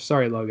Blowfish.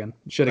 Sorry, Logan.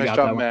 Should have Nice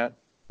got job, that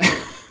Matt.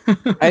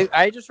 one.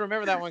 I just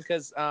remember that one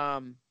because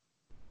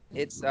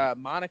it's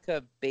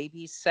Monica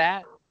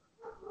babysat.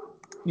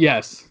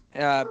 Yes.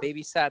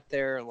 Babysat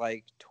their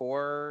like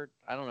tour.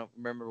 I don't know.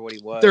 Remember what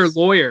he was? Their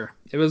lawyer.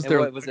 It was their.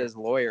 What was his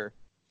lawyer?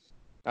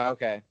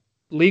 Okay.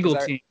 Legal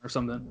team or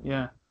something.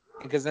 Yeah.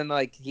 Because then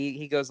like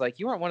he goes like,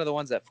 you weren't one of the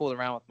ones that fooled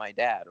around with my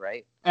dad,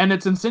 right? And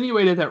it's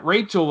insinuated that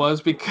Rachel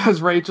was,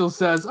 because Rachel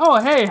says, "Oh,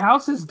 hey,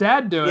 how's his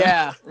dad doing?"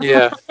 Yeah.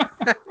 Yeah.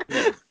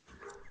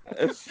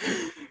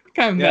 Kind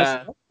of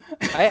messed up.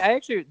 I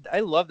actually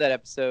love that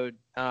episode.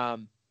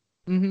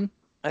 Mm-hmm.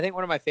 I think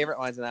one of my favorite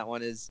lines in that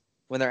one is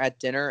when they're at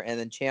dinner and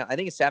then I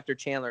think it's after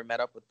Chandler met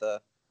up with the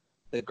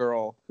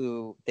girl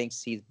who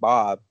thinks he's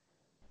Bob,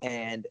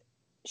 and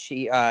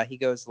he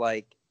goes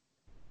like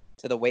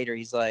to the waiter,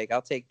 he's like,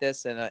 "I'll take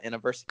this and a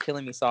verse of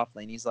Killing Me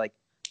Softly," and he's like,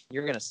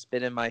 "You're gonna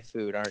spit in my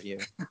food, aren't you?"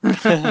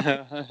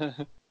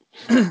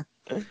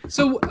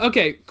 So,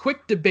 okay,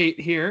 quick debate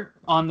here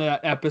on the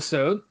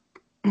episode.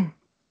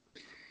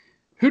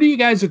 Who do you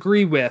guys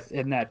agree with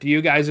in that? Do you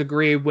guys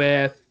agree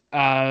with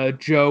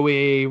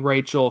Joey,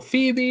 Rachel,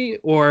 Phoebe,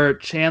 or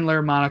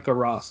Chandler, Monica,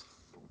 Ross?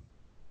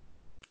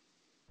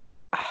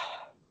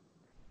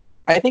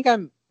 I think I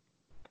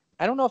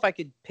don't know if I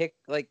could pick,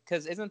 like,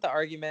 because doesn't the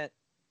argument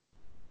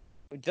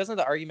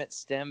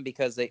stem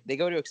because they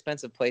go to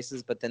expensive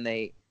places, but then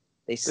they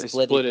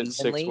split it in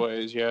 6 evenly?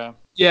 ways, yeah.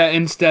 Yeah,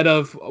 instead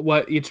of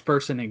what each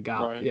person had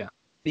got. Right. Yeah.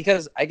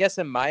 Because I guess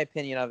in my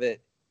opinion of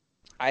it,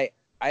 I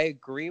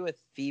agree with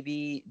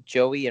Phoebe,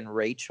 Joey, and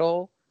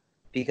Rachel,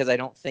 because I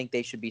don't think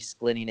they should be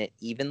splitting it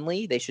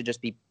evenly. They should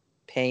just be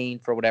paying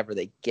for whatever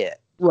they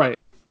get. Right.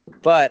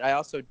 But I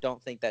also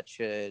don't think that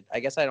should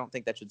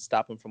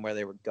stop them from where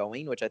they were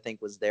going, which I think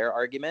was their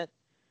argument,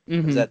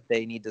 is that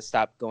they need to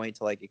stop going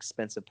to like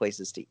expensive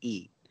places to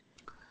eat.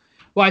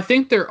 Well, I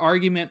think their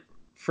argument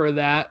for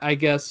that, I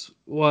guess,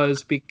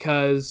 was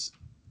because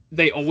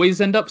they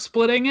always end up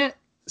splitting it.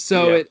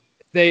 So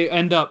they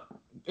end up,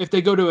 if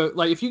they go to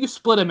if you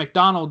split a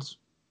McDonald's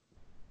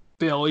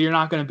bill, you're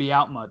not going to be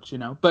out much,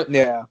 But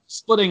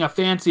splitting a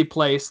fancy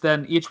place,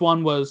 then each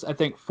one was, I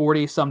think,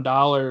 $40 some.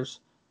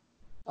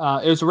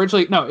 It was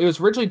originally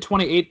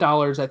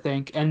 $28, I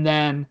think, and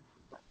then,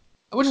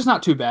 which is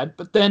not too bad.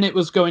 But then it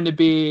was going to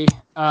be,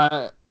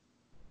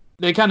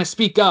 they kind of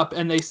speak up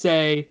and they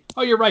say,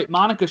 "Oh, you're right,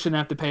 Monica shouldn't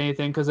have to pay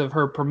anything because of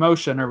her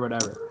promotion or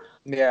whatever."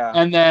 Yeah.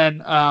 And then,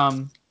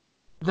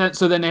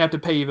 then they have to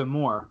pay even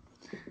more.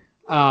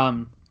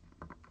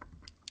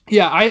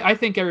 Yeah, I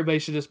think everybody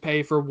should just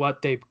pay for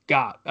what they've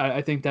got.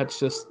 I think that's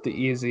just the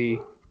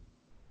easy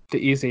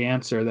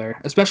answer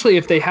there. Especially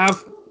if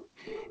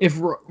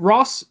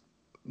Ross,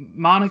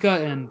 Monica,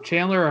 and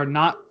Chandler are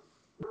not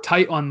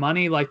tight on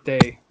money like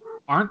they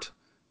aren't,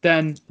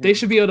 then they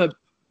should be able to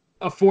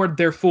afford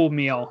their full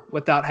meal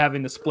without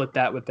having to split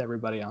that with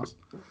everybody else.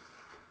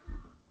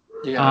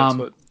 Yeah,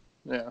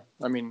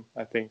 I mean,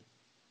 I think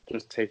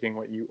just taking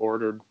what you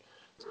ordered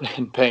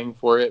and paying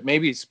for it,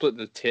 maybe split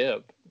the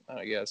tip,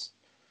 I guess.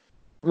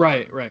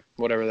 Right.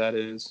 Whatever that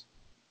is.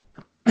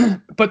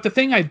 But the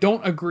thing I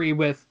don't agree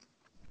with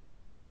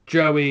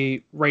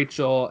Joey,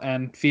 Rachel,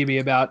 and Phoebe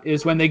about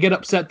is when they get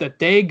upset that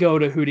they go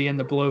to Hootie and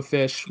the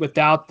Blowfish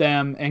without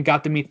them and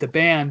got to meet the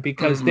band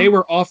because they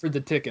were offered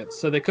the tickets,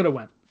 so they could have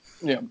went.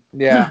 Yeah.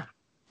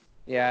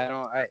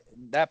 I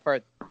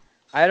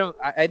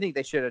think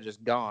they should have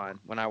just gone.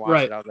 When I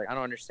watched it, I was like, I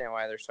don't understand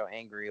why they're so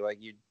angry. Like,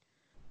 you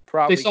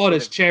probably they saw it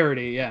as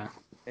charity, yeah.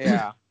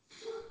 Yeah.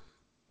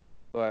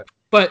 But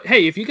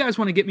hey, if you guys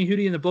want to get me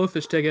Hootie and the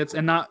Blowfish tickets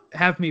and not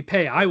have me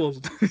pay, I will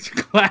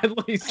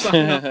gladly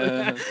sign up for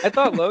that. I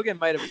thought Logan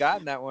might have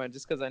gotten that one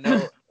just because I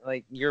know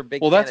like you're a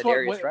big fan of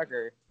Darius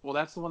Rucker. Well,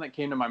 that's the one that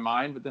came to my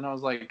mind, but then I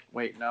was like,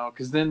 wait, no,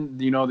 because then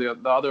the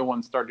other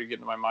one started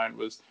getting to my mind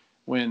was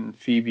when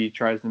Phoebe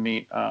tries to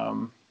meet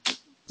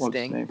what's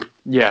his name?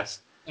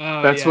 Yes,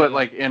 that's what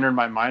entered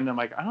my mind. I'm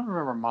like, I don't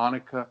remember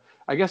Monica.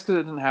 I guess because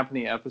it didn't happen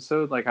in the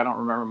episode. Like, I don't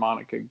remember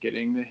Monica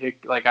getting the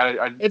hick. Like,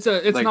 it's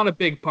not a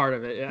big part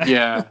of it. Yeah.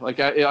 Yeah. Like,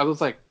 I was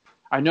like,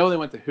 I know they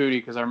went to Hootie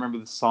because I remember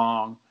the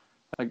song,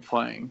 like,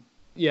 playing.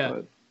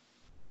 Yeah.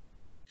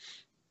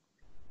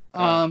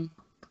 But,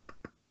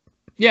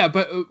 yeah,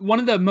 but one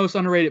of the most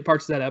underrated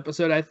parts of that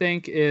episode, I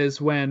think, is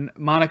when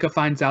Monica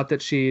finds out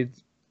that she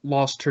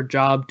lost her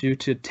job due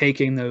to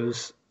taking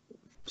those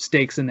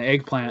steaks in the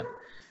eggplant.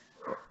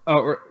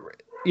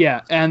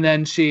 And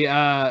then she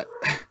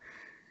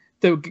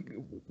the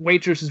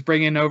waitress is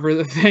bringing over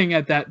the thing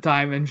at that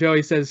time, and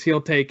Joey says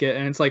he'll take it,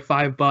 and it's like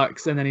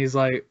 $5, and then he's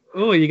like,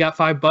 "Oh, you got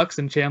 $5,"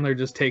 and Chandler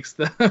just takes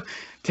the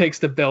takes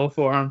the bill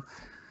for him.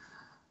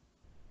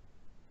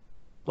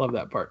 Love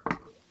that part.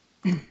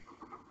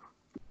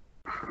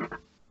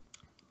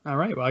 All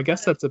right, well, I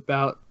guess that's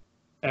about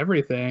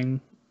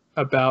everything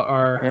about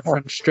our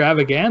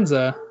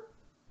Friendstravaganza.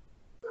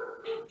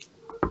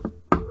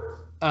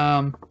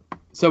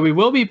 So we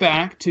will be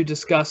back to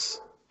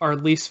discuss our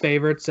least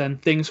favorites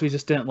and things we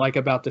just didn't like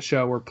about the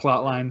show, or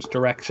plot lines,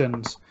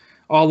 directions,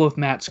 all of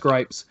Matt's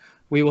gripes.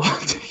 We will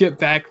have to get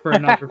back for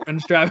another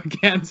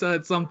Friendstravaganza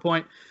at some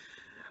point.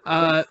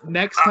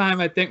 Next time,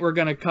 I think we're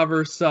going to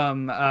cover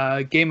some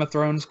Game of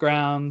Thrones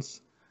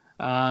grounds.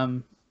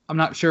 I'm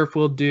not sure if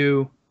we'll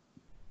do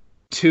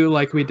 2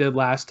 like we did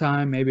last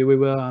time. Maybe we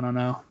will. I don't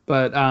know.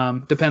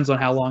 But depends on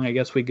how long I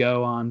guess we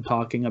go on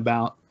talking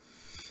about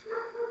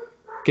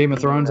Game of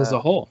Thrones as a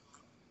whole.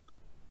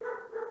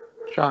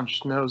 Jon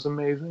Snow's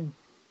amazing.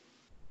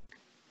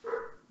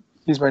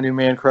 He's my new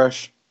man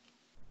crush.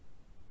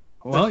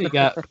 Well, you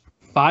got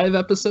 5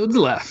 episodes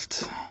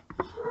left.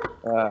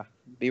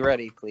 Be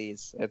ready,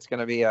 please. It's going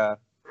to be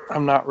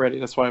I'm not ready.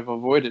 That's why I've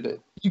avoided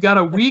it. You got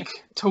a week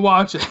to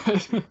watch it.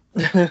 And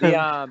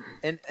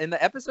the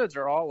episodes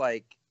are all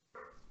like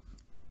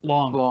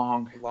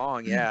long,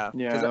 yeah.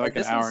 Yeah, like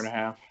an hour and a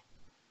half.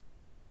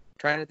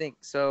 Trying to think.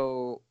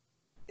 So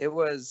it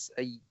was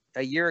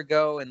a year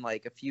ago and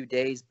like a few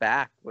days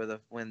back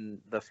when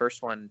the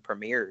first one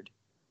premiered.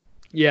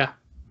 Yeah.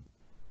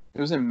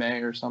 It was in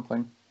May or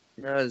something.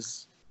 It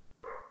was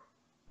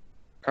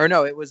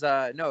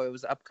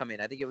upcoming.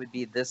 I think it would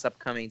be this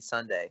upcoming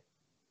Sunday. It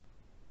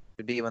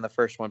would be when the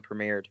first one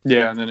premiered.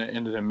 Yeah, and then it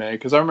ended in May.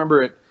 Because I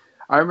remember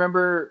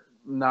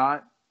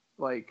not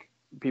like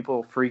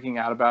people freaking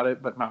out about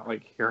it, but not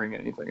like hearing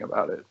anything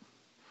about it.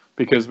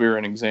 Because we were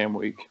in exam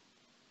week.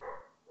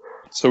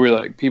 So we're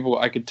like,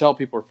 I could tell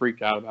people were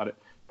freaked out about it.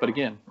 But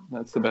again,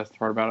 that's the best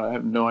part about it. I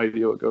have no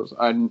idea what goes.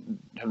 I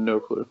have no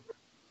clue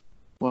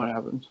what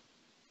happens.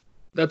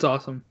 That's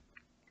awesome.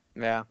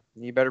 Yeah,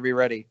 you better be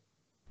ready.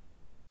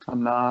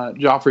 I'm not.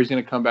 Joffrey's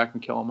going to come back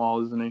and kill them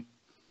all, isn't he?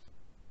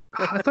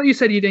 I thought you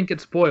said you didn't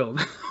get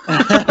spoiled.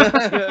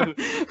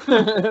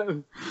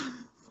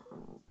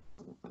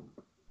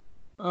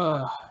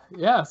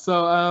 Yeah,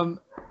 so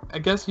I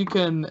guess you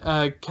can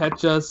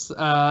catch us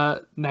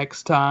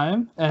next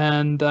time,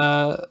 and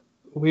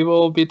we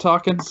will be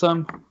talking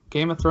some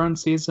Game of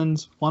Thrones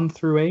seasons 1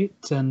 through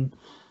 8, and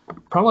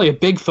probably a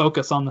big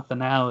focus on the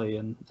finale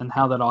and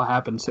how that all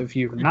happened. So if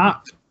you're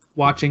not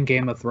watching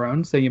Game of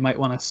Thrones, then you might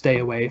want to stay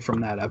away from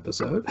that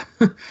episode.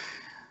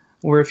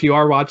 Or if you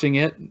are watching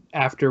it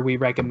after we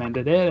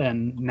recommended it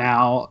and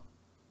now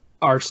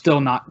are still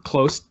not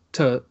close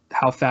to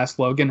how fast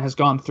Logan has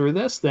gone through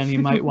this, then you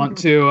might want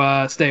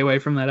to stay away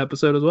from that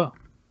episode as well.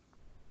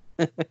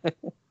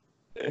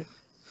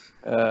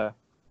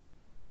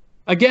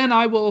 Again,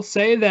 I will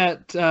say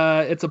that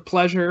it's a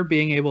pleasure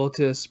being able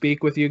to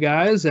speak with you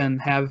guys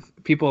and have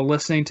people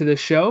listening to this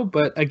show,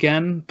 but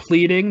again,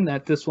 pleading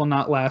that this will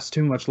not last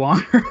too much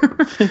longer.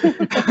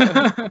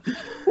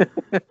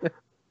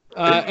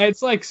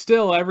 It's like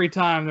still every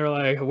time they're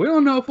like, we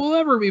don't know if we'll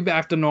ever be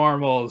back to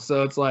normal.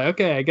 So it's like,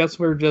 okay, I guess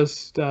we're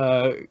just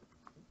stuck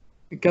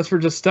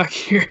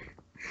here.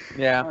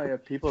 Yeah. Oh, yeah.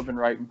 People have been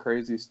writing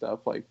crazy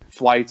stuff like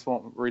flights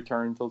won't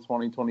return until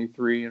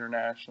 2023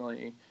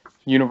 internationally.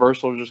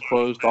 Universal just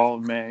closed all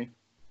of May.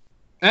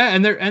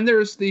 And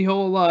there's the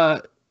whole I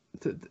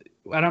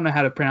don't know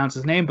how to pronounce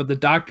his name, but the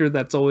doctor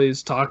that's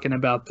always talking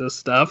about this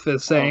stuff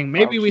is saying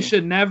maybe we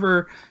should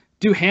never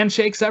do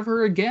handshakes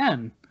ever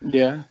again.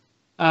 Yeah.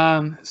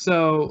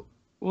 So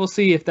we'll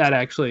see if that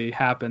actually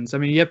happens. I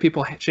mean, you have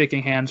people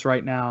shaking hands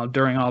right now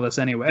during all this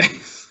anyway.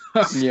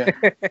 Yeah.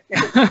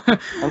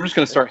 I'm just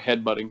going to start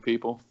headbutting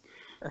people.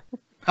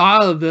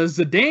 Oh, the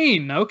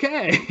Zidane.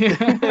 Okay.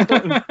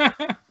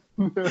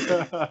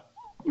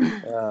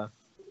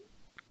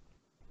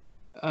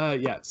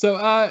 Yeah.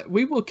 So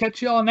we will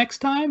catch you all next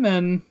time,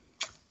 and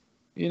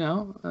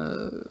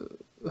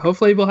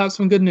hopefully we'll have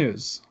some good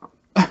news.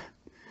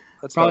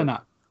 That's probably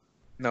not.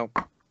 No.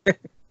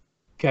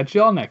 Catch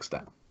you all next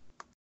time.